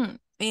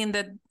in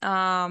the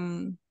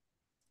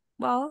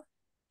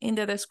in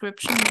the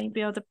description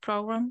maybe of the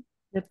program.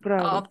 The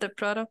product. Of the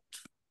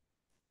product.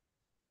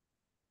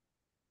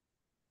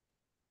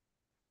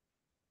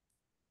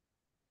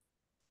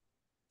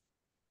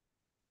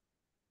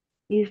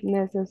 Is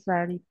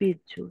necessary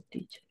picture,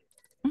 teacher.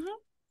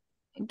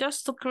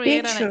 Just to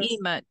create an Picture.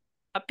 image,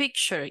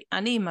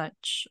 an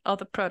image of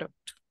the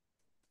product.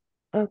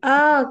 Okay.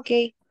 Ah,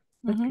 ok.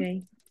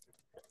 Okay.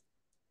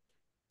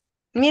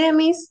 Mire,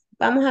 Miss,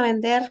 vamos a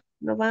vender,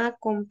 nos van a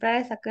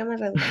comprar esa crema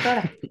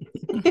reductora.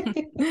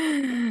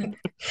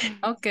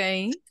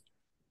 Okay.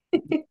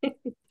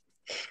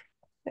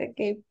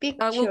 Okay,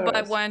 I will buy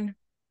pictures. one.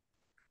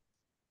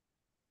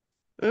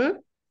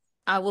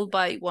 I will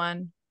buy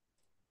one.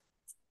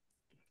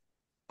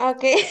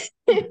 Okay.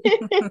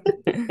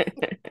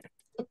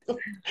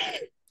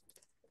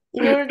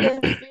 You're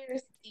the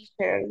first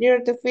teacher.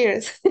 You're the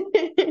first.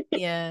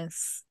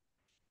 Yes.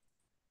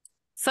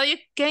 So you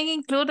can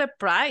include a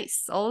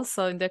price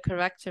also in the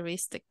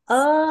characteristics.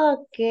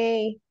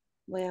 Okay.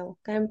 Well,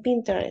 can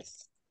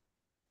Pinterest.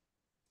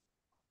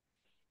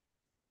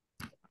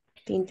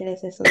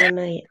 Pinterest es una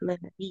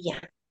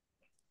maravilla.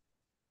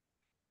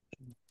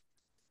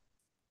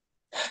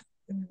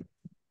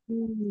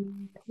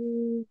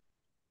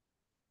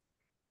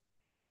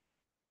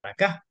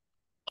 Acá.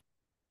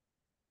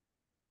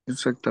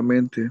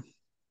 Exactamente.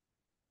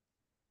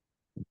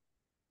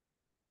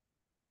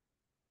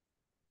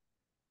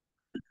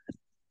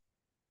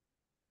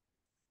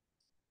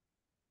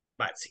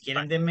 Va, si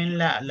quieren, denme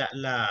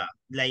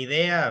la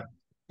idea,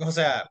 o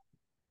sea,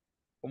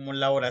 como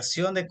la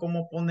oración de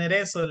cómo poner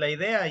eso, la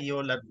idea, y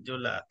yo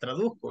la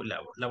traduzco,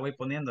 la voy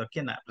poniendo aquí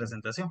en la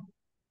presentación.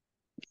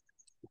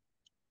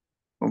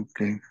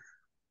 Ok.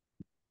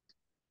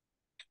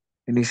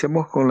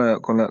 Iniciamos con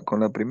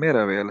la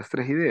primera, vea, las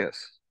tres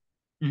ideas.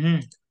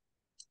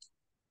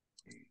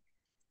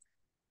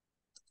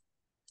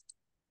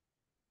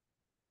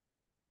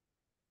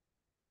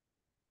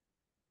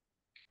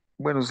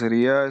 Bueno,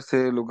 sería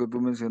lo que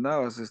tú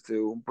mencionabas,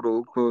 un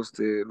producto,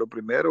 lo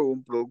primero,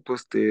 un producto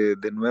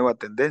de nueva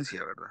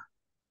tendencia, ¿verdad?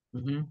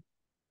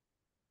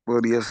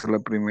 Podría ser la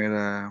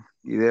primera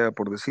idea,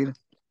 por decir.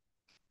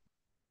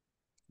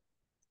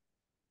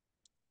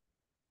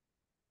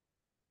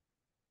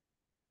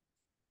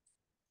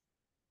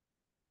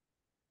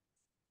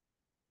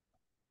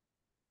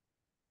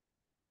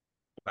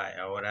 Vale,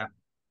 ahora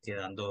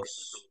quedan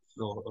dos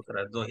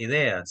otras dos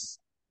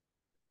ideas.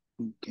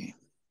 Okay.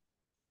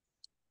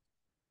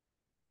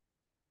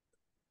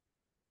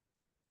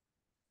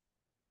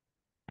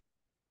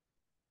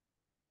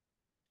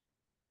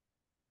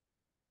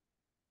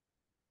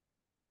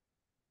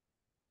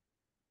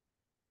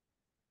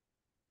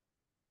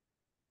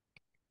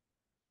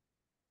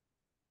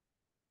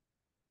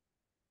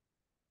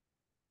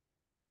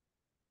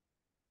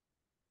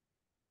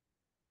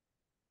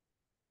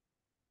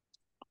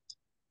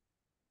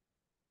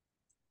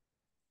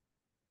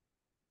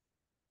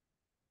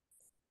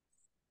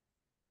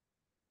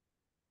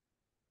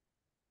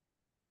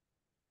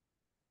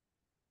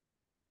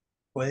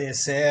 Puede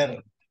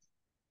ser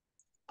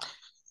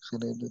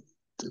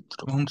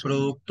un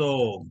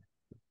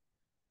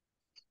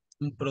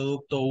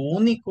producto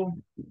único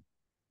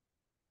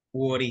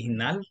u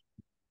original.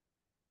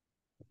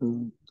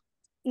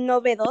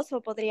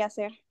 Novedoso podría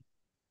ser.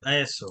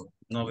 Eso,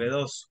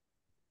 novedoso.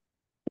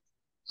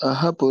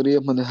 Ajá,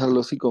 podrías manejarlo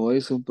así como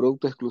dice, un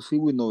producto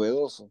exclusivo y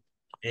novedoso. O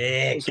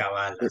sea,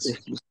 Cabalas.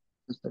 exclusivo,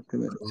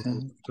 exactamente. Ajá.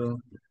 Producto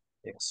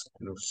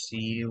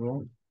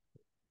exclusivo.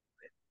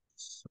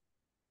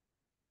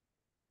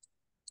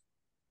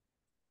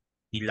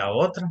 ¿Y la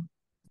otra?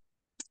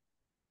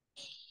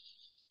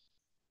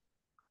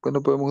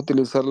 Bueno, podemos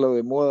utilizarla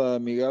de moda,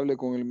 amigable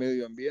con el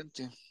medio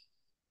ambiente.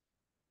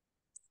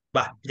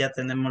 Va, ya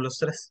tenemos los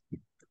tres.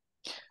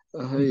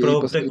 Ajá, Un y ahí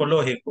producto pasa.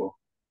 ecológico.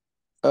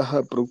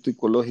 Ajá, producto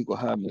ecológico,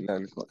 ajá,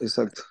 amigable,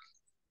 exacto.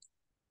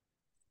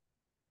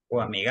 O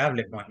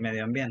amigable con el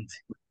medio ambiente.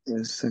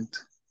 Exacto.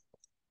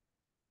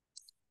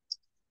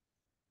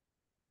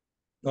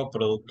 O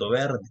producto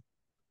verde.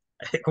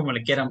 Como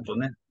le quieran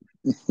poner.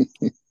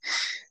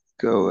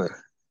 Qué bueno.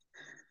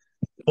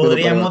 Bueno,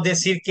 Podríamos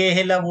decir que es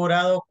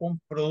elaborado con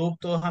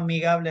productos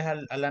amigables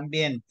al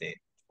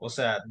ambiente. O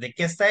sea, ¿de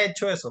qué está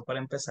hecho eso para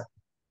empezar?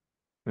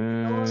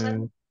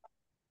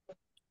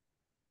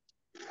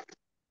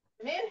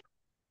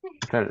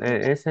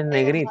 Es en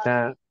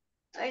negrita.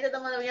 Ahí está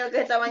tomando vino que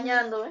se está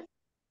bañando, ¿eh?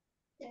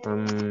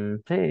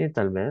 Sí,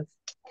 tal vez.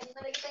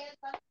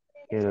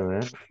 Quiero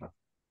ver.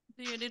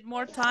 Do you need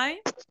more time?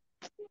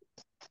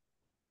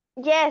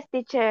 Yes,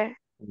 teacher.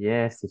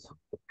 Yes.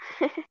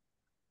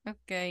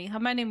 Okay, how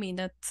many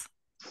minutes?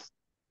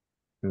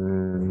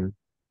 30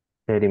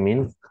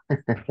 minutes.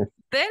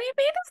 30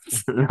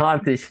 minutes? No,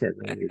 teacher.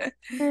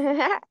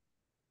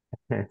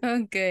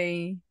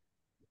 Okay.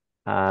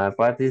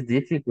 But it's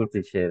difficult,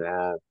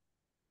 teacher,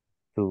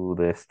 to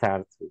the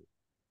start to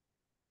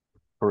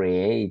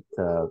create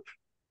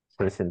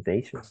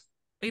presentations.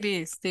 It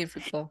is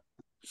difficult.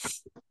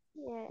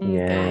 Yeah.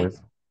 Okay.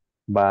 Yes,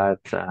 but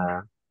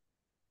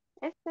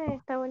Este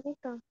está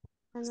bonito.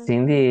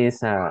 Cindy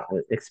is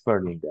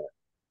expert in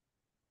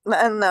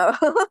No.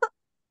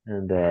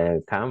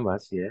 the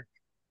canvas, yeah.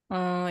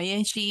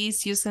 And she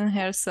is using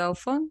her cell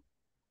phone?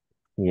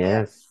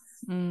 Yes.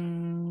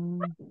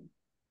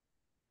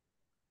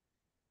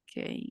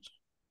 Okay.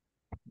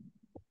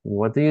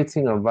 What do you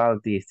think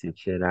about this,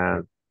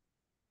 teacher?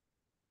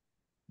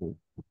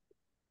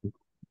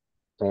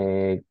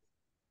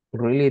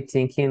 Really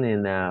thinking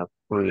in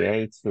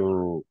create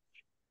to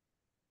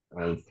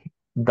uh,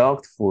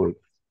 dog food,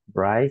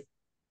 right?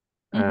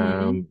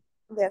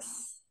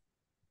 Yes.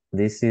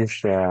 This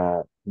is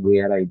a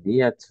weird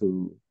idea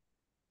to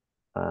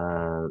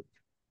uh,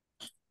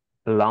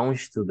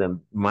 launch to the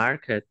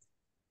market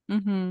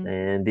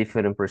and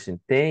different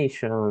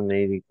presentation.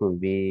 Maybe it could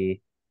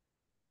be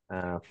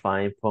 5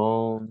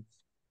 pounds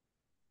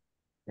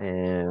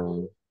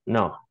and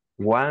no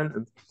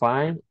 1,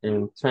 5,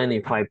 and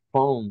 25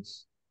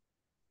 pounds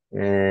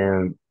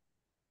and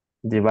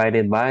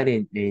divided by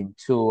it in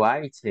two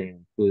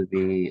items could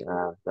be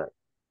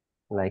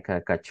like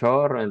a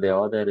cachorro and the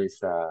other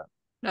is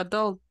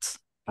Adult.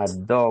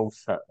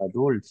 adults.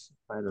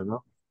 I don't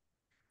know.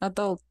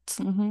 Adult.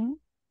 Mhm.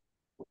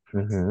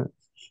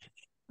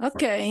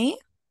 Okay.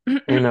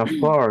 And of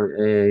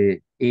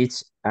course,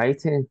 each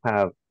item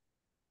have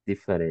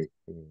different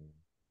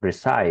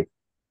receipt.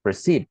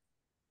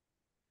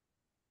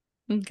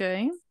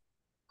 Okay.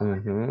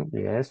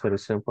 Yes, for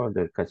example,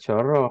 the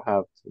cachorro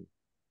have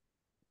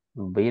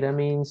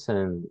vitamins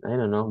and I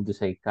don't know how to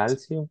say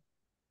calcium.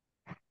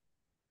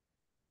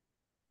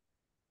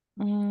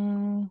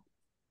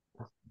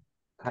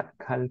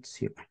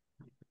 Calcium.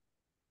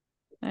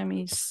 Let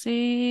me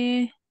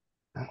see.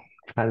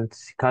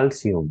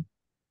 Calcium.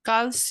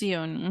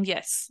 Calcium.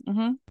 Yes.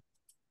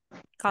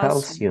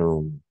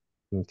 Calcium.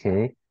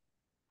 Okay.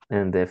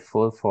 And the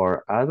food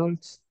for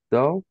adults,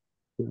 though,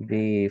 could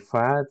be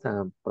fat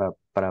and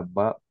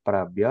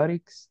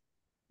probiotics,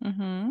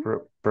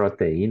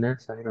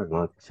 proteins, I don't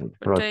know,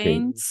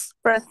 Proteins.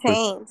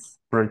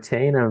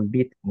 protein and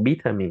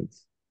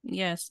vitamins.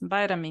 Yes,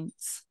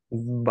 vitamins.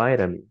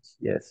 Vitamins,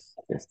 yes.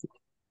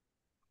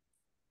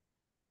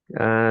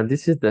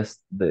 This is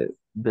the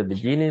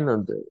beginning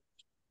of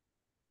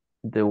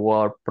the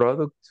word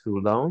product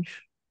to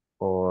launch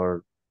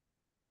or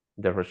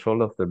the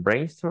result of the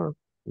brainstorm,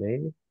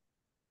 maybe.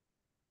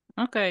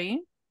 Okay.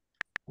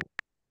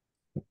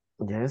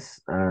 Yes.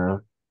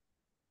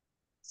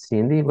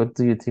 Cindy, what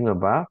do you think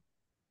about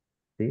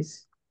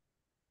this?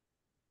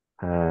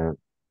 I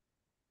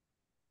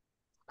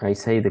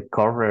say the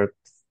correct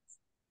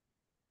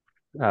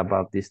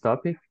about this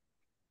topic.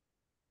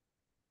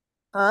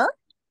 ¿Ah?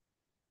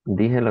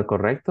 ¿Dije lo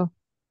correcto?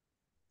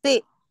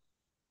 Sí.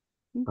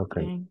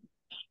 Okay.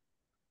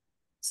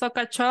 So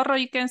cachorro,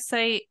 you can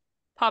say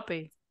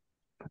puppy.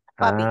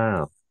 Puppy.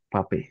 Ah,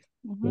 puppy.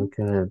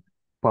 Okay,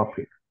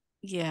 puppy.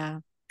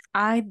 Yeah.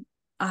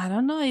 I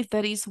don't know if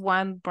there is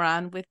one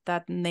brand with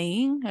that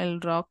name, El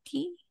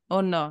Rocky,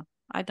 or no.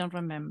 I don't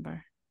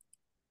remember.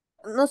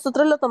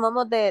 Nosotros lo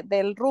tomamos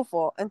del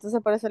Rufo,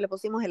 entonces por eso le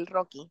pusimos el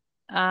Rocky.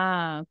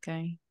 Ah,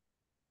 okay.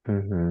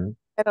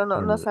 Pero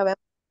no sabemos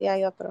si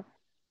hay otro.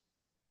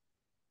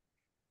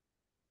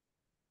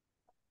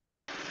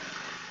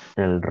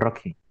 El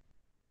Rocky.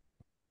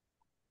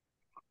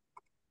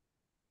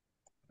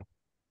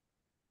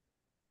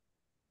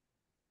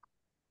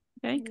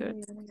 Okay,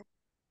 good.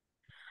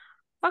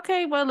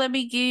 Okay, well, let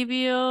me give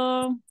you...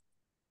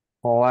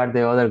 How are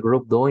the other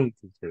group doing,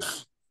 teacher?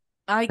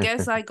 I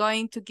guess I'm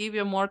going to give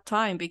you more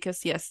time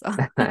because, yes.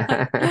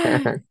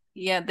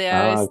 Yeah, they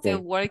are still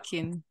Okay.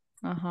 working.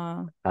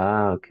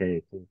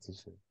 Okay,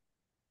 teacher.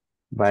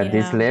 But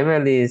this Yeah.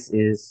 level is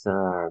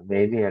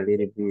maybe a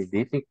little bit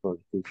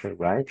difficult, teacher,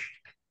 right?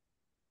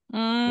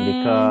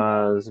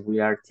 Because we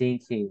are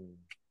thinking.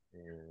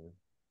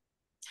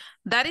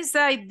 That is the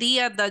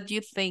idea that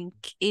you think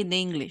in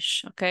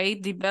English, okay?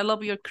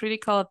 Develop your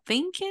critical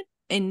thinking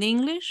in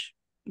English.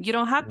 You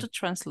don't have to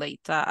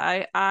translate.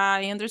 I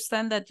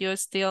understand that you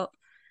still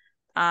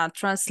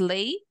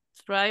translate,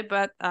 right?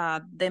 But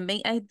the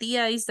main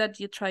idea is that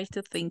you try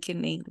to think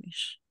in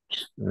English.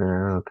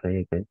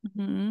 Okay.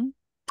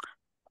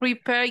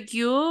 Prepare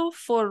you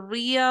for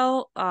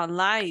real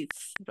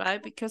life,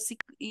 right? Because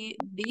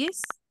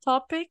this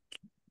topic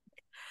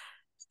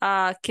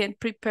can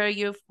prepare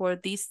you for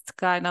these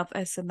kind of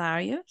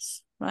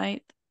scenarios,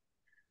 right?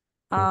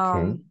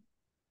 Okay.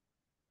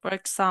 For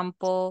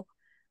example,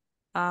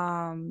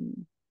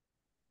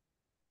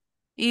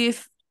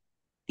 if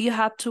you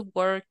had to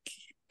work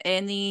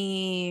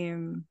any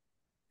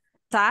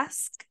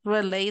task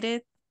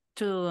related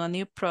to a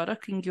new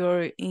product in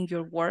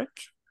your work,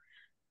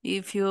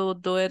 if you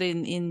do it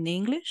in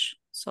English,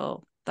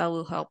 so that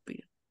will help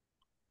you.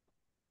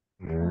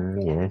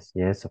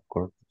 Yes, of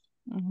course.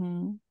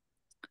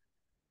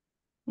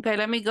 Okay,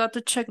 let me go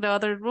to check the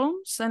other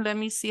rooms and let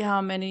me see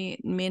how many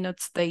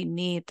minutes they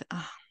need.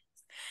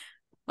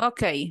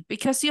 Okay,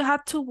 because you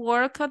had to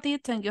work on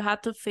it and you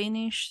had to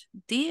finish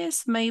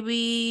this,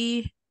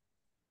 maybe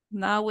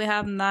now we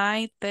have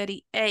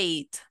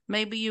 9:38.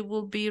 Maybe you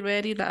will be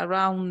ready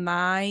around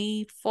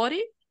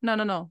 9:40?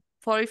 No,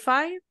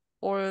 45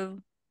 or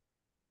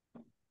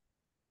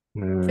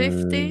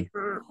 50?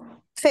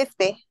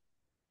 50.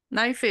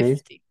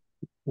 9:50.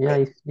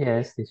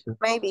 Yes, teacher.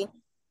 Maybe.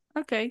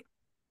 Okay.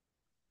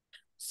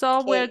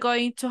 So we're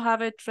going to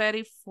have it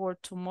ready for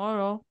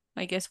tomorrow.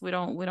 I guess we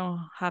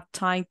don't have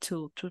time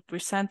to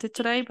present it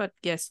today, but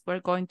yes, we're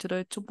going to do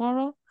it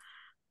tomorrow.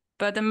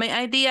 But the main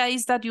idea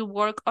is that you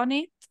work on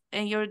it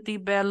and you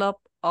develop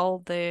all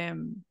the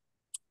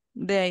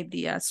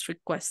ideas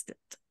requested.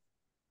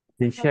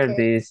 Teacher,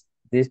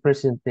 this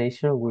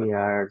presentation we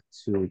are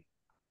to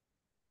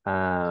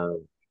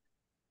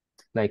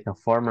like a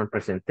formal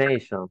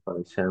presentation. For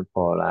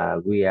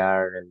example, we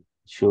are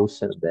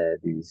choosing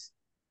this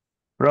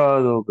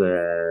product.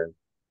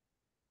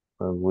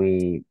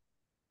 We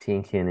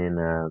thinking in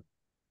a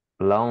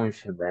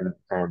launch then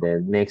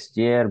the next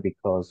year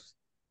because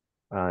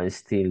it's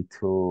still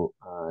to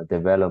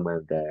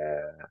development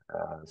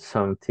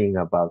something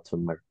about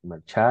some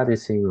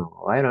merchandising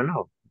or I don't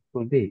know.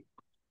 Could be.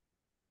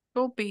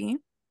 Could be.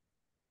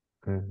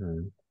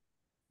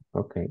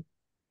 Okay.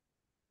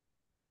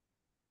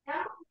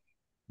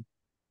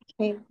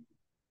 Okay.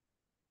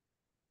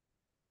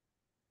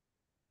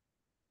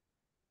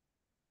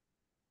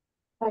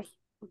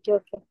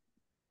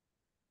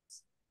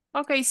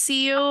 Okay,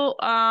 see you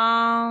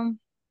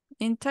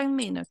in 10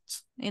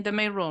 minutes in the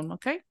main room,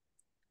 okay?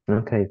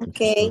 Okay.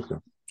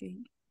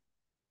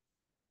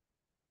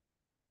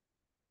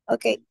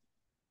 Okay.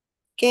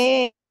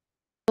 ¿Qué?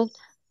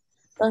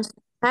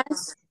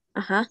 Entonces,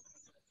 ajá.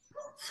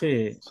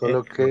 Sí.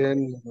 Solo que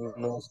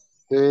no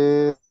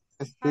sé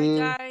Hi si...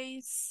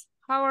 guys,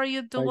 how are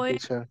you doing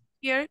teacher.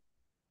 here?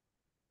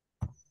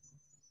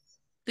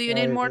 Do you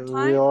need more We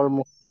time?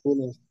 almost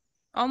finished.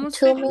 Almost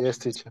finished? Yes,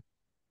 teacher.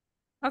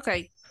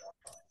 Okay,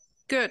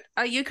 good.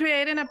 Are you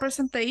creating a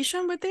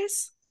presentation with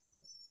this?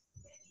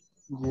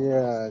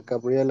 Yeah,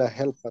 Gabriela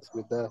help us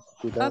with that.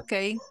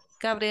 Okay,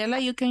 Gabriela,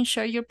 you can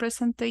share your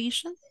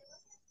presentation.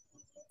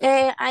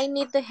 I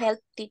need the help,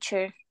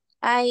 teacher.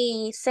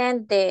 I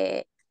send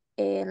the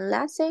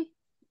enlace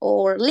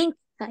or link.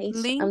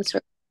 I'm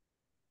sorry.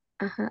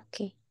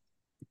 Okay.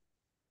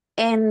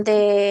 And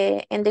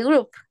the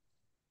group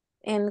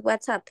and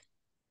WhatsApp.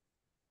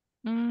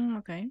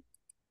 Okay.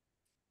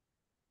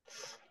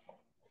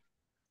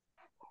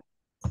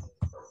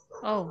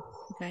 Oh,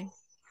 okay.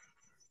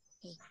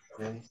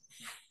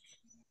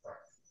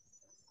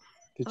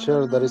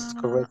 Teacher, that is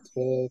correct.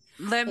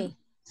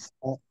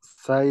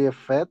 Side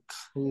effect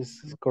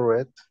is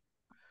correct.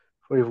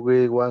 Or if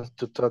we want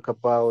to talk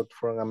about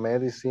from a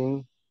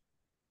medicine,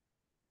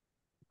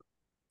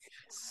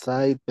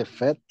 side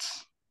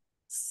effects.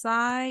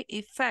 Side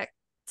effect.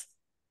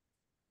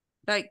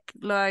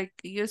 Like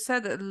you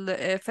said,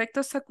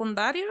 efectos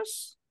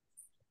secundarios.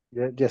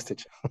 Yeah, yes,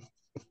 teacher.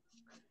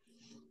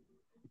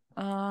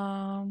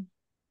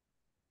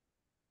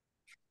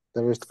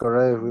 That is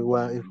correct.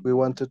 If we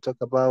want to talk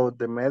about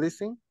the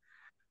medicine,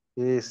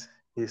 is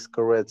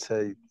correct.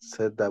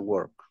 Said that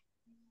work.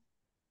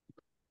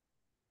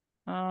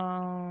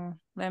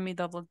 Let me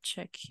double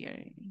check here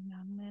in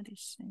a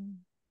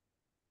medicine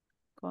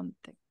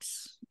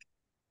context.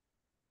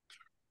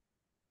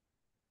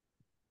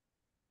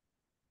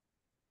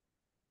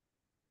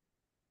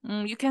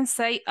 You can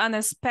say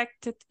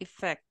unexpected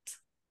effect.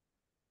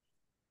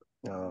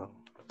 Oh,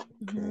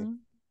 okay.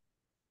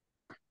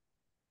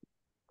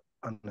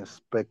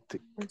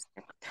 Unexpected.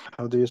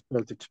 How do you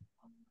spell it?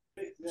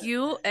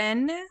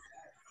 UNEXPECTED.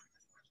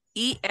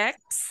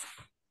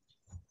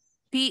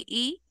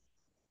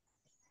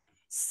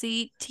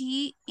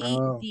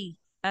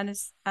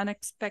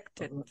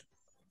 Unexpected.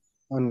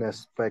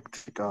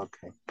 Unexpected.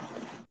 Okay.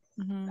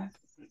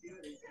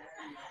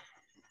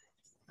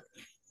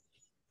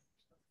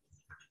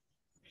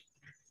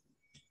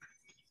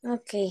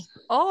 Okay.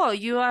 Oh,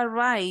 you are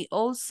right.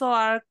 Also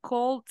are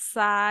called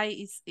side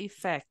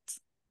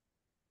effect.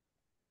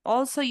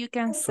 Also, you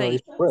can say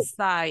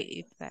side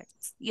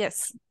effects.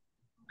 Yes.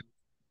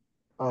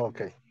 Oh,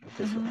 okay.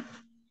 Okay, so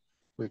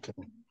we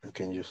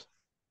can use.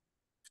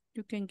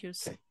 You can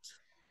use it.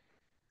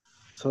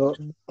 So,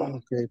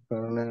 okay,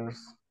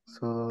 partners.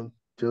 So,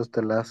 just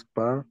the last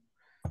part.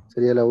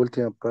 Sería la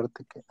última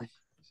parte que.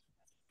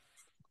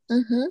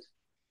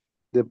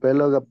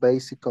 Develop a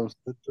basic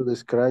concept to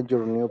describe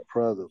your new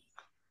product.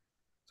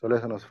 Solo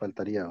eso nos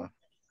faltaría, ¿no?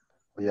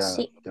 O ya,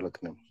 sí. Ya lo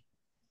tenemos.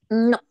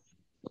 No,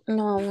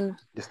 no.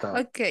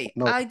 Okay,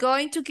 no. I'm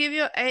going to give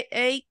you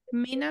 8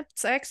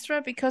 minutes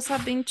extra because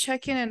I've been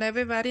checking and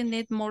everybody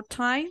need more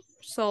time.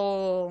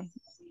 So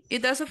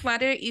it doesn't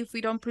matter if we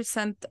don't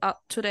present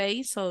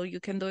today, so you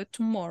can do it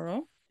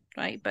tomorrow,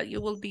 right? But you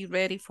will be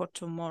ready for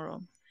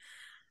tomorrow.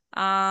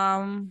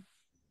 Now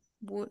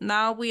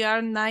we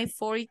are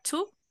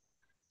 9:42.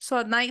 So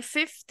at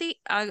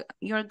 9:50,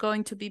 you're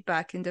going to be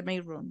back in the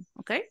main room,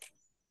 okay?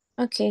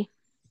 Okay.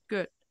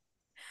 Good.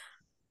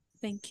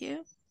 Thank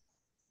you.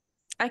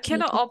 I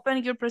cannot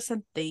open your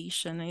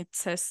presentation. It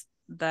says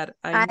that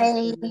I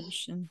need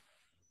permission.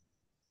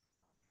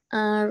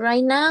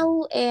 Right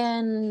now,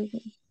 and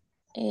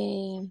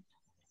they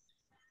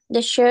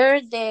share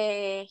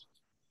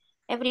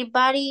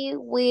everybody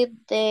with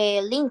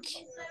the link.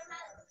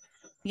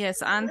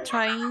 Yes, I'm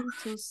trying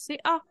to see.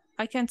 Oh,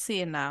 I can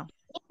see it now.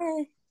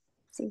 Yeah.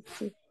 Sí,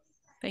 sí.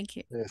 Thank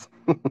you. Yes.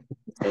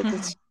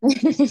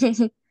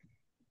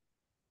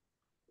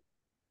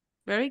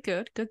 Very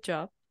good. Good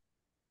job.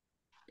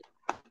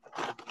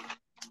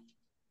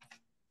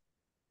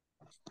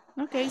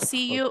 Okay,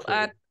 see you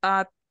at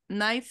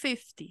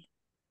 9:50.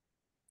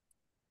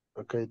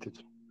 Okay,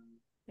 teacher.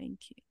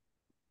 Thank you.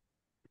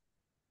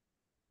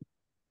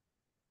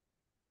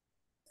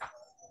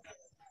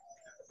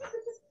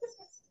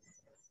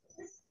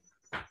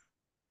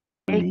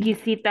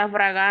 Exquisita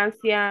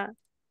fragancia.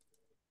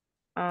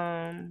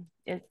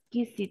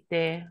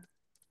 Exquisite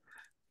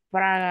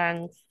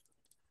fragrance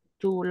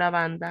to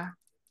lavanda.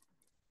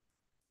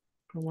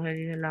 ¿Cómo se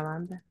dice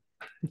lavanda?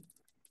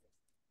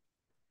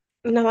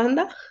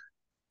 ¿Lavanda?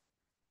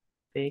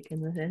 Sí, que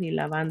no sé si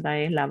lavanda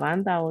es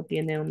lavanda o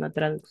tiene una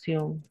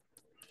traducción.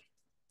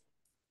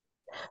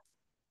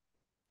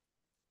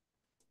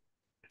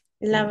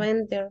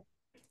 Lavender.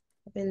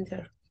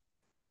 Lavender.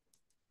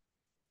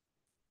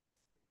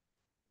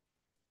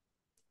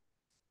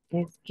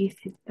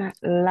 Exquisita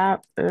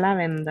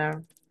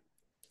lavender.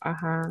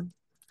 Ajá.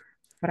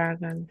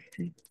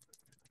 Fragance.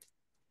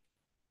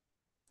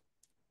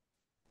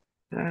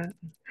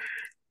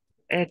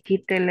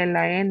 Quítele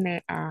la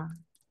N a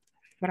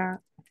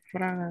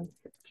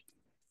fragance.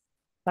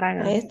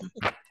 Fragance.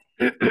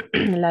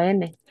 La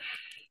N.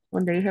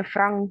 Donde dije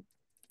Frank.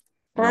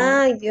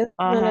 Ay, Dios,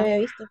 no lo Ajá. había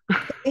visto.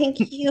 Thank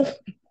you.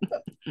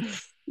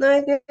 No,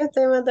 es que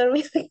estoy más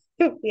dormida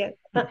que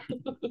acá.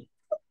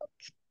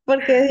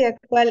 Porque decía,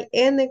 ¿cuál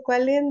N?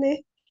 ¿Cuál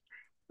N?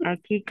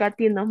 Aquí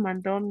Katy nos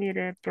mandó,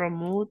 mire,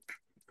 promote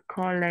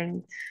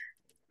collagen,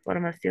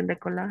 formación de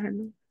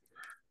colágeno.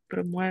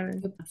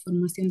 Promueve.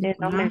 Formación de Los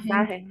colágeno.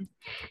 mensajes.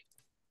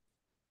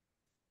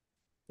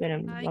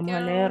 Esperen, vamos a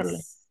leerle.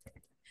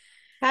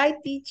 Hi,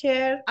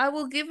 teacher. I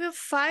will give you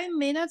 5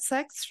 minutes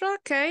extra,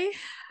 okay?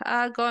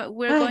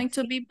 We're going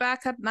to be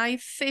back at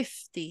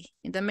 9:50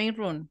 in the main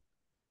room.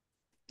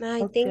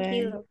 Ay, thank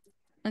you.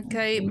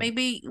 Okay,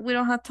 maybe we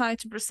don't have time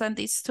to present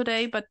this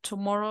today, but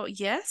tomorrow,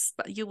 yes,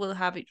 but you will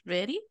have it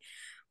ready.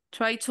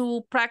 Try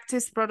to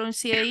practice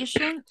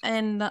pronunciation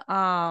and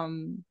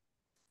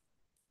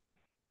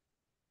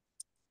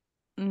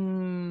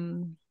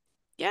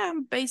yeah,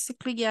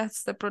 basically,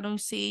 yes, the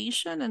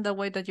pronunciation and the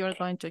way that you're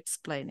going to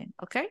explain it,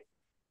 okay?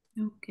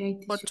 Okay,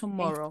 For teacher.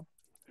 tomorrow.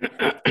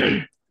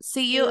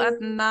 See you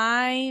at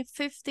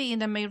 9:50 in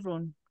the main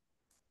room.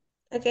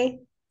 Okay.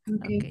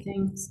 Okay,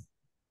 thanks.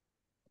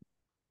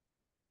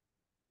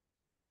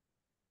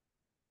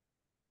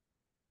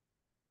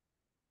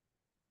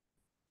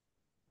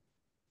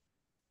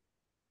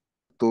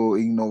 Tu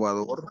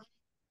innovador.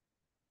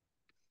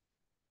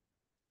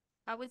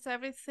 How is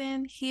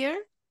everything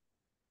here?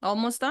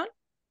 Almost done?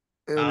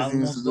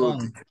 Everything's Almost good.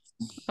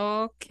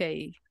 done.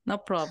 Okay, no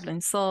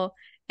problem. So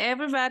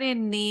everybody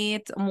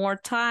needs more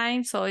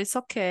time, so it's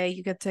okay.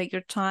 You can take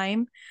your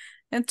time.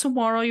 And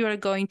tomorrow you are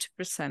going to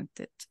present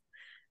it.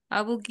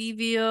 I will give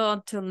you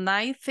until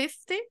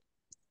 9:50.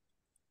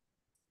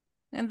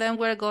 And then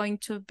we're going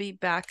to be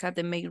back at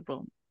the main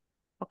room.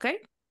 Okay?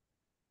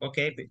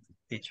 Okay,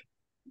 teacher.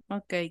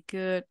 Okay,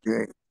 good.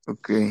 Okay,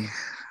 okay.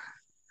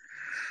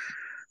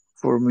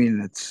 4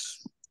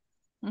 minutes.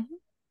 Mhm.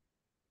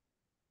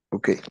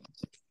 Okay,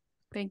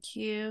 Thank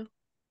you.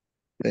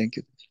 thank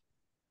you.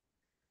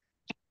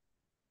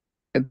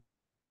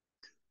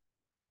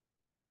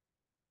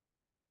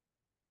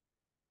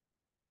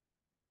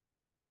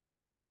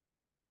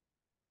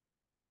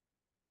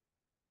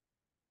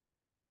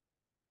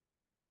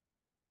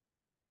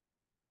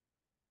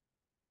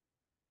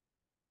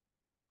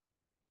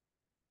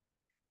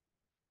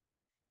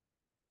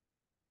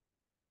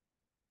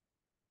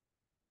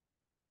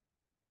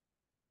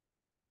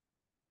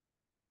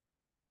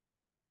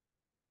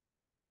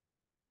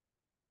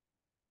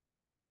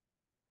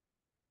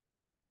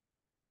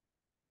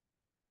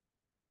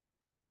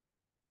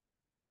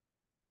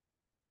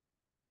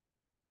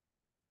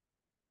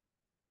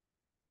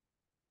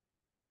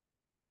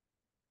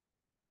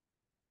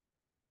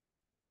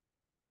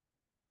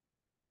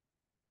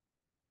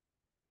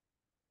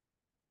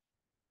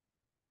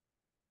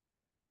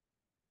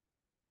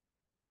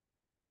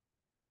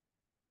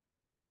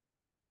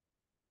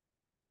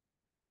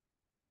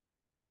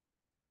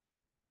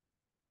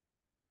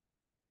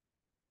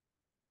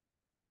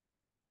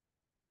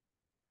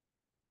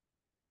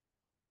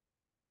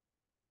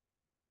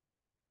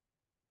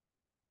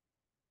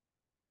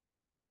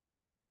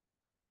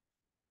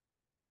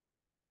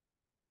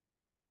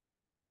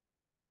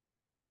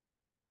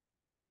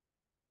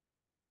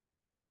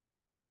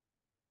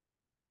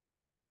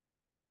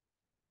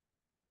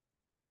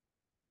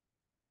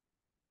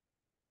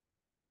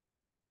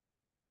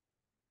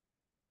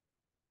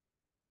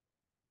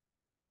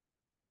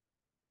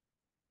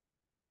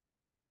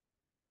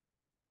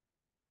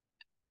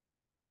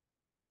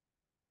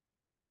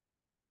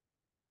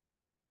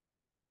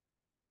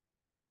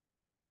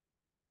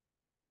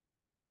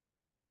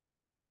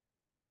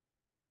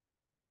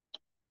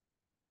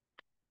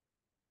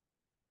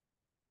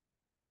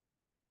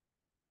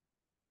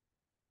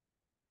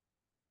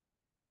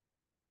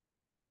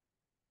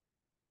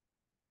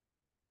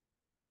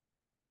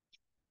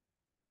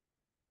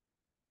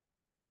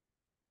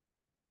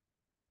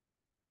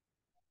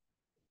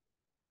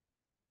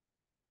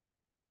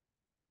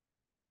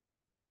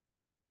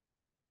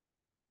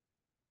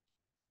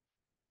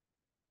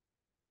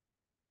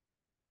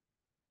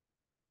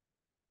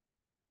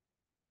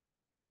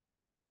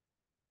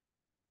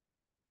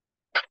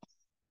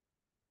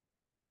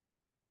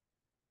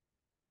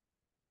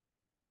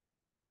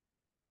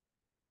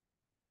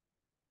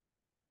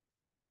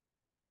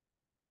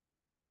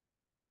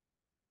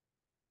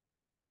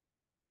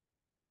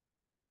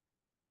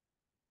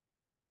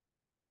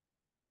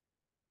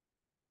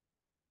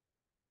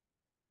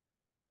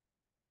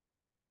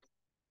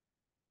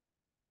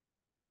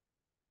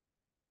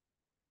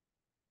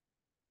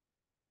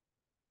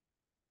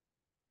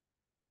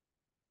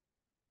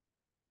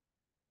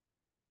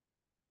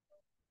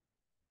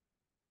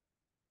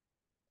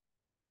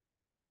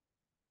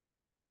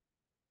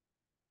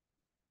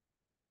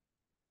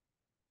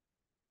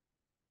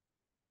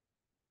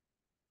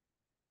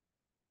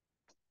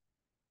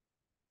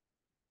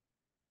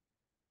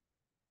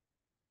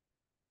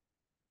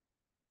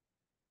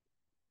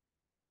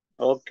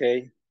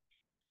 Okay.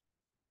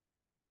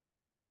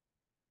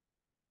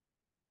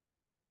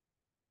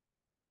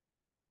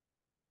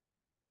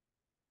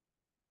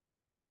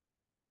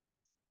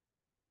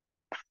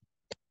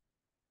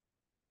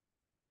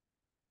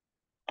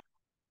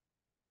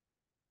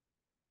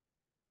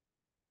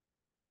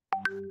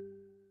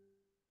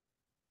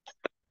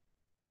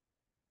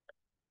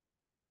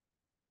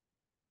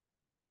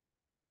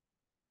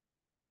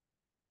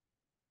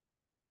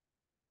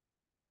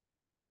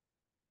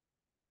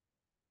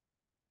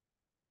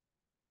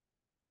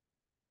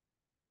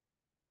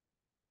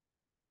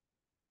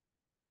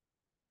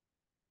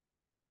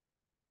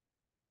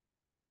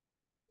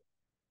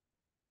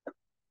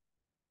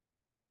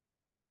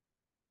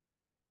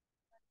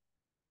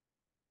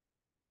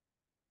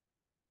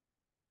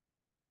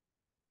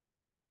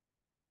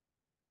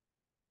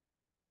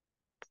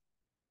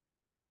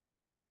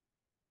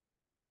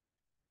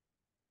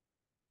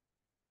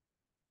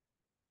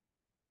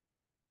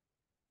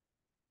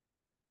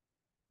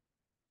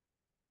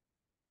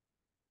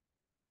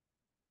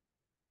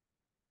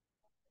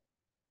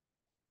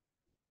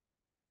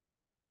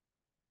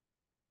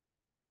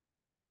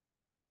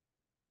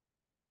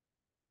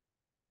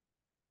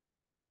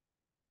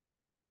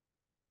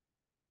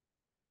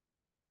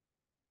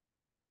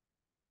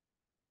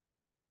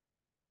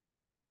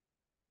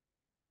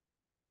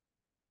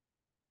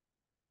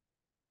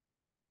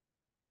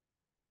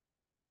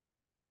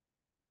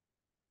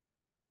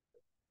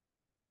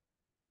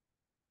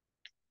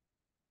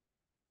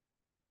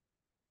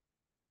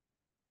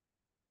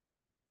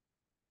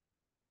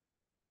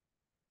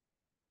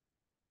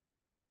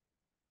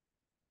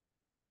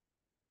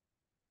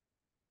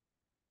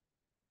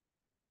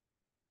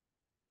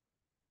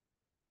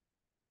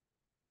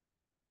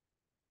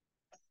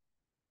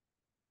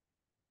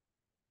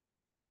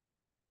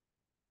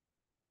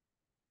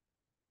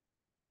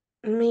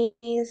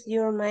 Miss,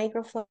 your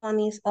microphone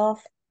is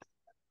off.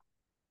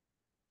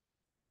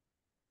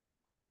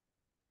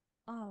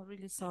 Oh,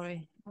 really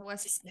sorry. I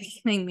was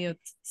speaking mute.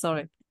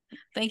 Sorry.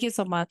 Thank you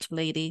so much,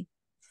 lady.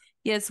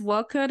 Yes,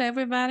 welcome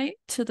everybody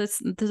to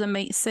the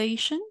main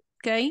session.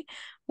 Okay,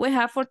 we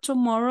have for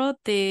tomorrow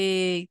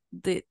the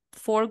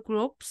 4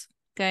 groups.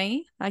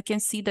 Okay, I can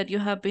see that you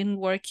have been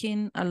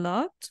working a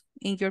lot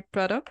in your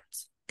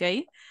products.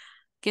 Okay,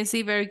 can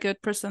see very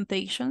good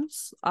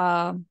presentations.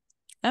 And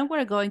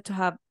we're going to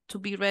have to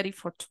be ready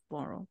for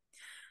tomorrow.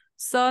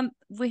 So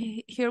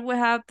here we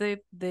have the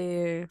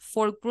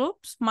 4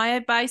 groups. My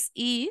advice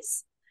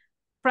is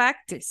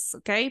practice,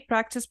 okay?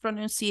 Practice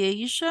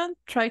pronunciation.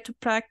 Try to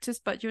practice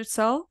by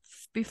yourself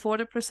before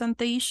the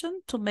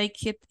presentation to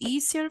make it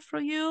easier for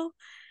you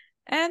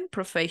and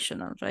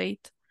professional,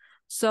 right?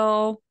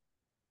 So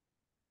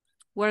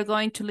we're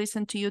going to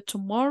listen to you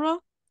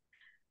tomorrow.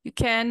 You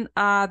can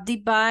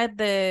divide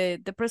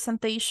the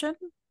presentation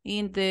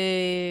in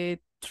the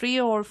 3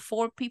 or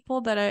 4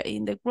 people that are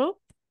in the group.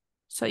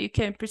 So you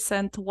can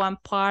present one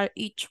part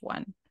each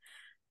one,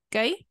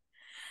 okay?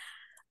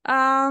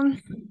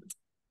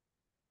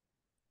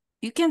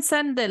 You can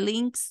send the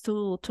links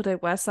to the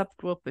WhatsApp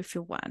group if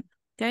you want,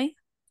 okay?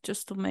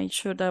 Just to make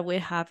sure that we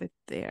have it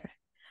there.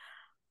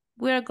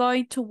 We are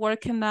going to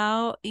work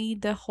now in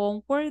the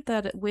homework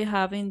that we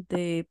have in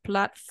the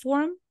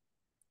platform.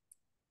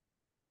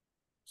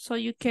 So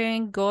you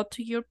can go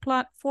to your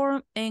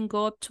platform and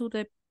go to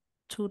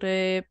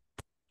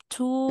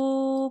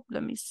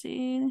let me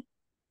see,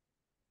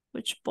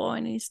 which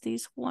point is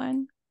this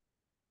one?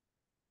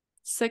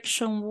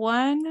 Section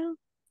 1.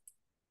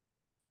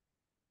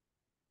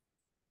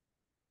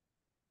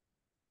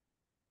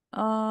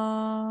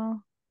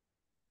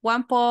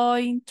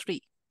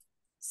 1.3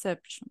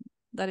 section.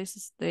 That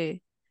is the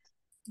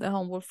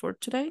homework for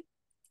today.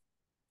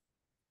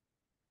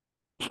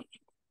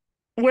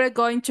 We're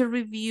going to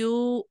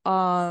review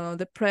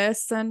the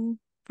present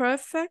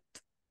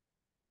perfect.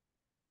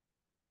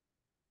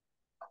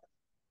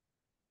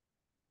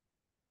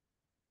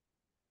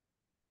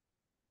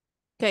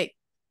 Okay.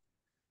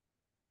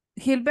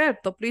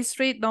 Gilberto, please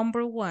read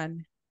number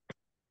 1.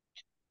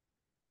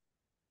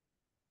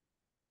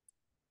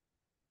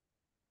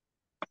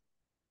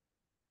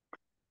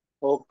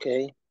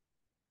 Okay.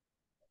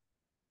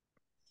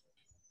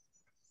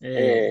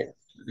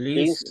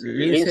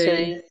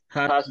 Lindsay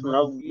has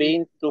not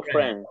been to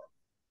France.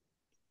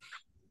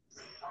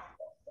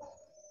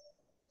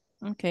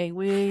 Okay,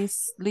 we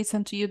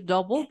listen to you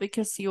double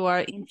because you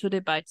are into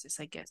devices,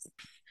 I guess.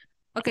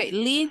 Okay,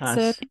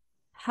 Lindsay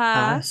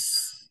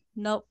has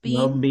not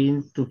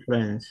been to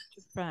France.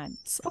 To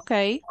France.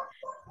 Okay,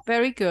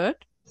 very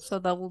good. So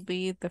that will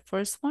be the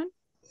first one.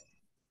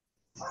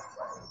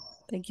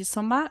 Thank you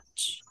so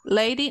much.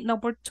 Lady,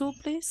 number 2,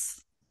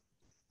 please.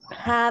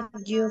 Have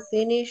you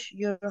finished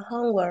your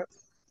homework?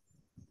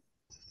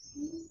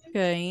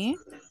 Okay,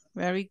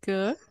 very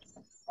good.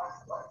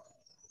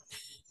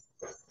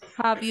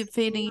 Have you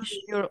finished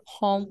your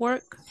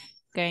homework?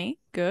 Okay,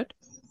 good.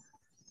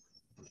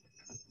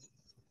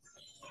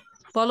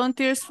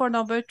 Volunteers for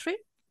number 3?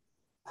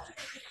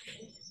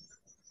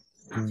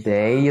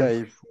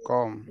 They've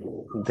gone.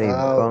 They've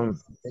gone.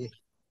 They've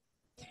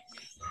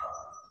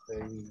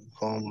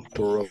gone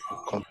to rock.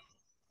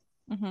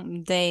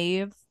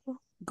 They've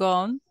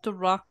gone to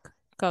rock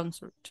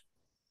concert.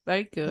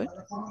 Very good.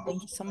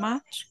 Thank you so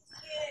much.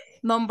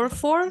 Number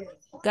 4,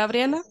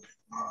 Gabriela.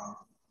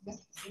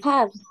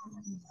 Have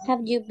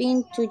you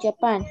been to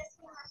Japan?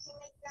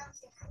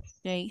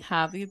 Okay,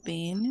 have you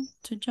been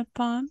to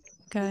Japan?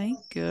 Okay,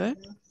 good.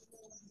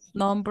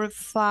 Number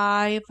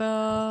 5,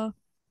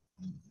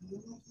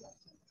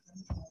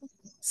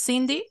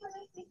 Cindy.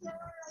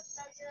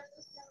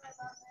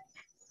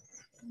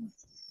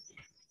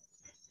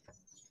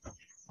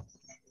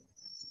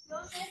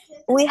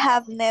 We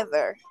have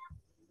never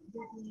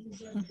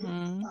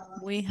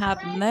We have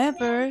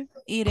never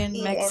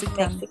eaten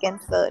Mexican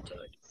food.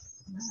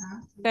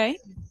 Okay,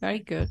 very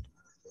good.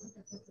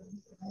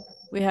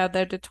 We have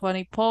there the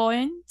 20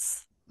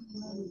 points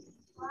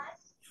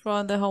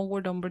from the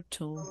homework number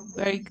 2.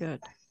 Very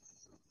good.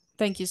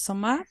 Thank you so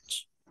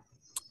much.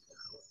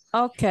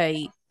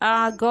 Okay,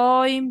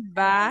 going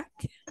back.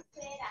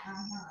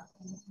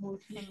 Let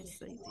me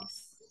say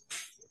this.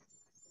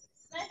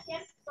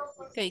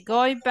 Okay,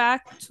 going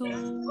back to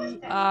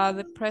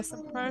the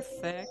present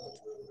perfect.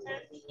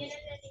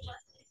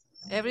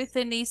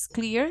 Everything is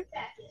clear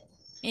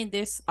in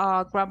this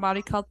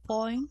grammatical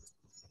point.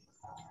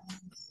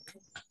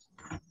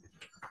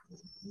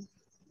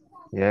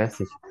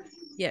 Yes.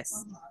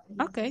 Yes.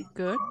 Okay,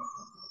 good.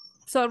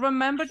 So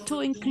remember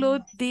to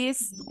include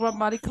this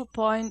grammatical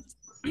point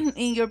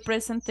in your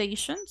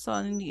presentation. So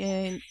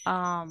in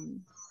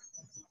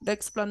the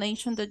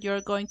explanation that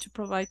you're going to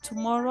provide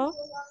tomorrow,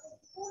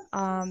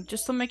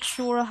 just to make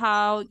sure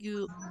how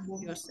you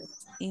use it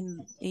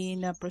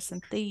in a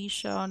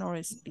presentation or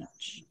a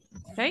speech.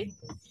 Okay.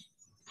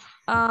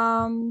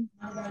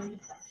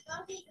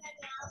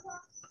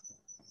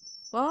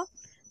 Well,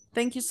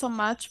 Thank you so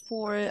much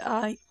for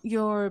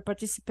your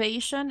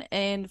participation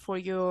and for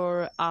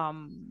your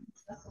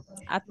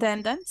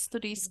attendance to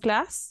this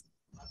class.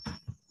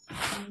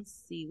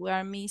 Let's see, we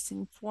are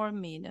missing 4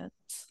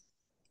 minutes.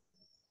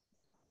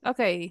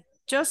 Okay,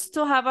 just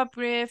to have a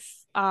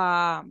brief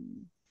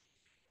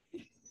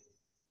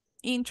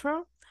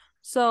intro.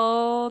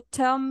 So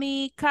tell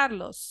me,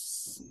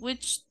 Carlos,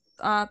 which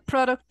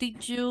product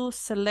did you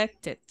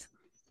select it?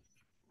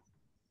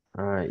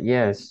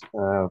 Yes,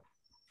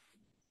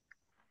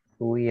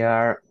 we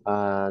are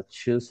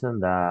choosing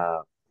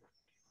the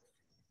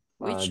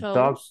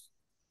dog.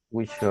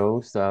 We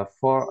chose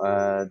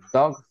for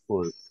dog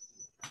food.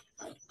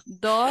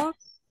 Dog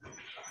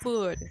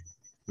food.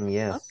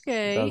 Yes.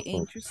 Okay, Dog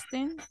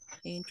food.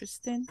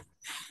 interesting.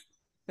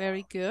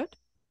 Very good.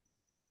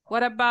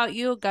 What about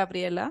you,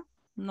 Gabriela?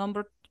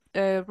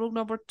 Rule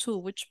number 2,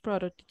 which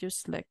product did you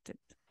select it?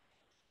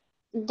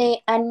 The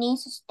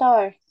anise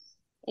store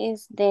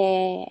is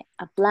a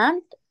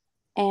plant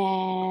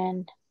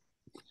and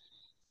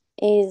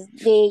is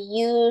they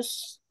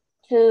use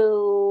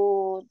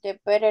to the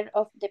better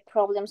of the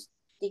problems,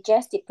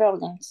 digestive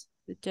problems.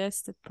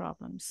 Digestive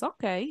problems.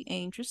 Okay,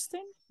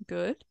 interesting.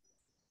 Good.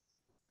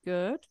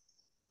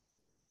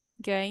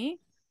 Okay.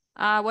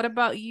 What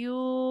about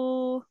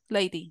you,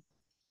 lady?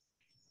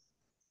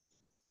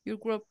 Your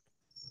group?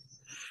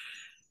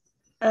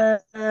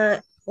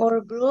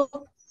 Our group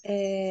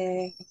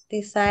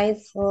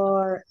decides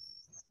for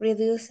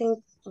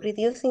reducing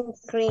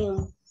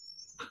cream.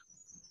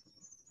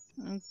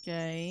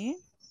 Okay.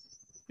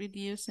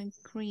 Reducing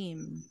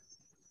cream.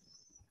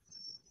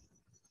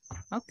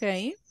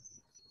 Okay.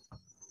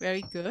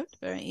 Very good.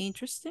 Very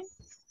interesting.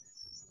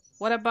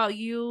 What about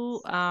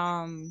you,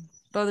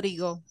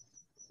 Rodrigo?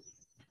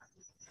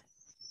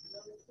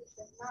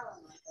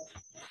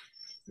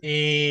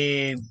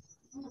 Let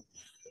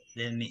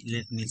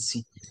me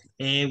see.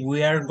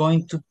 We are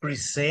going to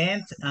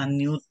present a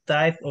new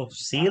type of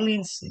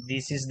ceilings.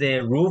 This is the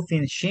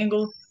roofing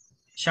shingle,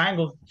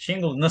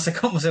 no sé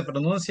cómo se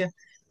pronuncia.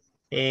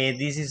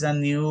 This is a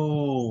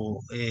new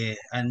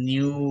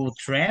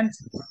trend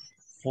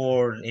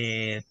for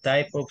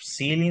type of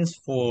ceilings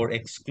for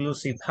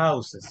exclusive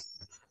houses.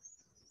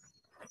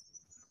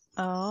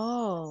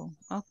 Oh,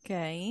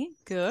 okay,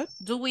 good.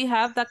 Do we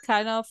have that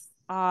kind of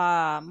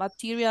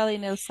material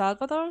in El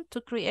Salvador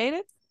to create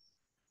it?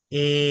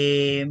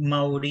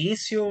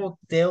 Mauricio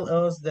tell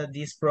us that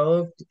this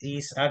product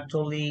is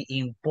actually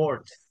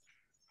import.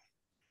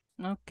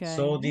 Okay.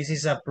 So this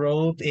is a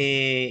product,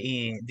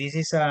 this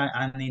is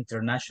an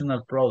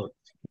international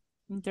product.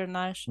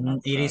 International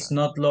It is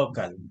not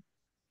local.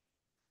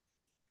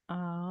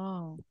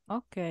 Oh,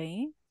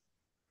 okay.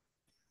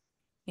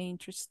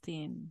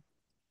 Interesting.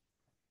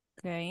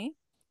 Okay.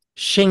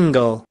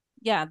 Shingle.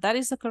 Yeah, that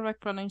is the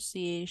correct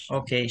pronunciation.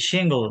 Okay,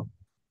 shingle.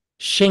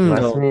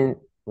 Shingle.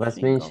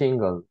 What's mean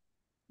shingle?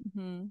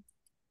 Mm-hmm.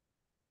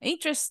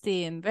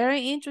 Interesting.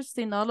 Very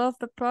interesting. All of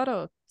the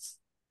products.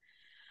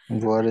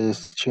 What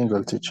is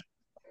shingle, teacher?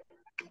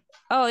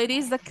 Oh, it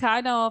is the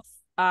kind of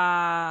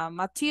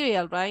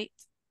material, right?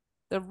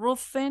 The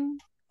roofing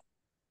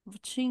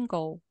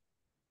shingle.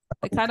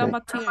 The kind of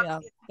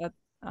material that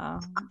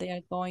they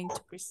are going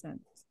to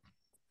present.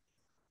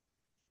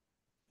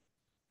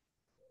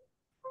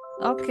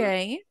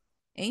 Okay,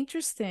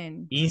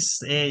 interesting. Is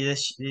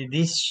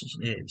this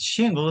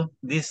shingle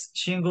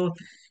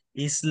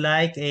is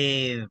like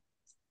a,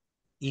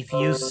 if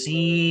you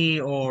see,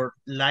 or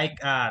like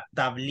a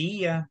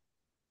tablilla,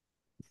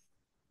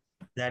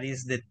 that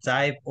is the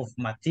type of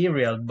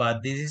material,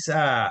 but this is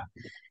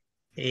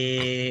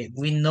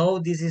we know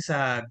this is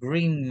a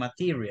green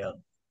material,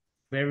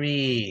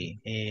 very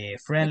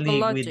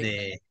friendly with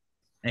the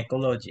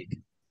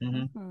ecologic.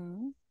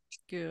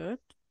 Good.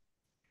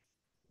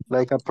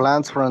 Like a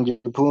plant from you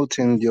put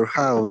in your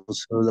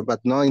house, but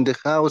not in the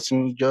house,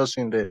 just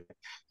in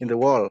the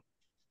wall.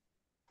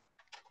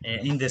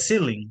 In the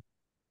ceiling,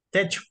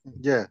 techo.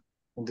 Yeah.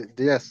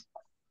 Yes.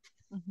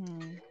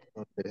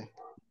 Okay.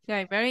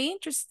 Okay, very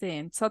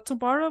interesting. So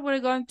tomorrow we're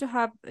going to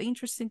have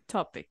interesting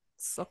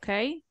topics,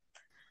 okay?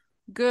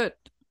 Good.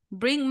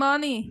 Bring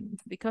money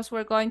because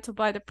we're going to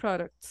buy the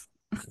products.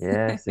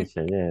 Yes,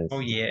 teacher, yes. Oh,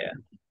 yeah.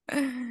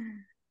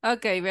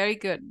 Okay, very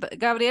good.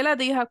 Gabriela,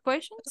 do you have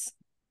questions?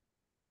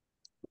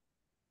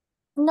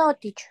 No,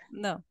 teacher.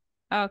 No.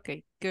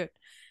 Okay, good.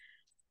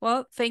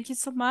 Well, thank you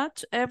so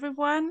much,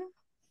 everyone.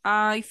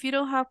 If you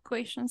don't have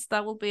questions,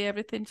 that will be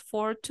everything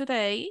for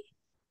today.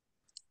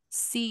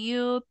 See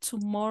you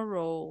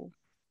tomorrow.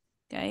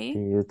 Okay? See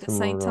you The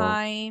same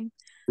time.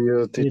 See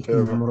you,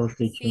 teacher.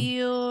 See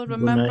you.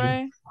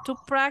 Remember to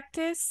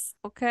practice,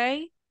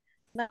 okay?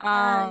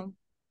 Bye.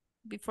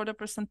 Before the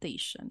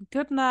presentation.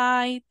 Good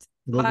night.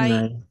 Good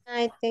Bye.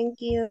 night.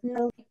 Thank you.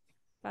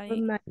 Bye. Good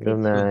night. Good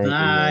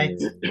night.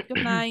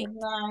 Good night.